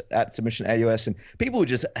AUS, at Submission AUS, and people were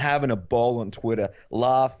just having a ball on Twitter,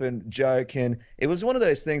 laughing, joking. It was one of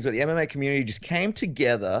those things where the MMA community just came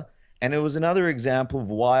together. And it was another example of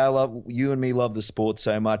why you and me love the sport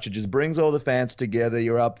so much. It just brings all the fans together.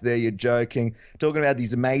 You're up there, you're joking, talking about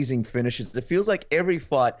these amazing finishes. It feels like every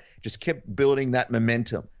fight just kept building that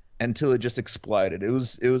momentum until it just exploded. It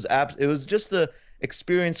was just a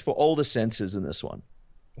experience for all the senses in this one.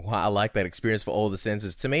 Wow, I like that experience for all the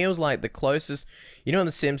senses. To me, it was like the closest, you know, in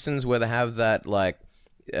The Simpsons where they have that, like,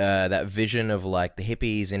 that vision of like the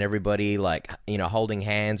hippies and everybody, like, you know, holding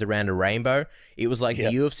hands around a rainbow. It was like the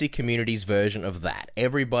UFC community's version of that.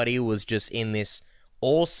 Everybody was just in this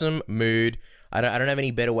awesome mood. I don't have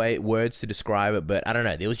any better words to describe it, but I don't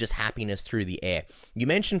know. There was just happiness through the air. You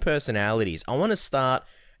mentioned personalities. I want to start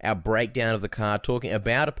our breakdown of the card, talking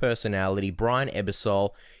about a personality, Brian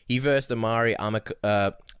Ebersol. He versed Amari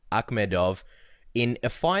Akhmedov in a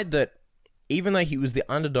fight that, even though he was the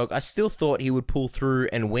underdog, I still thought he would pull through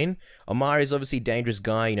and win. Omari is obviously a dangerous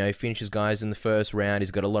guy. You know, he finishes guys in the first round.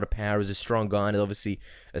 He's got a lot of power. He's a strong guy and obviously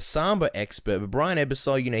a Sambo expert. But Brian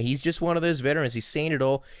Ebersol, you know, he's just one of those veterans. He's seen it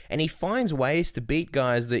all, and he finds ways to beat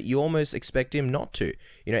guys that you almost expect him not to.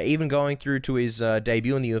 You know, even going through to his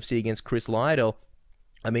debut in the UFC against Chris Weidman,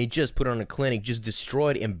 I mean, just put on a clinic, just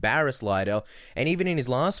destroyed, embarrassed Liddell. And even in his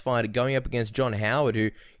last fight, going up against John Howard,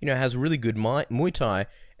 who, you know, has really good Muay Thai,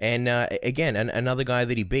 and again, another guy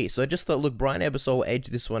that he beat. So I just thought, look, Brian Ebersol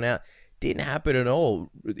edged this one out. Didn't happen at all.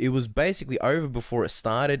 It was basically over before it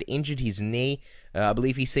started. Injured his knee. I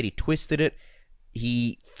believe he said he twisted it.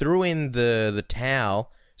 He threw in the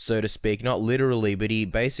towel, so to speak, not literally, but he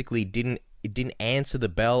basically didn't answer the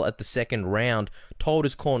bell at the second round, told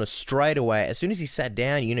his corner straight away. As soon as he sat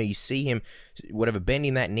down, you know, you see him, whatever,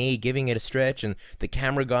 bending that knee, giving it a stretch, and the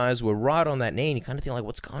camera guys were right on that knee, and you kind of think, like,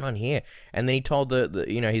 what's going on here? And then he told the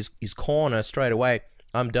you know, his corner straight away,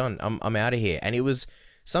 I'm done, I'm out of here. And it was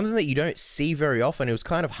something that you don't see very often. It was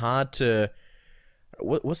kind of hard to,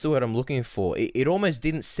 what's the word I'm looking for? It almost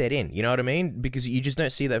didn't set in, you know what I mean? Because you just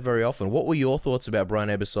don't see that very often. What were your thoughts about Brian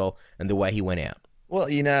Ebersol and the way he went out? Well,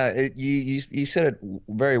 you know, you said it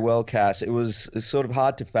very well, Cass. It was sort of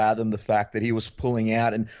hard to fathom the fact that he was pulling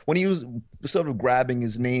out, and when he was sort of grabbing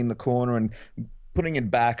his knee in the corner and putting it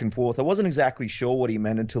back and forth, I wasn't exactly sure what he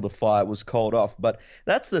meant until the fight was called off. But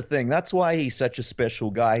that's the thing. That's why he's such a special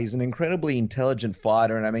guy. He's an incredibly intelligent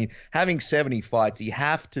fighter, and I mean, having 70 fights, you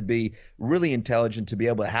have to be really intelligent to be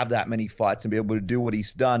able to have that many fights and be able to do what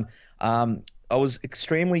he's done. I was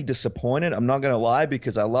extremely disappointed. I'm not going to lie,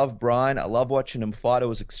 because I love Brian. I love watching him fight. I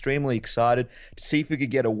was extremely excited to see if he could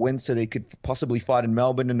get a win so that he could possibly fight in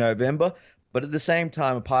Melbourne in November. But at the same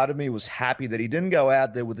time, a part of me was happy that he didn't go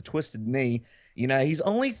out there with a twisted knee. You know, he's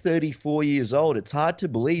only 34 years old. It's hard to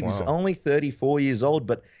believe. Wow. He's only 34 years old,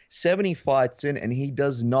 but 70 fights in, and he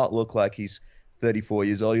does not look like he's 34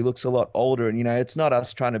 years old. He looks a lot older, and, you know, it's not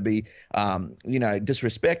us trying to be, you know,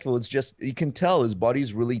 disrespectful. It's just, you can tell his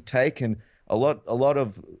body's really taken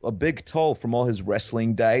a big toll from all his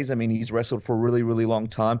wrestling days. I mean, he's wrestled for a really, really long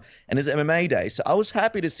time, and his MMA days. So I was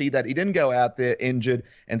happy to see that he didn't go out there injured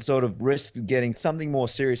and sort of risk getting something more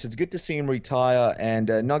serious. It's good to see him retire and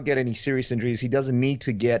not get any serious injuries. He doesn't need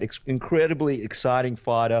to get incredibly exciting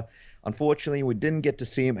fighter. Unfortunately, we didn't get to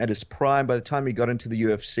see him at his prime. By the time he got into the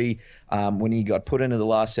UFC, when he got put into the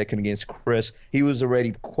last second against Chris, he was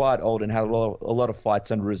already quite old and had a lot of fights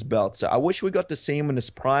under his belt. So I wish we got to see him in his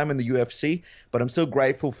prime in the UFC, but I'm still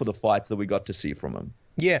grateful for the fights that we got to see from him.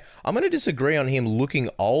 Yeah, I'm going to disagree on him looking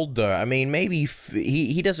old, though. I mean, maybe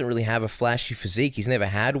he doesn't really have a flashy physique. He's never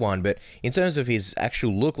had one. But in terms of his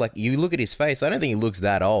actual look, like, you look at his face, I don't think he looks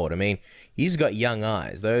that old. I mean, he's got young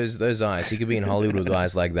eyes. Those eyes. He could be in Hollywood with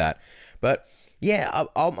eyes like that. But yeah,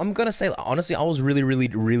 I'm going to say, honestly, I was really, really,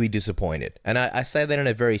 really disappointed. And I say that in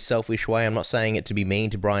a very selfish way. I'm not saying it to be mean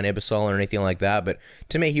to Brian Ebersol or anything like that. But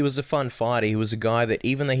to me, he was a fun fighter. He was a guy that,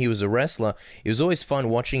 even though he was a wrestler, it was always fun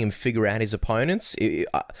watching him figure out his opponents.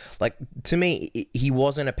 Like, to me, he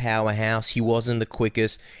wasn't a powerhouse. He wasn't the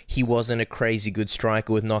quickest. He wasn't a crazy good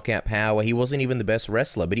striker with knockout power. He wasn't even the best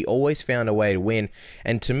wrestler. But he always found a way to win.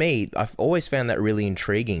 And to me, I've always found that really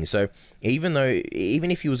intriguing. So even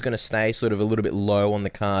if he was going to stay sort of a little bit low on the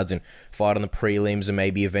cards and fight on the prelims and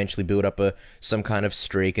maybe eventually build up some kind of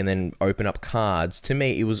streak and then open up cards, to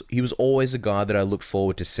me, he was always a guy that I looked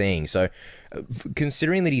forward to seeing. So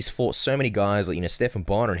considering that he's fought so many guys like, you know, Stephan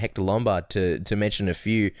Bonner and Hector Lombard, to mention a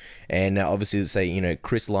few, and obviously say, you know,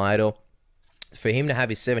 Chris Weidman, for him to have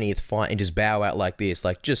his 70th fight and just bow out like this,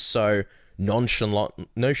 like, just so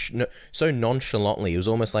so nonchalantly. It was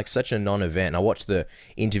almost like such a non-event. I watched the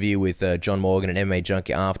interview with John Morgan and MMA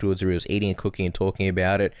Junkie afterwards, where he was eating and cooking and talking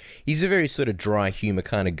about it. He's a very sort of dry humor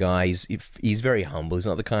kind of guy. He's very humble. He's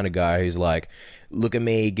not the kind of guy who's like, look at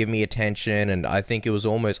me, give me attention. And I think it was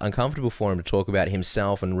almost uncomfortable for him to talk about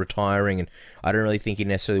himself and retiring, and I don't really think he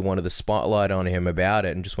necessarily wanted the spotlight on him about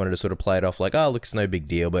it and just wanted to sort of play it off like, oh, look, it's no big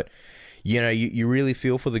deal. But you know, you really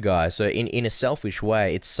feel for the guy. So in a selfish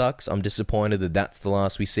way, it sucks. I'm disappointed that that's the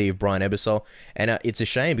last we see of Brian Ebersol. And it's a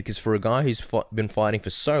shame, because for a guy who's been fighting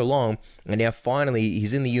for so long, and now finally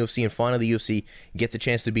he's in the UFC, and finally the UFC gets a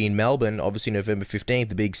chance to be in Melbourne, obviously November 15th,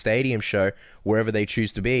 the big stadium show, wherever they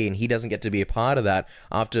choose to be, and he doesn't get to be a part of that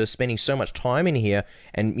after spending so much time in here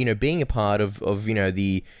and, you know, being a part of you know,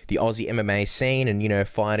 the Aussie MMA scene and, you know,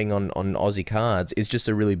 fighting on Aussie cards. It's just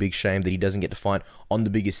a really big shame that he doesn't get to fight on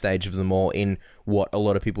the biggest stage of them more in what a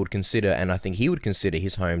lot of people would consider, and I think he would consider,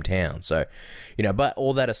 his hometown. So, you know, but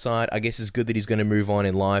all that aside, I guess it's good that he's going to move on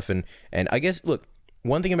in life. And I guess, look,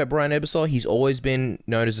 one thing about Brian Ebersol, he's always been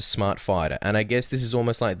known as a smart fighter. And I guess this is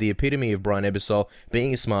almost like the epitome of Brian Ebersol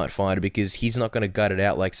being a smart fighter, because he's not going to gut it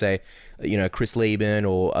out like, say, you know, Chris Weidman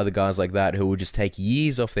or other guys like that who will just take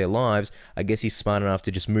years off their lives. I guess he's smart enough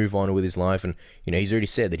to just move on with his life. And, you know, he's already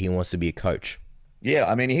said that he wants to be a coach. Yeah,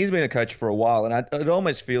 I mean, he's been a coach for a while, and it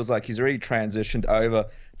almost feels like he's already transitioned over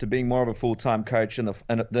to being more of a full-time coach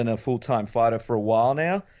than a full-time fighter for a while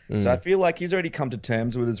now. So I feel like he's already come to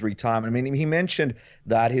terms with his retirement. I mean, he mentioned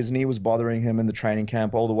that his knee was bothering him in the training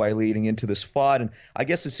camp all the way leading into this fight, and I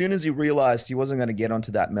guess as soon as he realized he wasn't going to get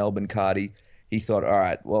onto that Melbourne card, he thought, all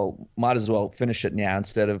right, well, might as well finish it now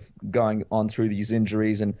instead of going on through these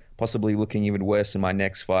injuries and possibly looking even worse in my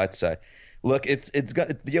next fight. So look,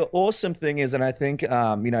 the awesome thing is, and I think you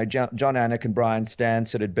know, John Anik and Brian Stan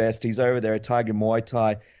said it best. He's over there at Tiger Muay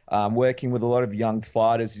Thai, working with a lot of young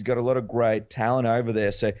fighters. He's got a lot of great talent over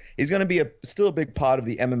there, so he's going to be still a big part of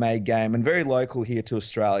the MMA game, and very local here to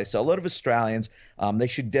Australia. So a lot of Australians, they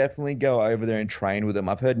should definitely go over there and train with him.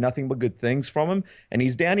 I've heard nothing but good things from him, and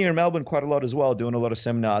he's down here in Melbourne quite a lot as well, doing a lot of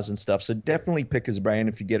seminars and stuff. So definitely pick his brain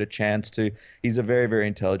if you get a chance to. He's a very, very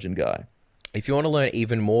intelligent guy. If you want to learn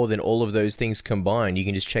even more than all of those things combined, you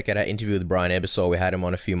can just check out our interview with Brian Ebersol. We had him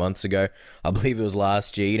on a few months ago. I believe it was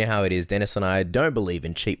last year. You know how it is. Dennis and I don't believe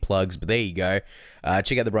in cheap plugs, but there you go.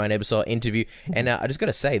 Check out the Brian Ebersol interview. And I just got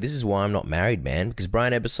to say, this is why I'm not married, man, because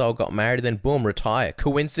Brian Ebersol got married and then boom, retire.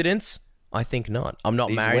 Coincidence? I think not. I'm not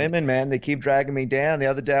married. These women, man, they keep dragging me down. The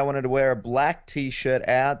other day I wanted to wear a black T-shirt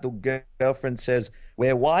out. The girlfriend says,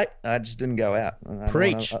 wear white. I just didn't go out.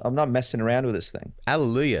 Preach. I'm not messing around with this thing.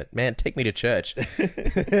 Hallelujah. Man, take me to church.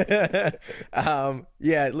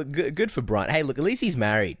 Yeah, look, good for Brian. Hey, look, at least he's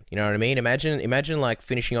married. You know what I mean? Imagine like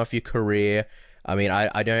finishing off your career. I mean,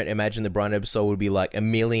 I don't imagine that Brian Ebersol would be like a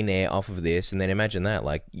millionaire off of this. And then imagine that,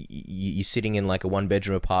 like you're sitting in like a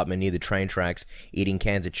one-bedroom apartment near the train tracks, eating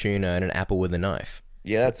cans of tuna and an apple with a knife.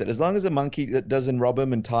 Yeah, that's it. As long as the monkey doesn't rob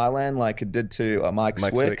him in Thailand like it did to Mike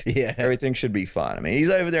Swick, yeah, everything should be fine. I mean, he's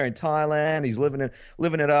over there in Thailand. He's living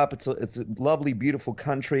it up. It's a lovely, beautiful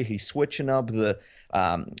country. He's switching up the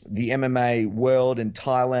MMA world in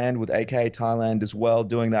Thailand with AKA Thailand as well,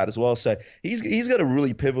 doing that as well. So he's got a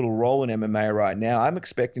really pivotal role in MMA right now. I'm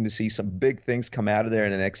expecting to see some big things come out of there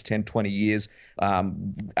in the next 10, 20 years.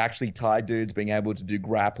 Actually, Thai dudes being able to do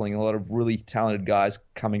grappling, a lot of really talented guys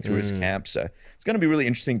coming through his camp. So it's going to be really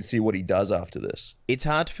interesting to see what he does after this. It's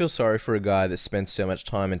hard to feel sorry for a guy that spent so much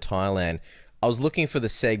time in Thailand. I was looking for the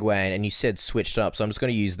segue, and you said switched up, so I'm just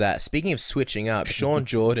going to use that. Speaking of switching up, Sean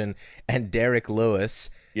Jordan and Derrick Lewis,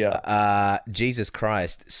 Jesus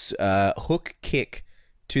Christ, hook kick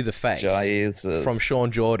to the face from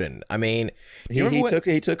Sean Jordan. I mean,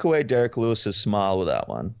 he took away Derrick Lewis's smile with that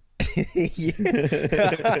one. Hey.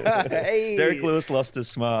 Derrick Lewis lost his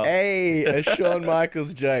smile. Hey, a Shawn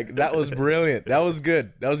Michaels joke. That was brilliant. That was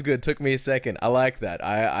good. Took me a second. I like that.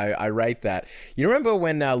 I rate that. You remember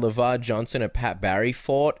when LeVar Johnson and Pat Barry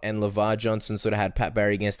fought, and LeVar Johnson sort of had Pat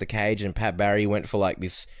Barry against the cage, and Pat Barry went for like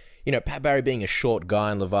this, you know, Pat Barry being a short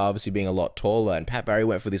guy and LeVar obviously being a lot taller, and Pat Barry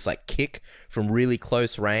went for this like kick from really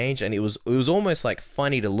close range, and it was almost like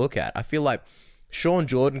funny to look at. I feel like Sean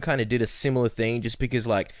Jordan kind of did a similar thing, just because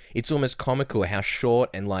like it's almost comical how short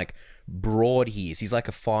and like broad he is. He's like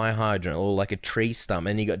a fire hydrant or like a tree stump.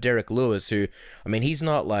 And you got Derrick Lewis, who, I mean, he's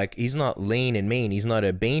not lean and mean. He's not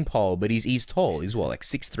a beanpole, but he's tall. He's what, like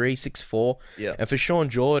 6'3", 6'4". Yeah. And for Sean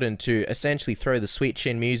Jordan to essentially throw the sweet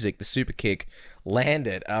chin music, the super kick, land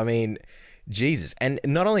it, I mean, Jesus. And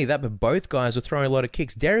not only that, but both guys were throwing a lot of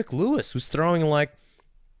kicks. Derrick Lewis was throwing like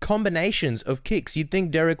combinations of kicks. You'd think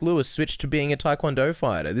Derrick Lewis switched to being a Taekwondo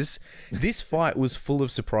fighter. This fight was full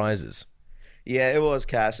of surprises. Yeah, it was,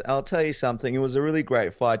 Cass. I'll tell you something. It was a really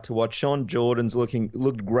great fight to watch. Sean Jordan's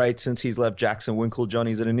looked great since he's left Jackson Winkeljohn.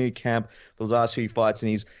 He's at a new camp for the last few fights, and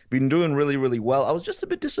he's been doing really, really well. I was just a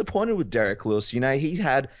bit disappointed with Derrick Lewis. You know, he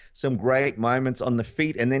had some great moments on the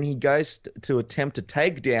feet, and then he goes to attempt a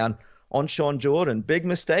takedown on Sean Jordan. Big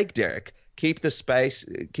mistake, Derrick. Keep the space,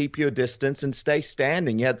 keep your distance, and stay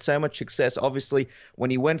standing. You had so much success. Obviously, when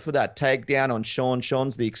he went for that takedown on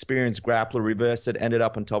Sean's the experienced grappler, reversed it, ended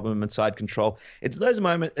up on top of him in side control. It's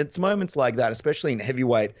moments like that, especially in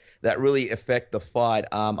heavyweight, that really affect the fight.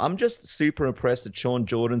 I'm just super impressed at Sean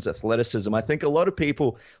Jordan's athleticism. I think a lot of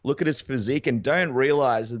people look at his physique and don't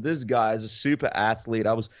realize that this guy is a super athlete.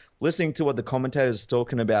 I was listening to what the commentators are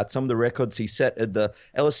talking about, some of the records he set at the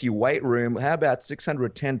LSU weight room. How about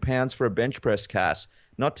 610 pounds for a bench press, Cass?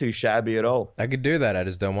 Not too shabby at all. I could do that. I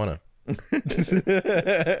just don't want to.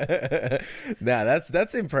 Nah,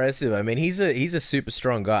 that's impressive. I mean, he's a super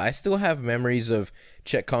strong guy. I still have memories of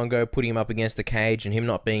Chet Congo putting him up against the cage and him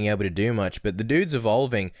not being able to do much. But the dude's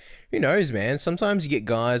evolving. Who knows, man? Sometimes you get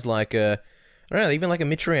guys like I don't know, even like a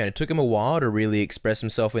Mitrione. It took him a while to really express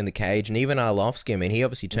himself in the cage, and even Arlovsky, I mean, he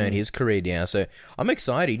obviously turned his career down. So I'm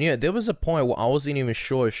excited. You know, there was a point where I wasn't even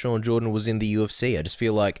sure if Sean Jordan was in the UFC. I just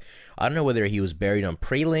feel like, I don't know whether he was buried on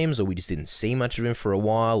prelims or we just didn't see much of him for a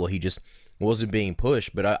while, or he just wasn't being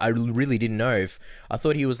pushed. But I really didn't know if, I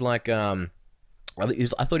thought he was like,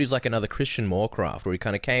 I thought he was like another Christian Moorcraft, where he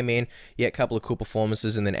kind of came in, a couple of cool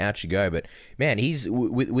performances, and then out you go. But man, he's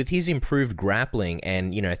with his improved grappling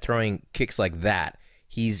and, you know, throwing kicks like that,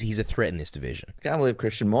 he's a threat in this division. Can't believe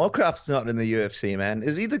Christian Moorcraft's not in the UFC, man.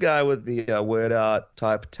 Is he the guy with the word art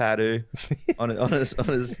type tattoo on his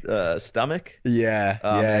stomach? Yeah,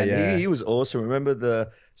 yeah. He was awesome. Remember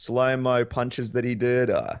the slow-mo punches that he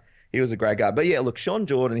did? He was a great guy. But yeah, look, Sean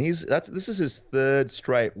Jordan, this is his third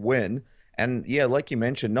straight win. And yeah, like you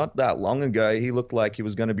mentioned, not that long ago, he looked like he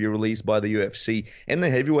was going to be released by the UFC. In the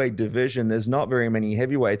heavyweight division, there's not very many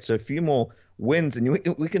heavyweights, so a few more wins, and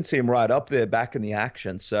we can see him right up there back in the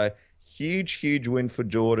action. So huge win for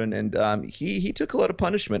Jordan, and he took a lot of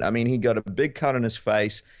punishment. I mean, he got a big cut on his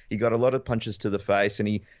face, he got a lot of punches to the face, and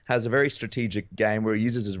he has a very strategic game where he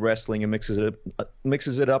uses his wrestling and mixes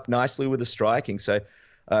it up nicely with the striking. So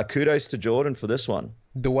kudos to Jordan for this one.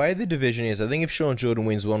 The way the division is, I think if Sean Jordan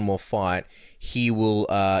wins one more fight, he'll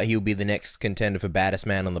be the next contender for baddest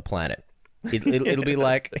man on the planet. It'll be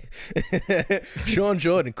like Sean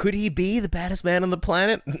Jordan. Could he be the baddest man on the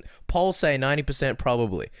planet? Polls say 90%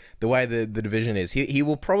 probably. The way the division is, he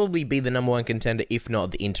will probably be the #1 contender, if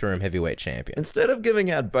not the interim heavyweight champion. Instead of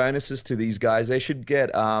giving out bonuses to these guys, they should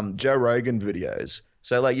get Joe Rogan videos.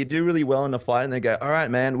 So, like, you do really well in a fight, and they go, all right,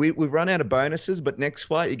 man, we've run out of bonuses, but next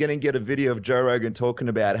fight, you're going to get a video of Joe Rogan talking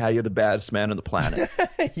about how you're the baddest man on the planet.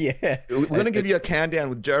 Yeah. We're going to give you a countdown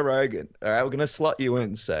with Joe Rogan. All right, we're going to slot you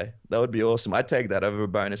in. So that would be awesome. I'd take that over a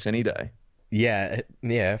bonus any day.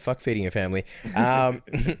 Yeah, fuck feeding your family.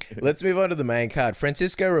 Let's move on to the main card.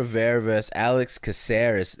 Francisco Rivera versus Alex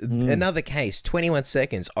Caceres. Another case, 21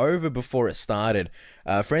 seconds, over before it started.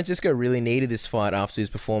 Francisco really needed this fight after his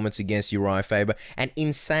performance against Uriah Faber, and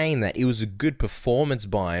in saying that, it was a good performance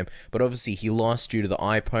by him, but obviously he lost due to the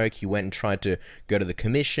eye poke. He went and tried to go to the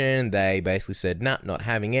commission. They basically said, nah, not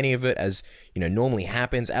having any of it, as you know, normally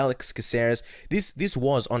happens. Alex Caceres, this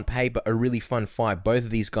was on paper a really fun fight. Both of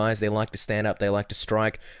these guys, they like to stand up, they like to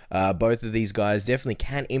strike. Both of these guys definitely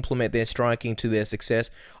can implement their striking to their success.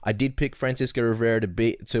 I did pick Francisco Rivera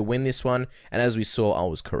to win this one, and as we saw, I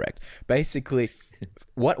was correct. Basically,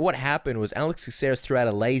 what happened was Alex Caceres threw out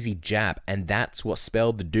a lazy jab, and that's what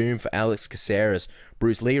spelled the doom for Alex Caceres.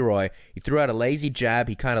 Bruce Leroy, he threw out a lazy jab,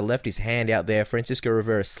 he kind of left his hand out there, Francisco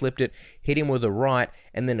Rivera slipped it, hit him with a right,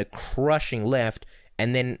 and then a crushing left,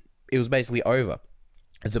 and then it was basically over.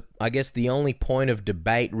 I guess the only point of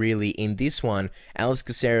debate really in this one, Alex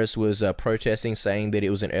Caceres was protesting, saying that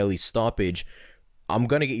it was an early stoppage. I'm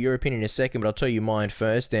going to get your opinion in a second, but I'll tell you mine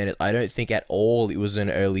first, and I don't think at all it was an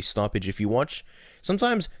early stoppage. If you watch,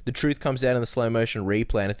 sometimes the truth comes out in the slow motion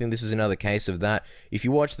replay, and I think this is another case of that. If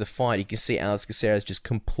you watch the fight, you can see Alex Caceres just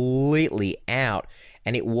completely out,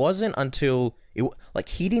 and it wasn't until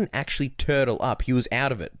he didn't actually turtle up. He was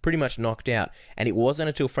out of it, pretty much knocked out, and it wasn't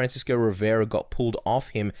until Francisco Rivera got pulled off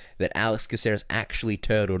him that Alex Caceres actually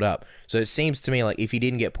turtled up. So it seems to me like if he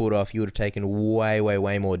didn't get pulled off, he would have taken way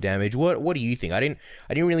more damage. What do you think? I didn't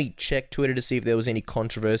really check Twitter to see if there was any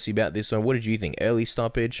controversy about this one. What did you think? Early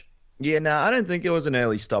stoppage? Yeah, no, I don't think it was an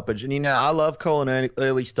early stoppage. And, you know, I love calling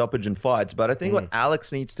early stoppage in fights, but I think what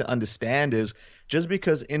Alex needs to understand is just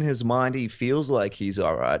because in his mind he feels like he's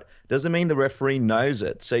all right doesn't mean the referee knows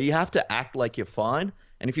it. So you have to act like you're fine.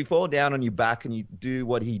 And if you fall down on your back and you do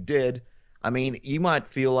what he did, I mean, you might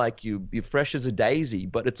feel like you're fresh as a daisy,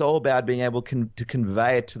 but it's all about being able to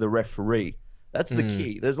convey it to the referee. That's the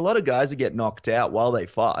key. There's a lot of guys that get knocked out while they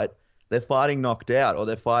fight. They're fighting knocked out, or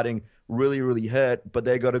they're fighting really hurt, but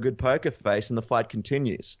they got a good poker face and the fight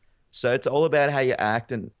continues. So it's all about how you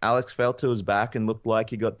act, and Alex fell to his back and looked like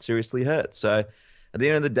he got seriously hurt. So at the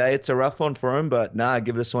end of the day, it's a rough one for him, but nah,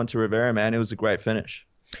 give this one to Rivera, man. It was a great finish.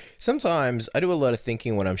 Sometimes I do a lot of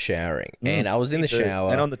thinking when I'm showering, and I was in the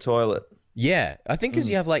shower. And on the toilet. Yeah, I think because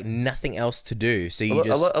you have like nothing else to do, so you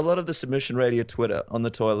a lot of the Submission Radio Twitter on the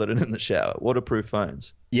toilet and in the shower. Waterproof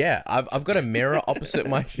phones. Yeah, I've got a mirror opposite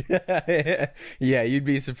my... Yeah, you'd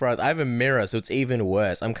be surprised. I have a mirror, so it's even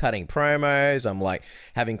worse. I'm cutting promos. I'm like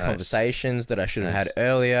having conversations that I should have had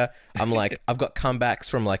earlier. I'm like, I've got comebacks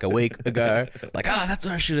from like a week ago. Like, that's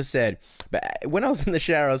what I should have said. But when I was in the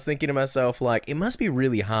shower, I was thinking to myself, like, it must be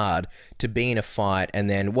really hard to be in a fight and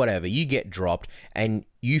then whatever, you get dropped and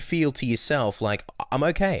you feel to yourself like, I'm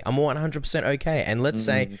okay. I'm 100% okay. And let's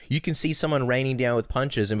say you can see someone raining down with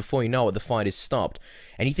punches and before you know it, the fight is stopped.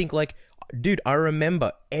 And you think like, dude, I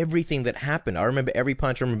remember everything that happened. I remember every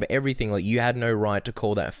punch. I remember everything. Like, you had no right to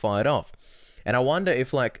call that fight off. And I wonder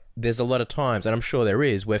if, like, there's a lot of times, and I'm sure there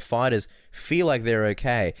is, where fighters feel like they're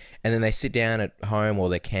okay, and then they sit down at home or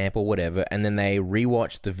their camp or whatever, and then they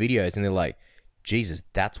rewatch the videos, and they're like, Jesus,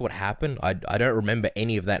 that's what happened? I don't remember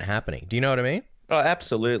any of that happening. Do you know what I mean? Oh,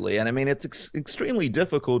 absolutely. And I mean, it's extremely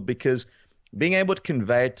difficult because being able to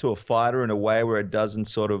convey it to a fighter in a way where it doesn't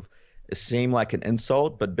sort of seem like an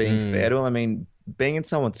insult, but being fair to him, I mean, being in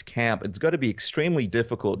someone's camp, it's got to be extremely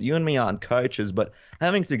difficult. You and me aren't coaches, but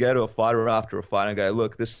having to go to a fighter after a fight and go,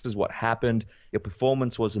 look, this is what happened. Your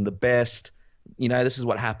performance wasn't the best. You know, this is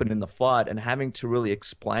what happened in the fight, and having to really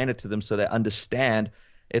explain it to them so they understand.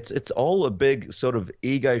 It's all a big sort of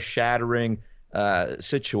ego-shattering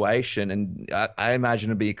situation, and I imagine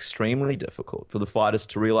it'd be extremely difficult for the fighters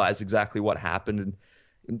to realize exactly what happened. And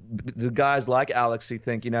the guys like Alex who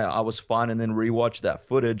think, you know, I was fine, and then rewatch that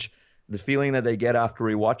footage, the feeling that they get after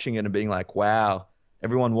rewatching it and being like, wow,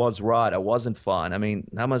 everyone was right, I wasn't fine. I mean,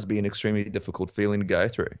 that must be an extremely difficult feeling to go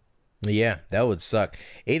through. Yeah, that would suck.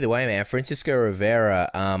 Either way, man, Francisco Rivera,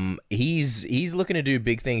 he's looking to do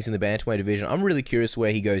big things in the bantamweight division. I'm really curious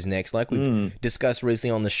where he goes next. Like we've discussed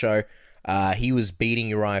recently on the show, he was beating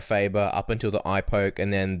Uriah Faber up until the eye poke,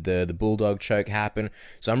 and then the bulldog choke happened.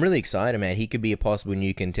 So I'm really excited, man. He could be a possible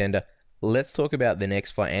new contender. Let's talk about the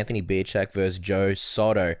next fight, Anthony Birchak versus Joe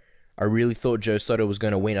Soto. I really thought Joe Soto was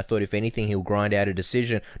going to win. I thought, if anything, he'll grind out a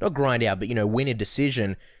decision. Not grind out, but, you know, win a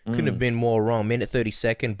decision. Couldn't have been more wrong. Minute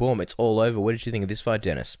 32nd, boom, it's all over. What did you think of this fight,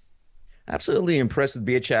 Dennis? Absolutely impressed with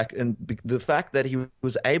Birchak, and the fact that he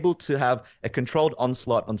was able to have a controlled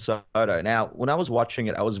onslaught on Soto. Now, when I was watching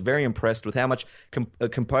it, I was very impressed with how much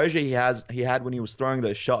composure he had when he was throwing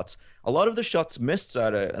those shots. A lot of the shots missed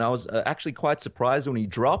Soto, and I was actually quite surprised when he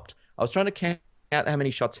dropped. I was trying to count out how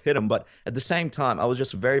many shots hit him, but at the same time, I was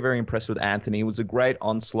just very, very impressed with Anthony. It was a great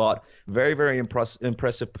onslaught, very, very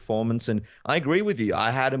impressive performance, and I agree with you.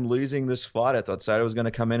 I had him losing this fight. I thought Soto was going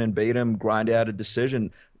to come in and beat him, grind out a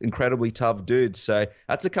decision. Incredibly tough dude. So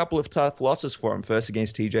that's a couple of tough losses for him. First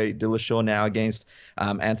against TJ Dillashaw, now against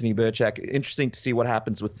Anthony Birchak. Interesting to see what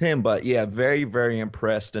happens with him, but yeah, very, very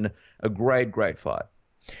impressed, and a great, great fight.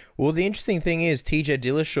 Well, the interesting thing is, TJ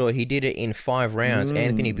Dillashaw, he did it in 5 rounds.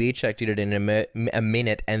 Anthony Birchak did it in a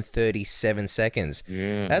minute and 37 seconds.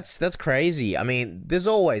 Yeah. That's crazy. I mean, there's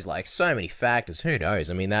always like so many factors. Who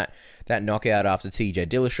knows? I mean, that knockout after TJ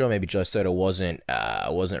Dillashaw, maybe Joe Soto wasn't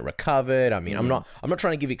recovered. I mean, I'm not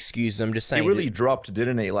trying to give excuses. I'm just saying he really dropped,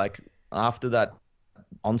 didn't he? Like after that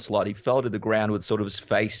onslaught, he fell to the ground with sort of his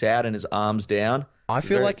face out and his arms down. I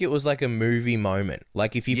feel like it was like a movie moment.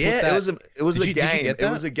 Like if you put that... it was a game. It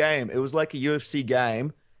was a game. It was like a UFC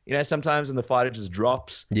game. You know, sometimes when the fighter just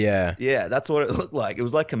drops. Yeah. Yeah, that's what it looked like. It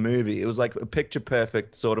was like a movie. It was like a picture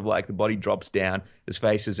perfect sort of like the body drops down, his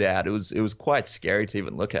face is out. It was quite scary to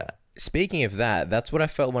even look at. Speaking of that, that's what I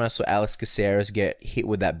felt when I saw Alex Caceres get hit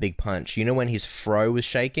with that big punch. You know when his fro was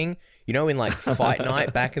shaking? You know in like Fight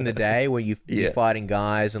Night back in the day where you're fighting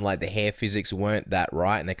guys and like the hair physics weren't that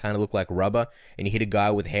right and they kind of look like rubber, and you hit a guy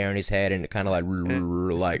with hair in his head and it kind of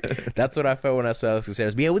like that's what I felt when I saw Alex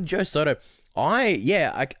Caceres. But yeah, with Joe Soto, I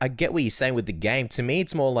get what you're saying with the game. To me,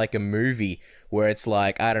 it's more like a movie where it's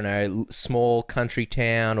like, I don't know, small country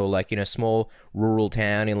town or like, you know, small rural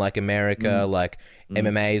town in like America, like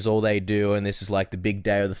MMA is all they do, and this is like the big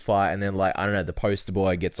day of the fight, and then like, I don't know, the poster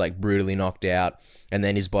boy gets like brutally knocked out, and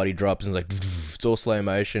then his body drops and it's like, it's all slow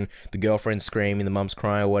motion, the girlfriend's screaming, the mum's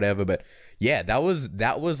crying or whatever. But yeah, that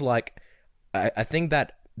was like, I think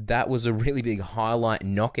that was a really big highlight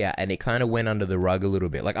knockout, and it kind of went under the rug a little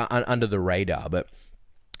bit, like under the radar, but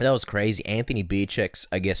that was crazy. Anthony Birchak's,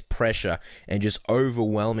 I guess, pressure and just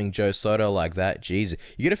overwhelming Joe Soto like that. Jeez,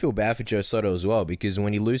 you got to feel bad for Joe Soto as well, because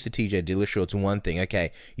when you lose to TJ Dillashaw, it's one thing.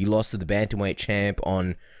 Okay, you lost to the bantamweight champ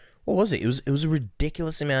on, what was it? It was a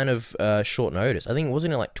ridiculous amount of short notice. I think it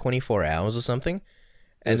wasn't like 24 hours or something.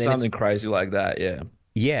 And then something crazy like that, yeah.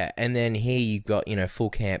 Yeah, and then here you got, you know, full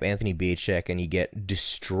camp Anthony Birchak, and you get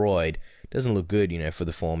destroyed. Doesn't look good, you know, for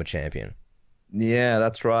the former champion. Yeah,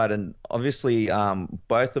 that's right. And obviously,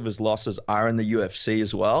 both of his losses are in the UFC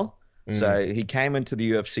as well. So he came into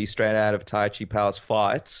the UFC straight out of Tai Chi Palace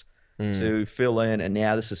fights to fill in, and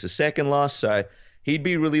now this is his second loss. So he'd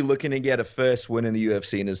be really looking to get a first win in the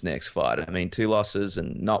UFC in his next fight. I mean, 2 losses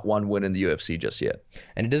and not 1 win in the UFC just yet.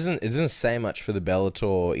 And it doesn't say much for the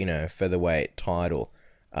Bellator, featherweight title,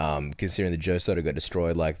 considering that Joe Soto got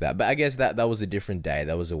destroyed like that. But I guess that was a different day.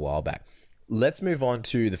 That was a while back. Let's move on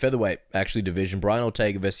to the featherweight division. Brian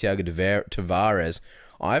Ortega versus Thiago Tavares.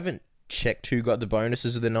 I haven't checked who got the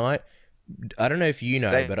bonuses of the night. I don't know if you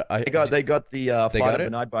know, they got the fight of the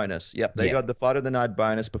night bonus. Yep, they got the fight of the night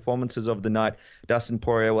bonus, performances of the night. Dustin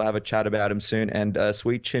Poirier, will have a chat about him soon, and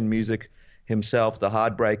Sweet Chin Music himself, the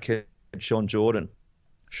Heartbreak Sean Jordan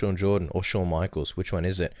or Shawn Michaels. Which one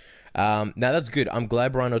is it? Now that's good. I'm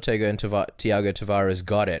glad Brian Ortega and Thiago Tavares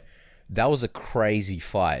got it. That was a crazy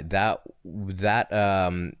fight. That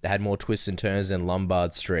had more twists and turns than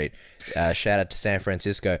Lombard Street. Shout out to San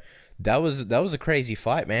Francisco. That was a crazy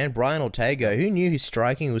fight, man. Brian Ortega, who knew his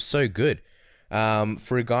striking was so good?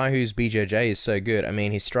 For a guy whose BJJ is so good, I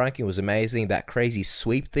mean, his striking was amazing. That crazy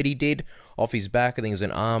sweep that he did off his back, I think it was an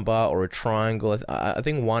armbar or a triangle. I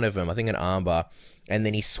think one of them, I think an armbar. And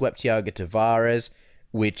then he swept Thiago Tavares,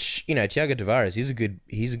 which, Thiago Tavares, he's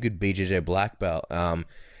a good BJJ black belt. That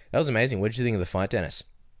was amazing. What did you think of the fight, Dennis?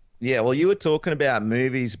 Yeah, well, you were talking about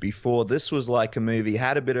movies before. This was like a movie,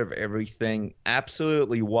 had a bit of everything,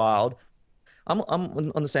 absolutely wild. I'm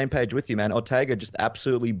on the same page with you, man. Ortega just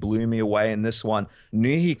absolutely blew me away in this one.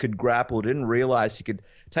 Knew he could grapple, didn't realize he could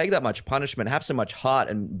take that much punishment, have so much heart,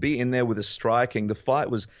 and be in there with his striking. The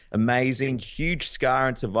fight was amazing. Huge scar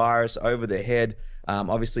on Tavares over the head.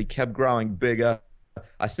 Obviously kept growing bigger.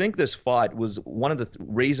 I think this fight was one of the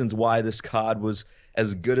reasons why this card was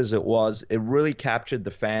as good as it was. It really captured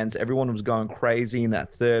the fans. Everyone was going crazy in that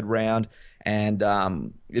third round. And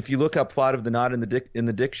if you look up fight of the night in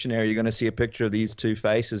the dictionary, you're going to see a picture of these two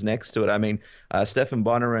faces next to it. I mean, Stephan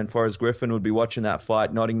Bonner and Forrest Griffin would be watching that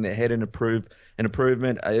fight, nodding their head in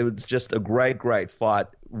improvement. It was just a great fight.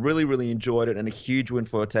 Really, really enjoyed it, and a huge win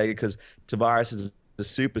for Ortega because Tavares is a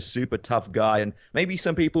super tough guy, and maybe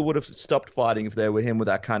some people would have stopped fighting if they were him with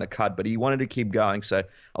that kind of cut, but he wanted to keep going, so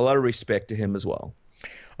a lot of respect to him as well.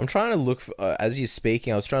 I'm trying to look, as you're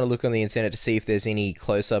speaking, I was trying to look on the internet to see if there's any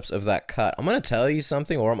close-ups of that cut. I'm going to tell you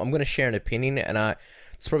something, or I'm going to share an opinion, and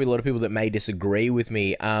there's probably a lot of people that may disagree with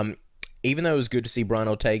me. Even though it was good to see Brian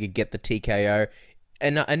Ortega get the TKO,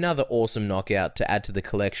 another awesome knockout to add to the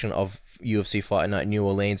collection of UFC Fight Night New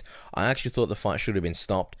Orleans, I actually thought the fight should have been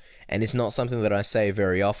stopped. And it's not something that I say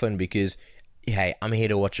very often because, hey, I'm here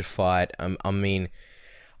to watch a fight.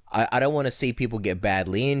 I don't want to see people get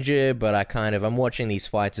badly injured, but I'm watching these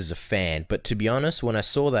fights as a fan. But to be honest, when I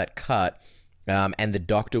saw that cut, and the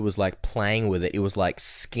doctor was like playing with it, it was like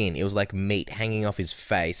skin, it was like meat hanging off his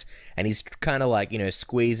face, and he's kind of like,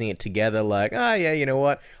 squeezing it together like, oh yeah, you know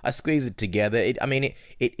what, I squeeze it together.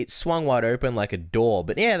 It swung wide open like a door,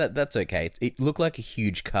 but yeah, that's okay. It looked like a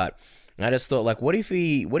huge cut. I just thought, like, what if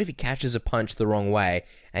he catches a punch the wrong way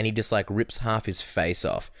and he just like rips half his face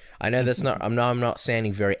off? I know that's not. I'm not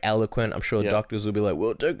sounding very eloquent. I'm sure doctors will be like,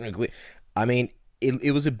 well, technically, I mean,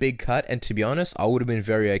 it was a big cut, and to be honest, I would have been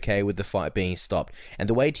very okay with the fight being stopped. And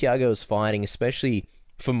the way Thiago was fighting, especially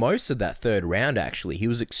for most of that third round, actually, he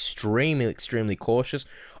was extremely cautious.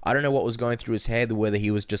 I don't know what was going through his head, whether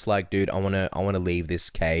he was just like, dude, I wanna leave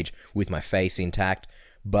this cage with my face intact,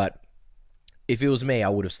 but if it was me, I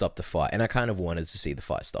would have stopped the fight, and I kind of wanted to see the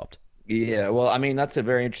fight stopped. Yeah, well, I mean, that's a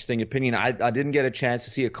very interesting opinion. I didn't get a chance to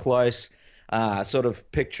see a close sort of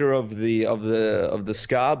picture of the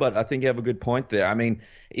scar, but I think you have a good point there. I mean,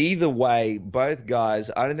 either way, both guys,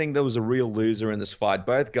 I don't think there was a real loser in this fight.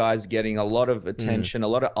 Both guys getting a lot of attention, a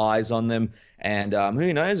lot of eyes on them, and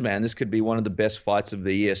who knows, man, this could be one of the best fights of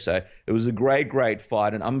the year. So it was a great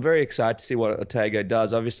fight, and I'm very excited to see what Ortega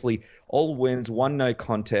does. Obviously, all wins, one no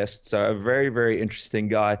contest, so a very interesting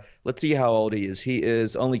guy. Let's see how old he is. He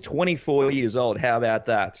is only 24 years old. How about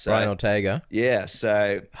that? So, Brian Ortega. Yeah,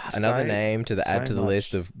 so another name to add to the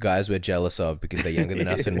list of guys we're jealous of because they're younger than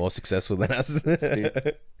us and more successful than us.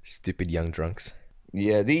 Stupid young drunks.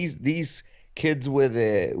 Yeah, these kids with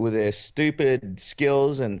their stupid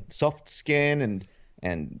skills and soft skin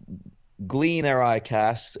and glee in their eye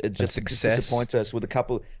cast, it just disappoints us with a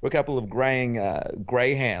couple of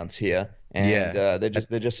greyhounds here, and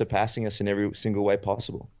they're just surpassing us in every single way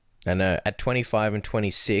possible. And at 25 and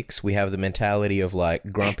 26, we have the mentality of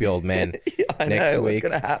like grumpy old men. I know what's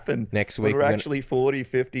going to happen next week. We're actually 40,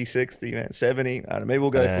 50, 60, man, 70. I don't know, maybe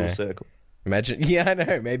we'll go full circle. Imagine, yeah, I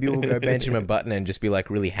know. Maybe we'll go Benjamin Button and just be like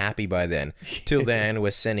really happy by then. Till then,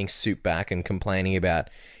 we're sending soup back and complaining about,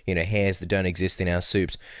 you know, hairs that don't exist in our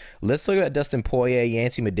soups. Let's talk about Dustin Poirier,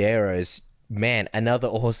 Yancy Medeiros. Man, another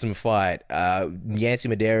awesome fight. Yancy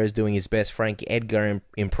Medeiros doing his best Frankie Edgar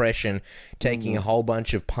impression, taking a whole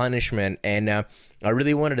bunch of punishment, and I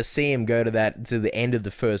really wanted to see him go to the end of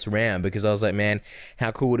the first round, because I was like, man,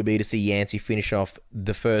 how cool would it be to see Yancy finish off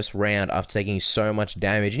the first round after taking so much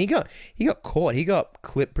damage? And he got caught. He got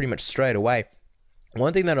clipped pretty much straight away.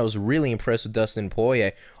 One thing that I was really impressed with Dustin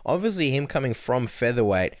Poirier, obviously him coming from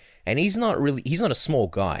featherweight, and he's not a small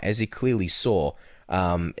guy, as he clearly saw.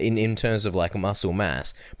 In terms of like muscle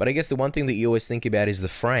mass. But I guess the one thing that you always think about is the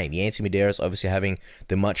frame. Yancy Medeiros obviously having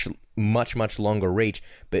the much longer reach.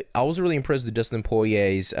 But I was really impressed with Dustin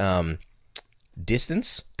Poirier's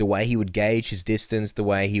distance, the way he would gauge his distance, the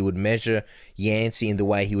way he would measure Yancy, and the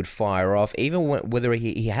way he would fire off. Even whether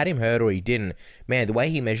he had him hurt or he didn't, man, the way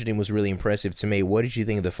he measured him was really impressive to me. What did you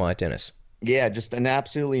think of the fight, Dennis? Yeah, just an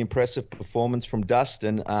absolutely impressive performance from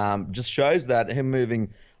Dustin. Just shows that him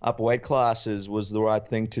moving up weight classes was the right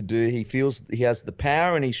thing to do. He feels he has the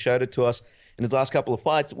power, and he showed it to us in his last couple of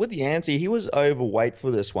fights. With Yancy, he was overweight for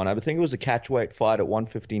this one. I think it was a catchweight fight at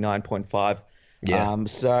 159.5. Yeah.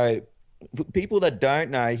 So for people that don't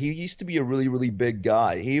know, he used to be a really, really big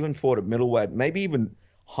guy. He even fought at middleweight, maybe even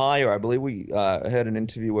higher. I believe we heard an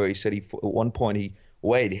interview where he said at one point he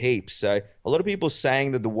weighed heaps. So a lot of people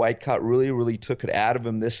saying that the weight cut really, really took it out of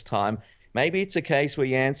him this time. Maybe it's a case where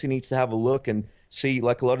Yancy needs to have a look and see,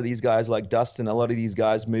 like a lot of these guys like Dustin, a lot of these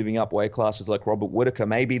guys moving up weight classes like Robert Whittaker,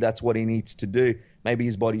 maybe that's what he needs to do. Maybe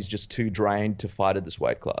his body's just too drained to fight at this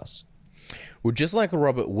weight class. Well, just like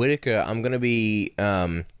Robert Whittaker, I'm going to be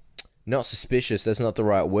not suspicious, that's not the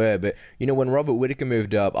right word, but you know, when Robert Whittaker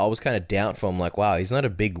moved up, I was kind of doubtful. I'm like, wow, he's not a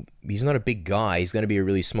big guy. He's going to be a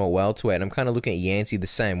really small welterweight. And I'm kind of looking at Yancy the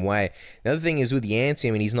same way. The other thing is with Yancy,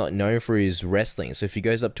 I mean, he's not known for his wrestling. So if he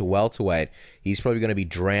goes up to welterweight, he's probably going to be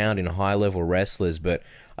drowned in high-level wrestlers. But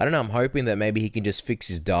I don't know, I'm hoping that maybe he can just fix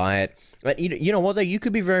his diet. But you know what, though? You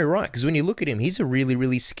could be very right, because when you look at him, he's a really,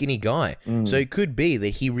 really skinny guy. So it could be that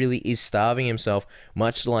he really is starving himself,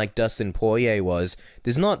 much like Dustin Poirier was.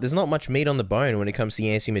 There's not much meat on the bone when it comes to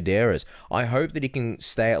Yancy Medeiros. I hope that he can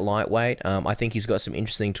stay at lightweight. I think he's got some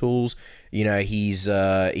interesting tools. You know, he's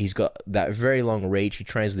got that very long reach. He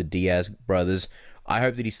trains with the Diaz brothers. I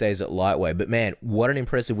hope that he stays at lightweight. But man, what an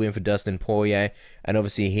impressive win for Dustin Poirier, and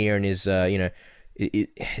obviously here in his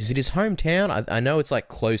is it his hometown? I know it's like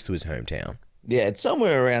close to his hometown. Yeah, it's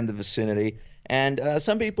somewhere around the vicinity. And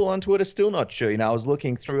some people on Twitter still not sure. You know, I was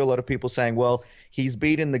looking through a lot of people saying, well, he's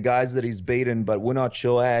beaten the guys that he's beaten, but we're not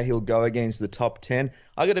sure how he'll go against the top 10.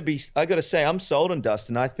 I gotta say, I'm sold on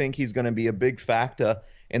Dustin. I think he's going to be a big factor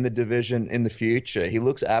in the division in the future. He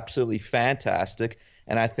looks absolutely fantastic,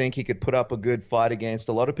 and I think he could put up a good fight against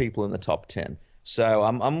a lot of people in the top 10. So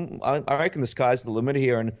I reckon the sky's the limit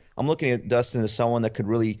here, and I'm looking at Dustin as someone that could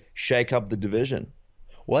really shake up the division.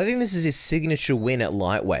 Well, I think this is his signature win at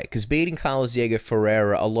lightweight, because beating Carlos Diego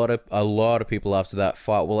Ferreira, a lot of people after that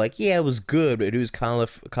fight were like, yeah, it was good, but it was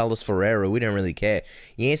Carlos Ferreira. We don't really care.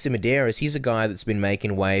 Yancy Medeiros, he's a guy that's been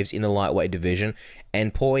making waves in the lightweight division,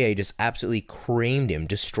 and Poirier just absolutely creamed him,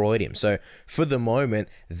 destroyed him. So for the moment,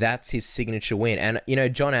 that's his signature win. And you know,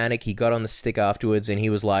 John Anik, he got on the stick afterwards, and he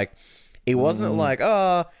was like, it wasn't like,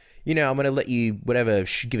 oh, you know, I'm going to let you, whatever,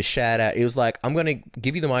 give a shout out. It was like, I'm going to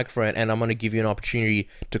give you the microphone, and I'm going to give you an opportunity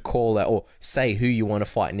to call out or say who you want to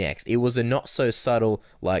fight next. It was a not so subtle,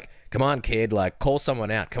 like, come on, kid, like, call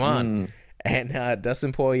someone out, come on. And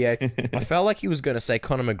Dustin Poirier, I felt like he was going to say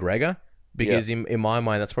Conor McGregor, because in my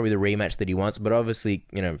mind, that's probably the rematch that he wants. But obviously,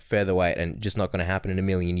 you know, featherweight and just not going to happen in a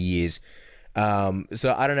million years.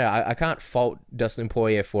 So I don't know. I can't fault Dustin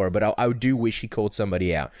Poirier for it, but I do wish he called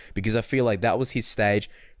somebody out, because I feel like that was his stage,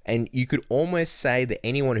 and you could almost say that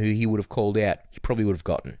anyone who he would have called out, he probably would have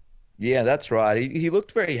gotten. Yeah, that's right. He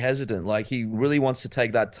looked very hesitant, like he really wants to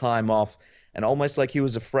take that time off, and almost like he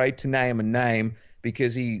was afraid to name a name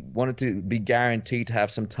because he wanted to be guaranteed to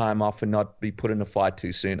have some time off and not be put in a fight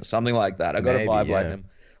too soon or something like that. I got a vibe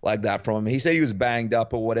like that from him. He said he was banged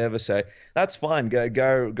up or whatever, so that's fine. Go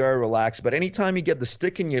relax. But anytime you get the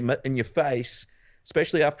stick in your face,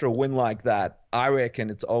 especially after a win like that, I reckon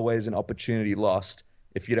it's always an opportunity lost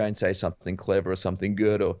if you don't say something clever or something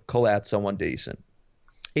good or call out someone decent.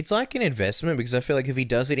 It's like an investment, because I feel like if he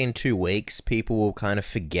does it in 2 weeks, people will kind of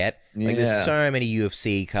forget. Like, there's so many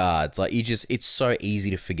UFC cards. Like, it's so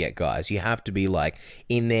easy to forget, guys. You have to be like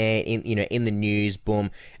in there, in the news,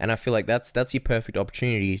 boom. And I feel like that's your perfect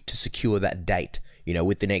opportunity to secure that date.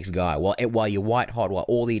 with the next guy, while you're white hot, while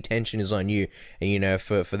all the attention is on you, and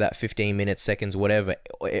for that 15 minutes, seconds, whatever,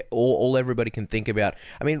 all everybody can think about.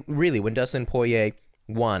 I mean, really, when Dustin Poirier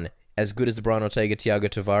won, as good as the Brian Ortega-Thiago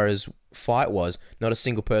Tavares fight was, not a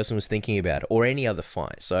single person was thinking about it, or any other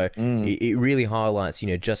fight. So it really highlights,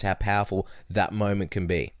 just how powerful that moment can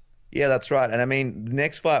be. Yeah, that's right. And I mean, the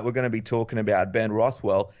next fight we're going to be talking about, Ben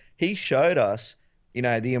Rothwell, he showed us,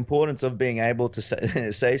 the importance of being able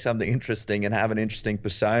to say something interesting and have an interesting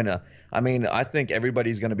persona. I mean, I think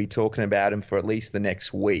everybody's going to be talking about him for at least the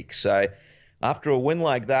next week. So after a win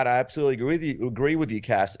like that, I absolutely agree with you,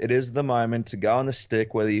 Cass. It is the moment to go on the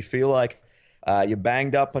stick, whether you feel like you're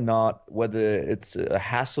banged up or not, whether it's a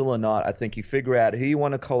hassle or not. I think you figure out who you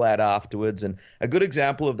want to call out afterwards. And a good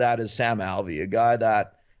example of that is Sam Alvey, a guy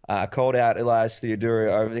that called out Elias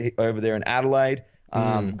Theodorou over there in Adelaide.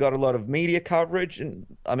 Got a lot of media coverage, and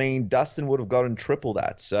I mean, Dustin would have gotten triple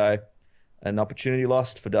that. So an opportunity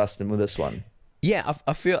lost for Dustin with this one. Yeah,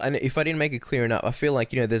 I feel, and if I didn't make it clear enough, I feel like,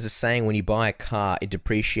 there's a saying, when you buy a car, it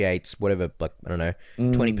depreciates whatever, like, I don't know,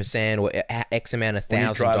 20% or X amount of $1,000. When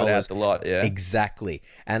you drive it out a lot, yeah. Exactly.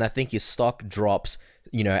 And I think your stock drops,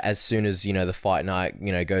 as soon as, the fight night,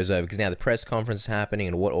 goes over, because now the press conference is happening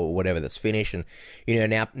and or whatever, that's finished. And,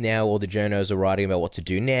 now all the journos are writing about what to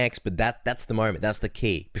do next, but that's the moment. That's the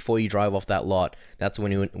key. Before you drive off that lot, that's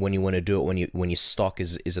when you want to do it, when your stock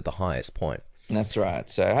is at the highest point. That's right.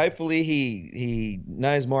 So hopefully he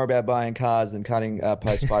knows more about buying cars than cutting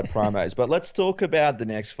post-fight promos. But let's talk about the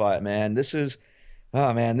next fight, man. This is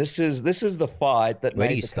the fight that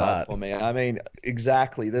made the cut for me. I mean,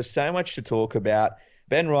 exactly. There's so much to talk about.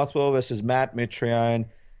 Ben Rothwell versus Matt Mitrione.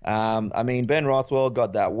 I mean, Ben Rothwell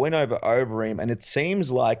got that win over Overeem, and it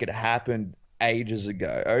seems like it happened ages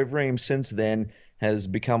ago. Overeem since then has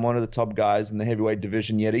become one of the top guys in the heavyweight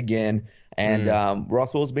division yet again. And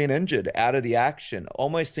Rothwell's been injured, out of the action.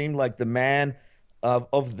 Almost seemed like the man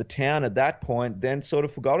of the town at that point, then sort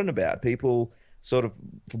of forgotten about. People sort of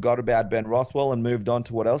forgot about Ben Rothwell and moved on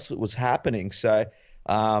to what else was happening. So,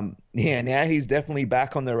 yeah, now he's definitely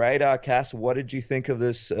back on the radar. Cass, what did you think of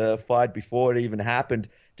this fight before it even happened?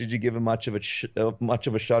 Did you give him much of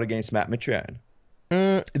a shot against Matt Mitrione?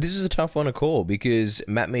 This is a tough one to call, because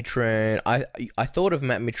Matt Mitrione, I thought of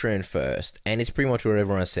Matt Mitrione first, and it's pretty much what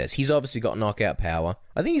everyone says. He's obviously got knockout power.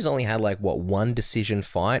 I think he's only had one decision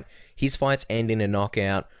fight. His fights end in a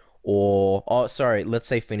knockout, or let's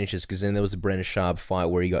say finishes, because then there was the Brendan Schaub fight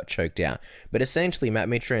where he got choked out. But essentially, Matt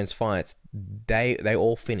Mitrione's fights, they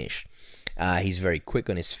all finish. He's very quick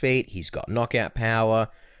on his feet. He's got knockout power.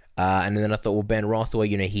 And then I thought, well, Ben Rothwell,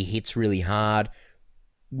 he hits really hard.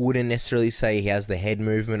 Wouldn't necessarily say he has the head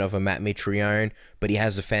movement of a Matt Mitrione, but he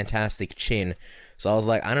has a fantastic chin. So I was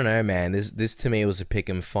like, I don't know, man. This to me was a pick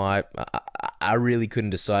 'em fight. I really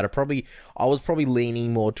couldn't decide. I was probably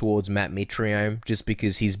leaning more towards Matt Mitrione, just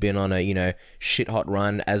because he's been on a shit hot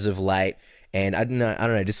run as of late, and I don't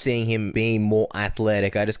know. Just seeing him being more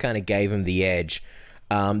athletic, I just kind of gave him the edge.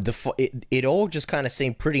 It all just kind of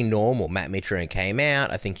seemed pretty normal. Matt Mitrione came out.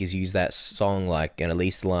 I think he's used that song at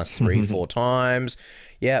least the last 3-4 times.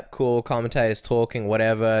 Yep, cool. Commentators talking,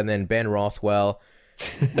 whatever. And then Ben Rothwell,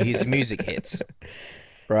 his music hits,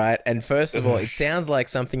 right? And first of all, it sounds like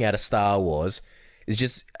something out of Star Wars. It's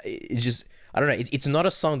just I don't know. It's not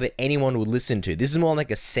a song that anyone would listen to. This is more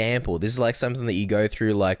like a sample. This is like something that you go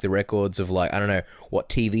through, like the records of I don't know what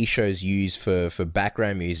TV shows use for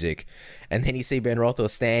background music. And then you see Ben Rothwell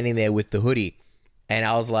standing there with the hoodie, and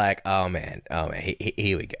I was like, oh man,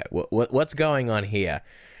 here we go. What's going on here?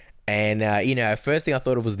 And, first thing I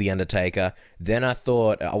thought of was The Undertaker. Then I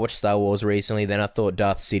thought, I watched Star Wars recently. Then I thought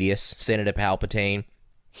Darth Sidious, Senator Palpatine.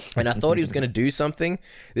 And I thought he was going to do something.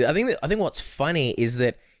 I think what's funny is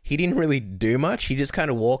that he didn't really do much. He just kind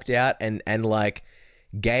of walked out and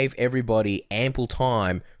gave everybody ample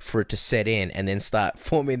time for it to set in and then start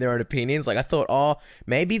forming their own opinions. I thought,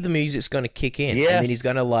 maybe the music's going to kick in. Yes. And then he's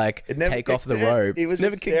going to take off the robe. It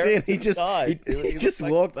never kicked in. He just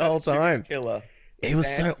walked the whole time. Killer. It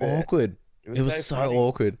was so awkward. It was so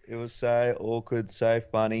awkward. It was so awkward, so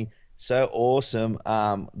funny, so awesome.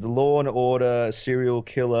 The Law and Order serial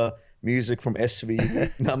killer music from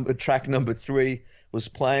SV track number 3 was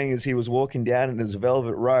playing as he was walking down in his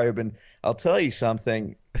velvet robe. And I'll tell you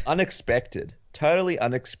something, unexpected, totally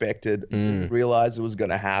unexpected. Didn't realize it was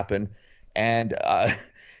going to happen. And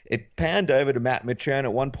it panned over to Matt Mitrione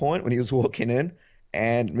at one point when he was walking in.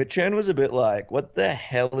 And Mitrione was a bit like, what the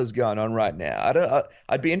hell is going on right now?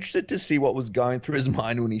 I'd be interested to see what was going through his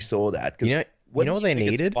mind when he saw that. You know what they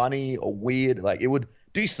needed? It's funny or weird. It would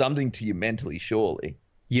do something to you mentally, surely.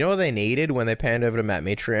 You know what they needed when they panned over to Matt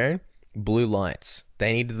Mitrione? blue lights.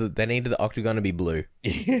 They needed the octagon to be blue.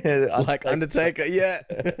 Yeah, like Undertaker. Yeah.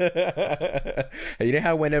 You know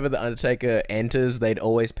how whenever the Undertaker enters, they'd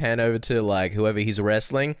always pan over to like whoever he's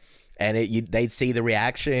wrestling, and they'd see the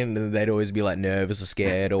reaction, and they'd always be like nervous or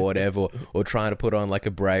scared or whatever, or trying to put on like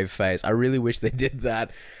a brave face. I really wish they did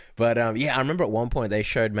that. But yeah, I remember at one point they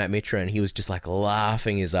showed Matt Mitra, and he was just like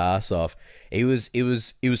laughing his ass off. It was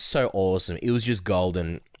so awesome. It was just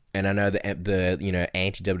golden. And I know the you know,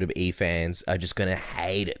 anti-WWE fans are just going to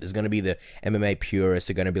hate it. There's going to be the MMA purists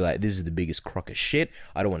who are going to be like, this is the biggest crock of shit.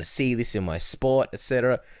 I don't want to see this in my sport,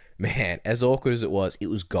 etc. Man, as awkward as it was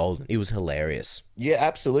golden. It was hilarious. Yeah,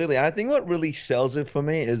 absolutely. And I think what really sells it for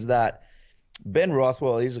me is that Ben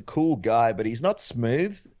Rothwell, he's a cool guy, but he's not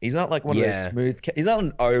smooth. He's not like one of those smooth... He's not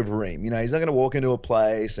an Overeem. You know, he's not going to walk into a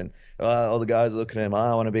place and all the guys look at him,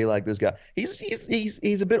 I want to be like this guy.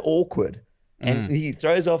 He's a bit awkward. And he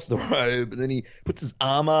throws off the robe, and then he puts his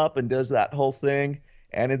arm up and does that whole thing.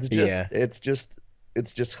 And it's just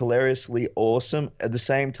hilariously awesome. At the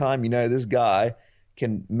same time, you know, this guy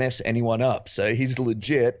can mess anyone up. So he's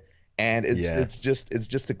legit. And it's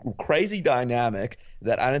just a crazy dynamic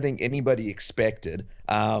that I don't think anybody expected.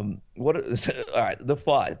 All right, the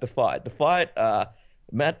fight.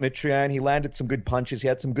 Matt Mitrione, he landed some good punches. He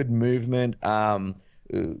had some good movement.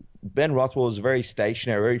 Ben Rothwell was very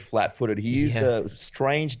stationary, very flat-footed. He used a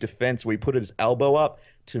strange defense where he put his elbow up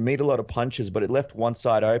to meet a lot of punches, but it left one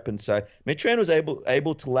side open. So Mitrione was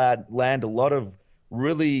able to land a lot of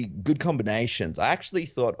really good combinations. I actually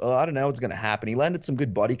thought, I don't know what's going to happen. He landed some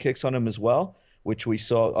good body kicks on him as well, which we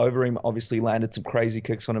saw. Overeem obviously landed some crazy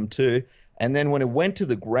kicks on him too. And then when it went to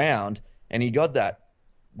the ground and he got that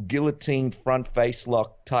guillotine front face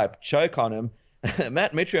lock type choke on him,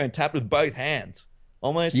 Matt Mitrione tapped with both hands.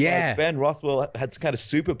 Almost like Ben Rothwell had some kind of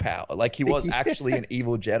superpower. Like he was actually an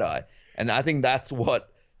evil Jedi. And I think that's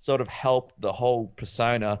what sort of helped the whole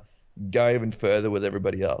persona go even further with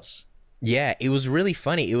everybody else. Yeah, it was really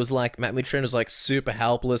funny. It was like Matt Mitrione was like super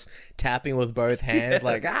helpless, tapping with both hands,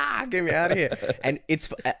 like, get me out of here. And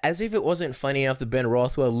it's as if it wasn't funny enough that Ben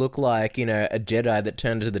Rothwell looked like, you know, a Jedi that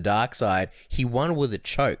turned to the dark side. He won with a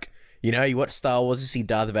choke. You know, you watch Star Wars, you see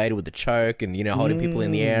Darth Vader with the choke and, you know, holding people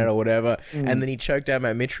in the air or whatever. And then he choked out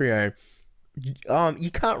Matt Mitrione. You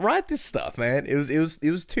can't write this stuff, man. It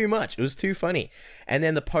was too much. It was too funny. And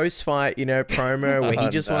then the post-fight, you know, promo where he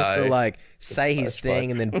just wants to like say his thing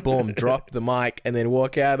and then boom, drop the mic and then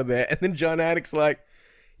walk out of there. And then John Anik's like,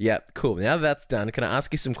 yeah, cool. Now that's done, can I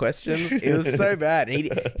ask you some questions? It was so bad.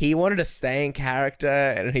 And he wanted to stay in character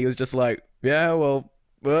and he was just like, yeah, well,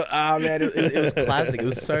 man, it was classic. It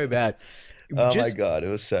was so bad. Oh my God, it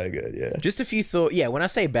was so good, yeah. Just a few thoughts. Yeah, when I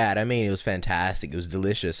say bad, I mean it was fantastic. It was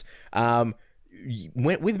delicious.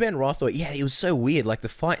 With Ben Rothwell, yeah, it was so weird. Like the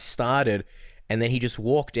fight started, and then he just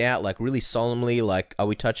walked out like really solemnly, like, are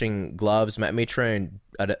we touching gloves? Matt Mitrione,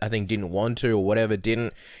 I think, didn't want to or whatever,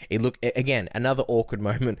 didn't. It looked, again, another awkward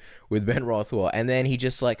moment with Ben Rothwell. And then he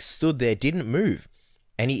just like stood there, didn't move.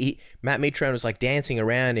 And Matt Mitrione was like dancing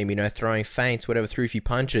around him, you know, throwing feints, whatever, threw a few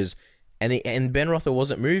punches. And Ben Rothwell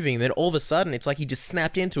wasn't moving. And then all of a sudden, it's like he just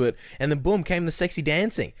snapped into it. And then boom, came the sexy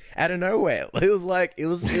dancing out of nowhere. It was like, it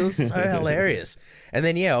was so hilarious. And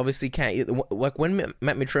then, yeah, obviously, like when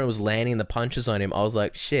Matt Mitrione was landing the punches on him, I was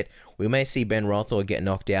like, shit, we may see Ben Rothwell get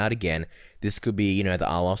knocked out again. This could be, you know, the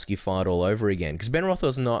Arlovsky fight all over again. Because Ben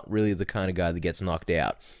Rothwell's not really the kind of guy that gets knocked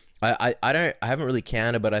out. I haven't really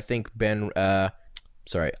counted, but I think Arlovsky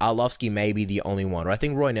may be the only one. Or I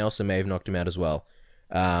think Roy Nelson may have knocked him out as well.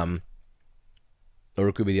 Or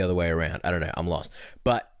it could be the other way around. I don't know. I'm lost.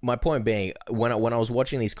 But my point being, when I was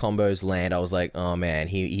watching these combos land, I was like, oh man,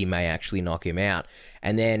 he may actually knock him out.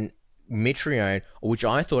 And then Mitrione, which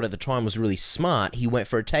I thought at the time was really smart, he went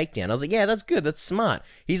for a takedown. I was like, yeah, that's good. That's smart.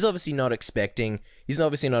 He's obviously not expecting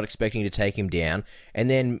to take him down. And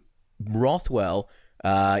then Rothwell,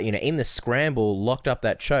 you know, in the scramble, locked up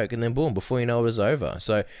that choke, and then boom, before you know it was over.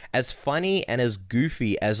 So as funny and as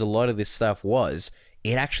goofy as a lot of this stuff was,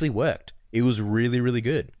 it actually worked. It was really, really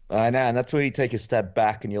good. I know, and that's where you take a step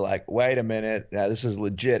back and you're like, wait a minute, this is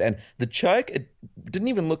legit. And the choke, it didn't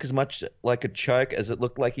even look as much like a choke as it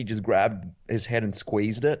looked like he just grabbed his head and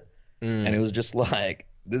squeezed it. And it was just like,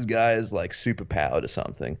 this guy is like superpowered or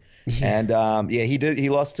something. Yeah. And he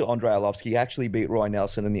lost to Andrei Arlovsky. He actually beat Roy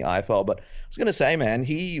Nelson in the IFL. But I was going to say, man,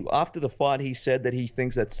 after the fight, he said that he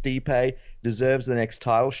thinks that Stipe deserves the next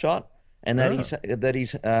title shot. And that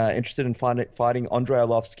he's interested in fighting Andrei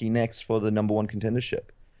Arlovsky next for the #1 contendership.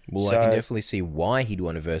 Well, I can definitely see why he'd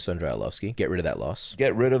want to verse Andrei Arlovsky. Get rid of that loss.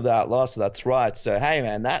 Get rid of that loss. That's right. So, hey,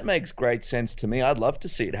 man, that makes great sense to me. I'd love to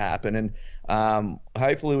see it happen. And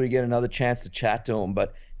hopefully we get another chance to chat to him.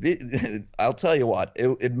 But I'll tell you what,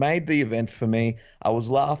 it made the event for me. I was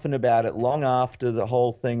laughing about it long after the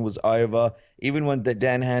whole thing was over. Even when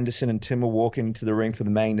Dan Henderson and Tim were walking into the ring for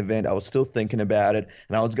the main event, I was still thinking about it.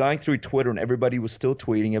 And I was going through Twitter and everybody was still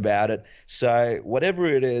tweeting about it. So whatever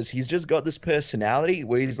it is, he's just got this personality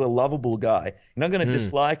where he's a lovable guy. You're not going to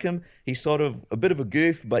dislike him. He's sort of a bit of a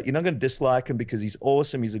goof, but you're not going to dislike him because he's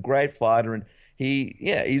awesome. He's a great fighter. And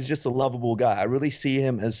he's just a lovable guy. I really see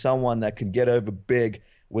him as someone that could get over big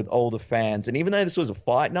with all the fans. And even though this was a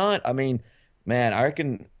fight night, I mean, man, I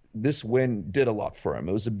reckon this win did a lot for him.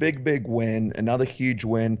 It was a big, big win, another huge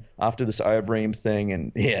win after this Overeem thing,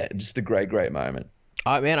 and yeah, just a great, great moment.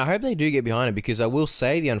 Man, I hope they do get behind it, because I will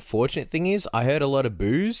say the unfortunate thing is I heard a lot of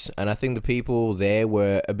boos, and I think the people there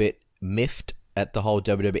were a bit miffed at the whole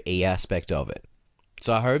WWE aspect of it.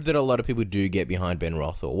 So I hope that a lot of people do get behind Ben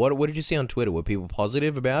Rothwell. What did you see on Twitter? Were people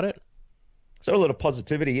positive about it? So a lot of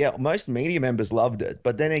positivity. Yeah, most media members loved it,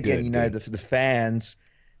 but then again, the fans.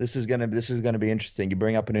 This is gonna be interesting. You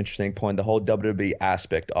bring up an interesting point, the whole WWE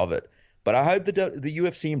aspect of it. But I hope the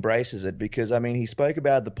UFC embraces it, because I mean, he spoke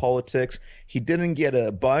about the politics. He didn't get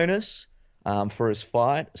a bonus for his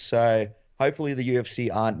fight, so hopefully the UFC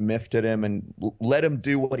aren't miffed at him and let him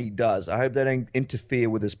do what he does. I hope they don't interfere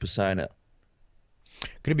with his persona.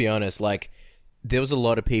 Gonna be honest, like, there was a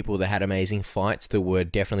lot of people that had amazing fights that were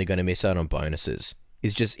definitely going to miss out on bonuses.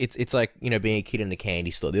 It's like, being a kid in a candy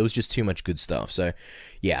store. There was just too much good stuff. So,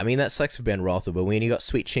 yeah, I mean, that sucks for Ben Rothwell, but when you got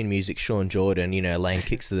sweet chin music, Sean Jordan, laying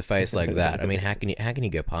kicks to the face like that, I mean, how can you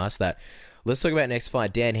go past that? Let's talk about next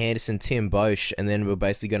fight, Dan Henderson, Tim Boesch, and then we're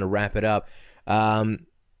basically going to wrap it up.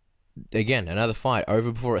 Again, another fight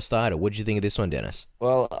over before it started. What did you think of this one, Dennis?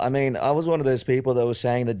 Well, I mean, I was one of those people that was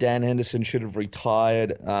saying that Dan Henderson should have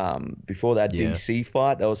retired before that DC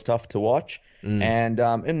fight. That was tough to watch. And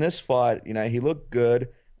in this fight, he looked good.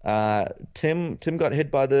 Tim got hit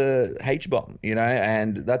by the H-bomb,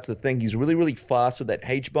 and that's the thing. He's really, really fast with that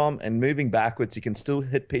H-bomb, and moving backwards, he can still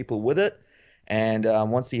hit people with it. And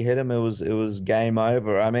once he hit him, it was game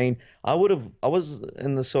over. I mean, I was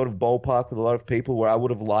in the sort of ballpark with a lot of people where I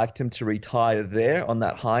would have liked him to retire there on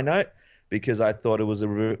that high note, because I thought it was a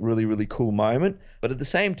really, really cool moment. But at the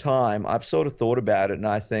same time, I've sort of thought about it, and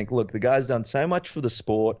I think, look, the guy's done so much for the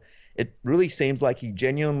sport. It really seems like he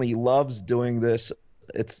genuinely loves doing this.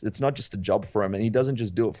 It's not just a job for him, and he doesn't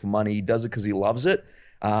just do it for money. He does it because he loves it.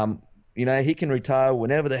 He can retire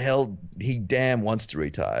whenever the hell he damn wants to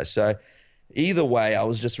retire. So either way, I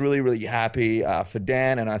was just really, really happy for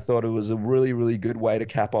Dan, and I thought it was a really, really good way to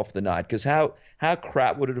cap off the night. Because how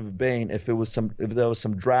crap would it have been if there was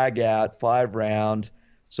some drag out 5-round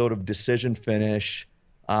sort of decision finish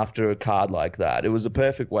after a card like that? It was a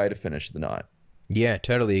perfect way to finish the night. Yeah,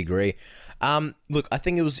 totally agree. Look, I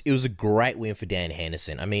think it was a great win for Dan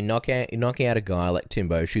Henderson. I mean, knocking out a guy like Tim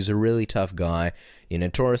Boesch, who's a really tough guy,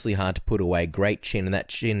 notoriously hard to put away, great chin, and that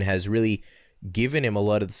chin has really given him a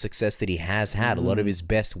lot of the success that he has had. A lot of his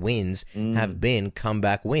best wins have been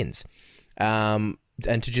comeback wins. And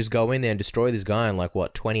to just go in there and destroy this guy in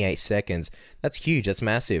 28 seconds, that's huge. That's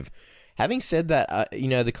massive. Having said that,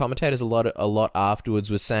 the commentators a lot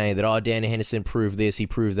afterwards were saying that, Dan Henderson proved this, he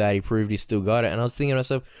proved that, he proved he still got it. And I was thinking to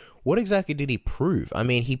myself, what exactly did he prove? I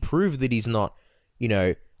mean, he proved that he's not,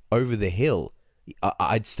 over the hill.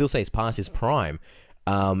 I'd still say it's past his prime.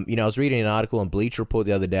 I was reading an article on Bleacher Report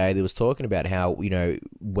the other day that was talking about how,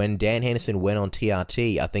 when Dan Henderson went on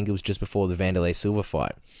TRT, I think it was just before the Vanderlei Silva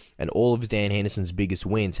fight, and all of Dan Henderson's biggest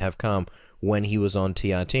wins have come when he was on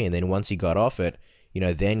TRT, and then once he got off it,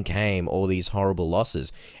 then came all these horrible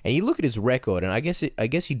losses. And you look at his record, and I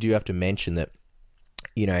guess you do have to mention that,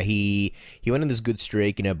 he went on this good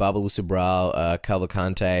streak, Babalu Sobral,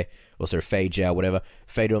 Cavalcante, also Fei Jiao, whatever,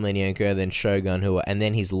 Fedor Emelianenko, then Shogun, and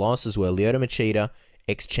then his losses were Lyoto Machida,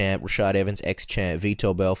 ex-champ, Rashad Evans, ex-champ,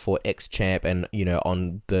 Vitor Belfort, ex-champ, and,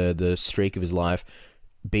 on the streak of his life,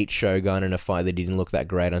 beat Shogun in a fight that didn't look that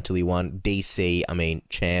great until he won. DC,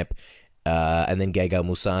 champ, and then Gegard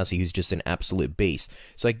Mousasi, who's just an absolute beast.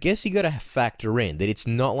 So I guess you got to factor in that it's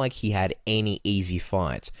not like he had any easy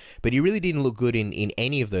fights, but he really didn't look good in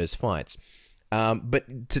any of those fights.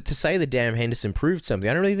 But to say that Dan Henderson proved something,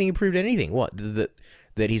 I don't really think he proved anything. What?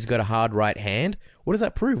 That he's got a hard right hand? What does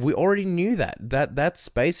that prove? We already knew that. That's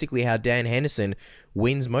basically how Dan Henderson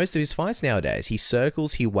wins most of his fights nowadays. He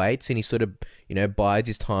circles, he waits, and he sort of, bides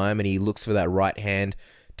his time, and he looks for that right hand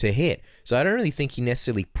to hit. So I don't really think he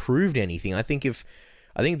necessarily proved anything. I think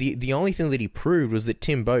the only thing that he proved was that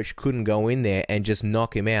Tim Boesch couldn't go in there and just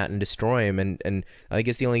knock him out and destroy him, and I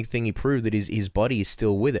guess the only thing he proved that his body is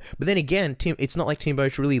still with it. But then again, it's not like Tim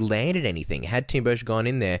Boesch really landed anything. Had Tim Boesch gone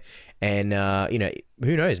in there And,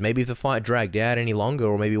 who knows? Maybe if the fight dragged out any longer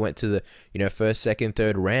or maybe went to the, first, second,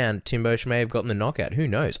 third round, Tim Boesch may have gotten the knockout. Who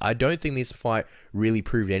knows? I don't think this fight really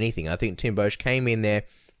proved anything. I think Tim Boesch came in there,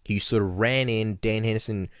 he sort of ran in, Dan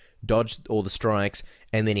Henderson dodged all the strikes,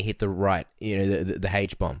 and then he hit the right, the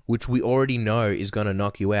H-bomb, which we already know is going to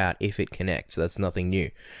knock you out if it connects. That's nothing new.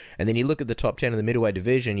 And then you look at the top 10 of the middleweight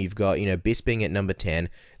division, you've got, Bisping at number 10.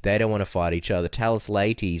 They don't want to fight each other. Thales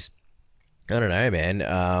Leites, I don't know,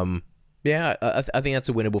 man. Yeah, I think that's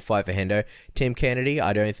a winnable fight for Hendo. Tim Kennedy,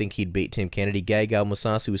 I don't think he'd beat Tim Kennedy. Gael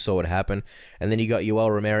Mousasi, we saw what happened. And then you got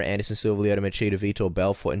Yoel Romero, Anderson Silva, Lyoto Machida, Vitor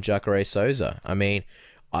Belfort, and Jacare Souza. I mean,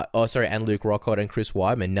 and Luke Rockhold and Chris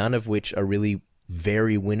Weidman, none of which are really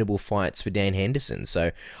very winnable fights for Dan Henderson.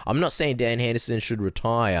 So I'm not saying Dan Henderson should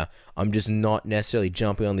retire. I'm just not necessarily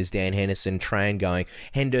jumping on this Dan Henderson train going,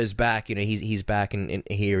 Hendo's back, he's back and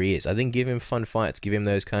here he is. I think give him fun fights, give him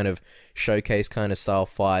those kind of showcase kind of style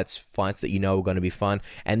fights that are going to be fun.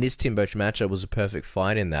 And this Tim Boesch matchup was a perfect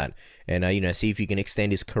fight in that. And, see if you can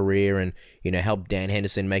extend his career and, help Dan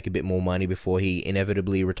Henderson make a bit more money before he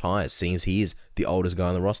inevitably retires, seeing as he is the oldest guy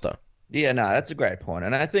on the roster. Yeah, no, that's a great point.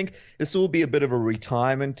 And I think this will be a bit of a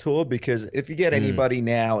retirement tour because if you get anybody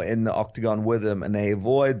now in the octagon with him and they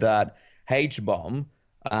avoid that H-bomb,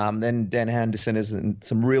 then Dan Henderson is in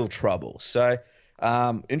some real trouble. So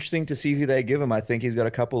interesting to see who they give him. I think he's got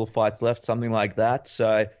a couple of fights left, something like that.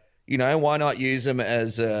 So, why not use him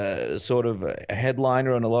as a sort of a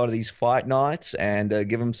headliner on a lot of these fight nights and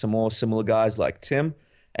give him some more similar guys like Tim,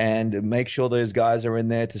 and make sure those guys are in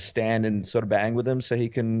there to stand and sort of bang with him so he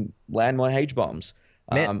can land more H-bombs.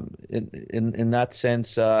 In that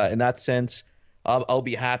sense, I'll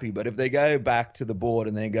be happy. But if they go back to the board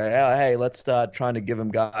and they go, oh, hey, let's start trying to give him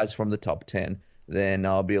guys from the top 10, then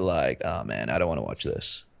I'll be like, oh, man, I don't want to watch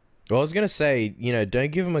this. Well, I was going to say,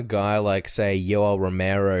 don't give him a guy like, say, Yoel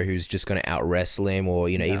Romero, who's just going to out-wrestle him, or,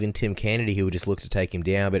 even Tim Kennedy, who would just look to take him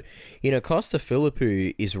down. But, Costa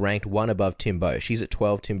Philippou is ranked one above Tim Boesch. He's at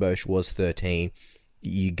 12, Tim Boesch was 13.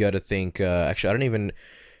 You got to think, actually, I don't even...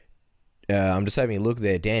 I'm just having a look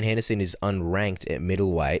there. Dan Henderson is unranked at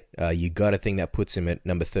middleweight. You got to think that puts him at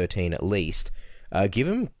number 13 at least. Give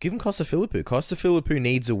him Costa Philippou. Costa Philippou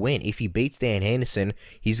needs a win. If he beats Dan Henderson,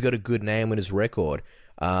 he's got a good name on his record.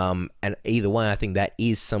 And either way, I think that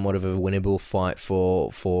is somewhat of a winnable fight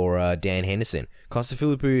for Dan Henderson. Costa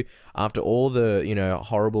Philippou, after all the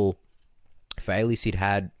horrible failures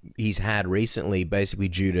he's had recently, basically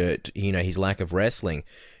due to his lack of wrestling,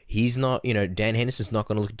 he's not, Dan Henderson's not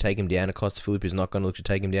going to look to take him down, and Costa Philippou is not going to look to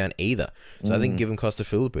take him down either. So I think give him Costa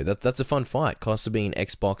Philippou. That's a fun fight. Costa being an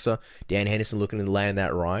ex-boxer, Dan Henderson looking to land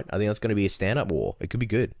that right. I think that's going to be a stand-up war. It could be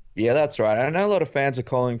good. Yeah, that's right. I know a lot of fans are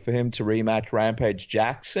calling for him to rematch Rampage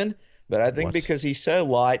Jackson, but I think because he's so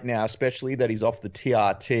light now, especially that he's off the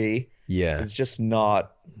TRT, it's just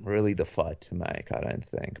not really the fight to make, I don't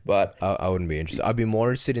think. But I wouldn't be interested. I'd be more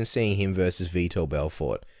interested in seeing him versus Vitor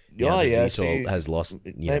Belfort. Vitor has lost.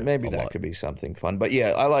 Maybe that could be something fun. But yeah,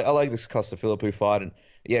 I like this Costa Philippou fight, and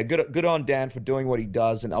yeah, good on Dan for doing what he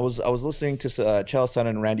does. And I was listening to Chael Sonnen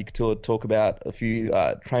and Randy Couture talk about a few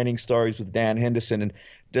training stories with Dan Henderson, and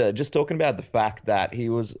just talking about the fact that he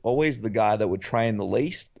was always the guy that would train the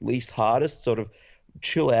least hardest, sort of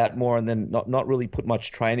chill out more, and then not really put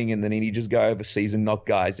much training in, then he'd just go overseas and knock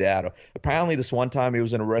guys out. Apparently this one time he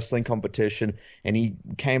was in a wrestling competition and he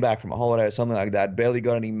came back from a holiday or something like that, barely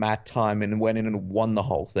got any mat time, and went in and won the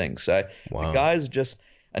whole thing. So the guy's just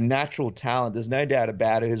a natural talent. There's no doubt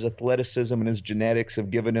about it. His athleticism and his genetics have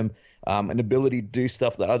given him an ability to do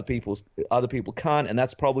stuff that other people can't, and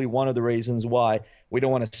that's probably one of the reasons why we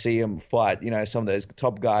don't want to see him fight some of those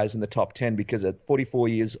top guys in the top 10, because at 44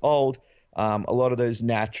 years old, a lot of those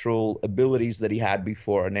natural abilities that he had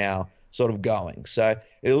before are now sort of going. So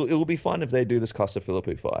it'll be fun if they do this Costa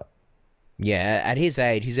Philippou fight. Yeah, at his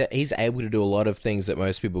age, he's able to do a lot of things that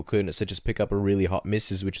most people couldn't, such as pick up a really hot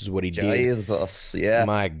misses, which is what he did. Jesus, yeah.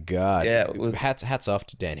 My God. Yeah, hats off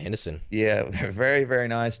to Dan Henderson. Yeah, very, very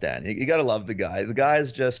nice, Dan. You got to love the guy. The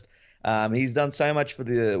guy's just, he's done so much for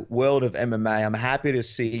the world of MMA. I'm happy to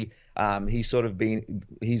see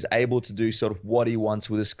he's able to do sort of what he wants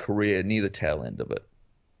with his career near the tail end of it.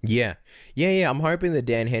 Yeah. I'm hoping that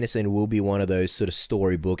Dan Henderson will be one of those sort of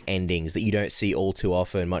storybook endings that you don't see all too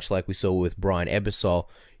often, much like we saw with Brian Ebersol,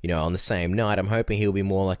 on the same night. I'm hoping he'll be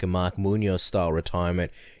more like a Mark Munoz style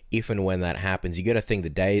retirement if and when that happens. You got to think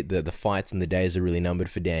the fights and the days are really numbered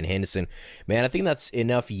for Dan Henderson. Man, I think that's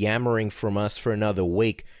enough yammering from us for another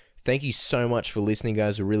week. Thank you so much for listening,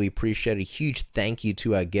 guys. We really appreciate it. A huge thank you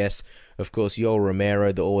to our guests, of course, Yoel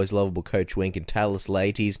Romero, the always lovable Coach Wink, and Thales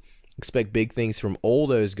Leites. Expect big things from all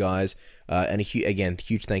those guys. And again,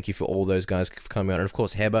 huge thank you for all those guys for coming on. And of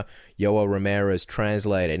course, Heba, Yoel Romero's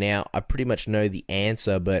translator. Now, I pretty much know the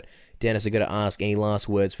answer, but Dennis, I got to ask, any last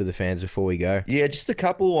words for the fans before we go? Yeah, just a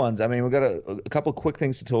couple ones. I mean, we've got a couple of quick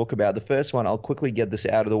things to talk about. The first one, I'll quickly get this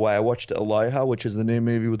out of the way. I watched Aloha, which is the new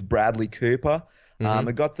movie with Bradley Cooper.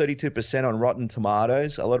 It got 32% on Rotten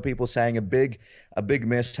Tomatoes. A lot of people saying a big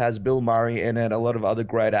miss. Has Bill Murray in it, a lot of other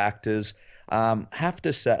great actors. Have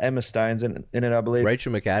to say Emma Stone's in it, I believe.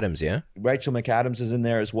 Rachel McAdams, yeah? Rachel McAdams is in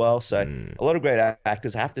there as well. So a lot of great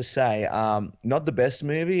actors. I have to say, not the best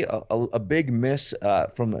movie, a big miss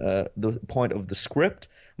from the point of the script,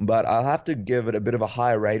 but I'll have to give it a bit of a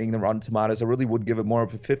higher rating than Rotten Tomatoes. I really would give it more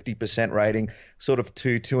of a 50% rating, sort of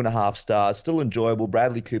 2.5 stars. Still enjoyable.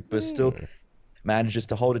 Bradley Cooper still manages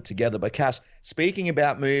to hold it together. But Cass, speaking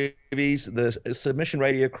about movies, the Submission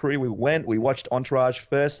Radio crew, we watched Entourage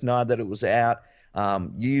first night that it was out.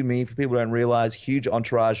 Me, for people who don't realize, huge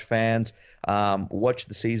Entourage fans, watch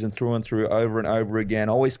the season through and through over and over again,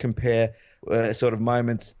 always compare sort of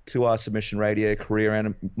moments to our Submission Radio career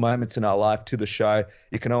and moments in our life to the show.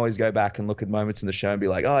 You can always go back and look at moments in the show and be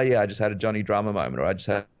like, oh yeah, I just had a Johnny Drama moment, or I just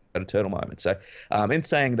had a Turtle moment. So in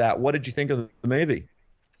saying that, what did you think of the movie?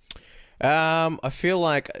 I feel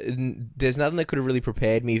like there's nothing that could have really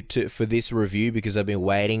prepared me for this review, because I've been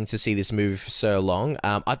waiting to see this movie for so long.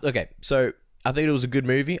 Okay, so I think it was a good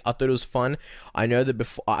movie. I thought it was fun. I know that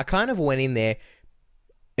before I kind of went in there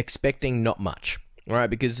expecting not much, right?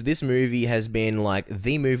 Because this movie has been like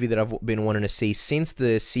the movie that I've been wanting to see since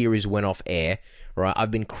the series went off air, right?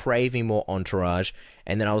 I've been craving more Entourage.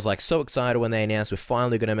 And then I was like so excited when they announced we're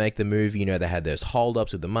finally going to make the movie. You know, they had those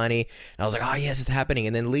holdups with the money. And I was like, oh, yes, it's happening.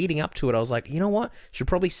 And then leading up to it, I was like, you know what? Should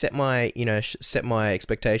probably set my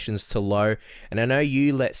expectations to low. And I know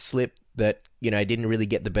you let slip that, didn't really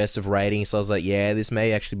get the best of ratings. So I was like, yeah, this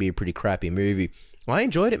may actually be a pretty crappy movie. I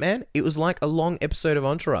enjoyed it, man. It was like a long episode of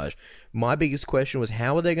Entourage. My biggest question was,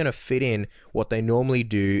 how are they going to fit in what they normally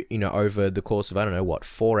do, over the course of,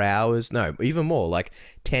 4 hours? No, even more, like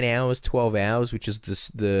 10 hours, 12 hours, which is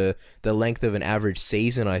the length of an average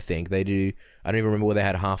season, I think. They do, I don't even remember whether they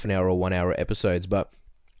had half an hour or 1 hour episodes, but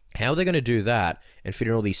how are they going to do that and fit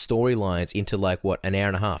in all these storylines into an hour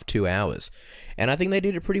and a half, 2 hours? And I think they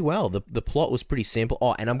did it pretty well. The plot was pretty simple.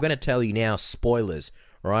 Oh, and I'm going to tell you now, spoilers.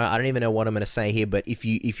 Right, I don't even know what I'm going to say here, but if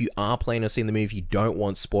you are planning on seeing the movie, if you don't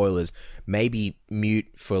want spoilers, maybe mute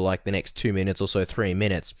for like the next 2 minutes or so, 3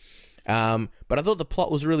 minutes. But I thought the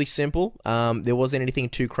plot was really simple. There wasn't anything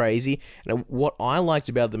too crazy. And what I liked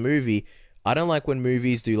about the movie, I don't like when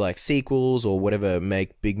movies do like sequels or whatever,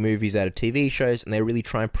 make big movies out of TV shows, and they really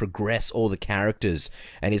try and progress all the characters.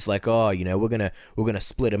 And it's like, oh, we're gonna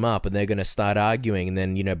split them up, and they're gonna start arguing, and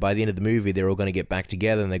then by the end of the movie, they're all gonna get back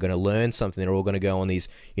together, and they're gonna learn something. They're all gonna go on these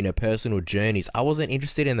personal journeys. I wasn't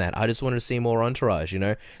interested in that. I just wanted to see more Entourage.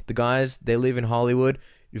 The guys, they live in Hollywood.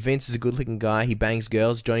 Vince is a good-looking guy. He bangs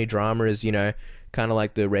girls. Johnny Drama is kind of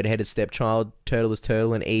like the redheaded stepchild. Turtle is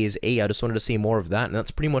Turtle and E is E. I just wanted to see more of that, and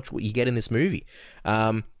that's pretty much what you get in this movie.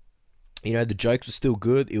 The jokes were still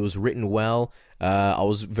good. It was written well. I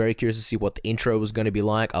was very curious to see what the intro was going to be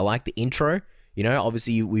like. I like the intro.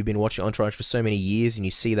 Obviously we've been watching Entourage for so many years, and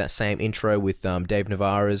you see that same intro with Dave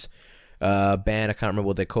Navarro's band. I can't remember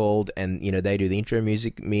what they're called, and they do the intro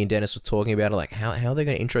music. Me and Dennis were talking about it, like how are they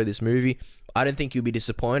going to intro this movie? I don't think you'll be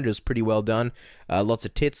disappointed. It was pretty well done. Lots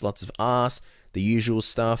of tits, lots of ass, the usual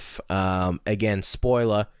stuff. Again,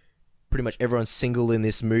 spoiler, pretty much everyone's single in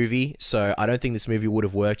this movie, so I don't think this movie would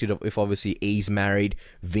have worked if obviously E's married,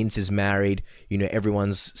 Vince is married,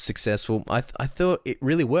 everyone's successful. I thought it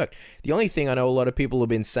really worked. The only thing I know a lot of people have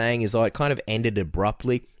been saying is, it kind of ended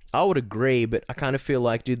abruptly. I would agree, but I kind of feel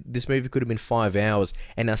like, dude, this movie could have been 5 hours,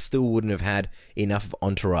 and I still wouldn't have had enough of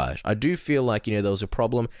Entourage. I do feel like, there was a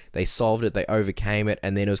problem, they solved it, they overcame it,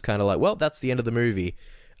 and then it was kind of like, well, that's the end of the movie.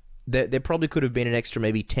 There probably could have been an extra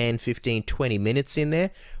maybe 10, 15, 20 minutes in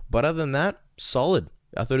there, but other than that, solid.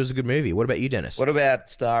 I thought it was a good movie. What about you, Dennis? What about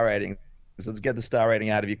star rating? Let's get the star rating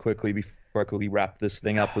out of you quickly before I quickly wrap this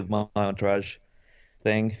thing up with my Entourage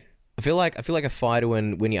thing. I feel like a fighter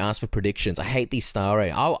when you ask for predictions. I hate these star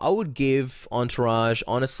ratings. I would give Entourage,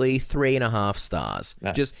 honestly, 3.5 stars.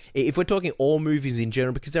 No. Just if we're talking all movies in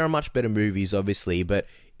general, because there are much better movies, obviously, but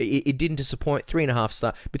it didn't disappoint. 3.5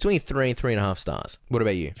 stars, between 3 and 3.5 stars. What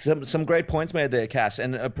about you? Some great points made there, Cass,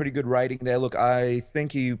 and a pretty good rating there. Look, I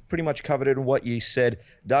think you pretty much covered it in what you said.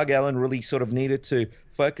 Doug Allen really sort of needed to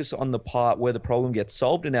focus on the part where the problem gets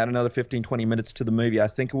solved and add another 15, 20 minutes to the movie. I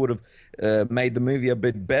think it would have made the movie a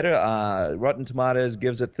bit better. Rotten Tomatoes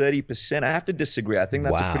gives it 30%. I have to disagree. I think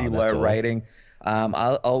that's a pretty low rating.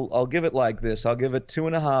 I'll give it like this. I'll give it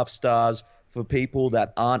 2.5 stars for people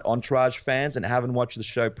that aren't Entourage fans and haven't watched the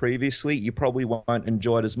show previously. You probably won't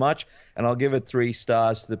enjoy it as much. And I'll give it 3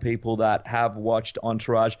 stars to the people that have watched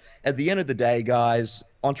Entourage. At the end of the day, guys,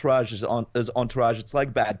 Entourage is Entourage. It's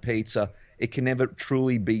like bad pizza. It can never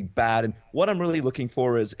truly be bad. And what I'm really looking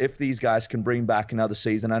for is if these guys can bring back another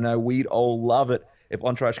season. I know we'd all love it if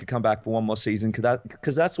Entourage could come back for one more season,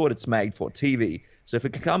 because that's what it's made for, TV. So if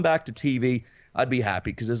it could come back to TV, I'd be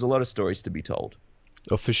happy, because there's a lot of stories to be told.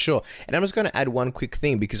 Oh, for sure. And I'm just going to add one quick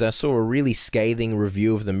thing, because I saw a really scathing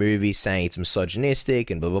review of the movie saying it's misogynistic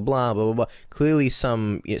and blah, blah, blah, blah, blah, blah. Clearly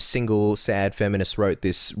some single sad feminist wrote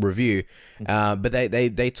this review, but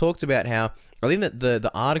they talked about how, I think that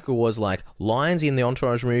the article was like lines in the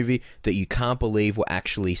Entourage movie that you can't believe were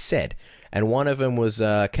actually said. And one of them was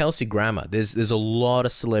Kelsey Grammer. There's a lot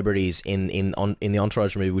of celebrities in the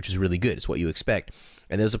Entourage movie, which is really good. It's what you expect.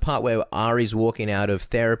 And there's a part where Ari's walking out of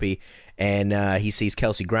therapy, and he sees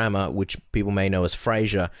Kelsey Grammer, which people may know as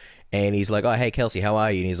Frasier, and he's like, "Oh, hey Kelsey, how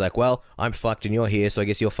are you?" And he's like, "Well, I'm fucked and you're here, so I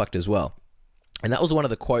guess you're fucked as well." And that was one of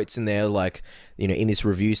the quotes in there, like, you know, in this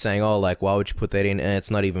review saying, "Oh, like, why would you put that in?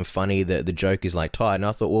 It's not even funny. The joke is like tight." And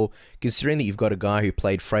I thought, well, considering that you've got a guy who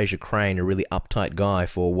played Frasier Crane, a really uptight guy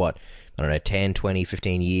for what, I don't know, 10, 20,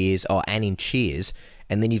 15 years, and in Cheers,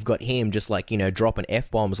 and then you've got him just like, you know, dropping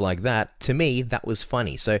F-bombs like that. To me, that was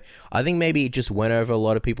funny. So I think maybe it just went over a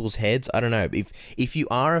lot of people's heads. I don't know. If you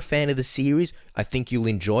are a fan of the series, I think you'll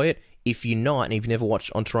enjoy it. If you're not, and if you've never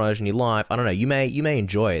watched Entourage in your life, I don't know, you may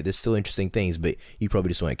enjoy it. There's still interesting things, but you probably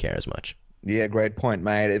just won't care as much. Yeah, great point,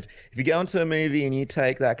 mate. If you go into a movie and you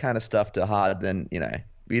take that kind of stuff to heart, then, you know,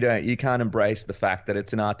 you can't embrace the fact that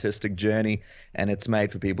it's an artistic journey and it's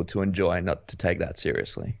made for people to enjoy, not to take that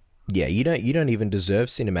seriously. Yeah, you don't even deserve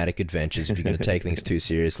cinematic adventures if you're going to take things too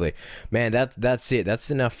seriously. Man, that's it. That's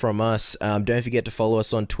enough from us. Don't forget to follow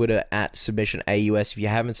us on Twitter at SubmissionAUS. If you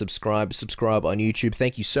haven't subscribe on YouTube.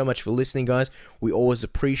 Thank you so much for listening, guys. We always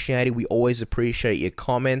appreciate it. We always appreciate your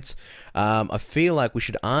comments. I feel like we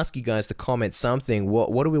should ask you guys to comment something.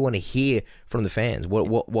 What do we want to hear from the fans?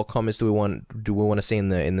 What comments do we want to see in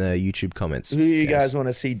the YouTube comments? Who do you guys want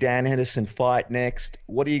to see Dan Henderson fight next?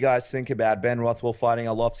 What do you guys think about Ben Rothwell fighting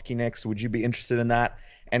Arlovsky next? Would you be interested in that?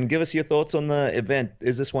 And give us your thoughts on the event.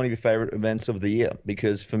 Is this one of your favorite events of the year?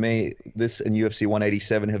 Because for me, this and UFC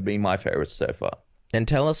 187 have been my favorites so far. And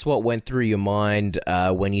tell us what went through your mind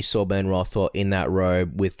when you saw Ben Rothwell in that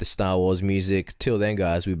robe with the Star Wars music. Till then,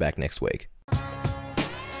 guys, we'll be back next week.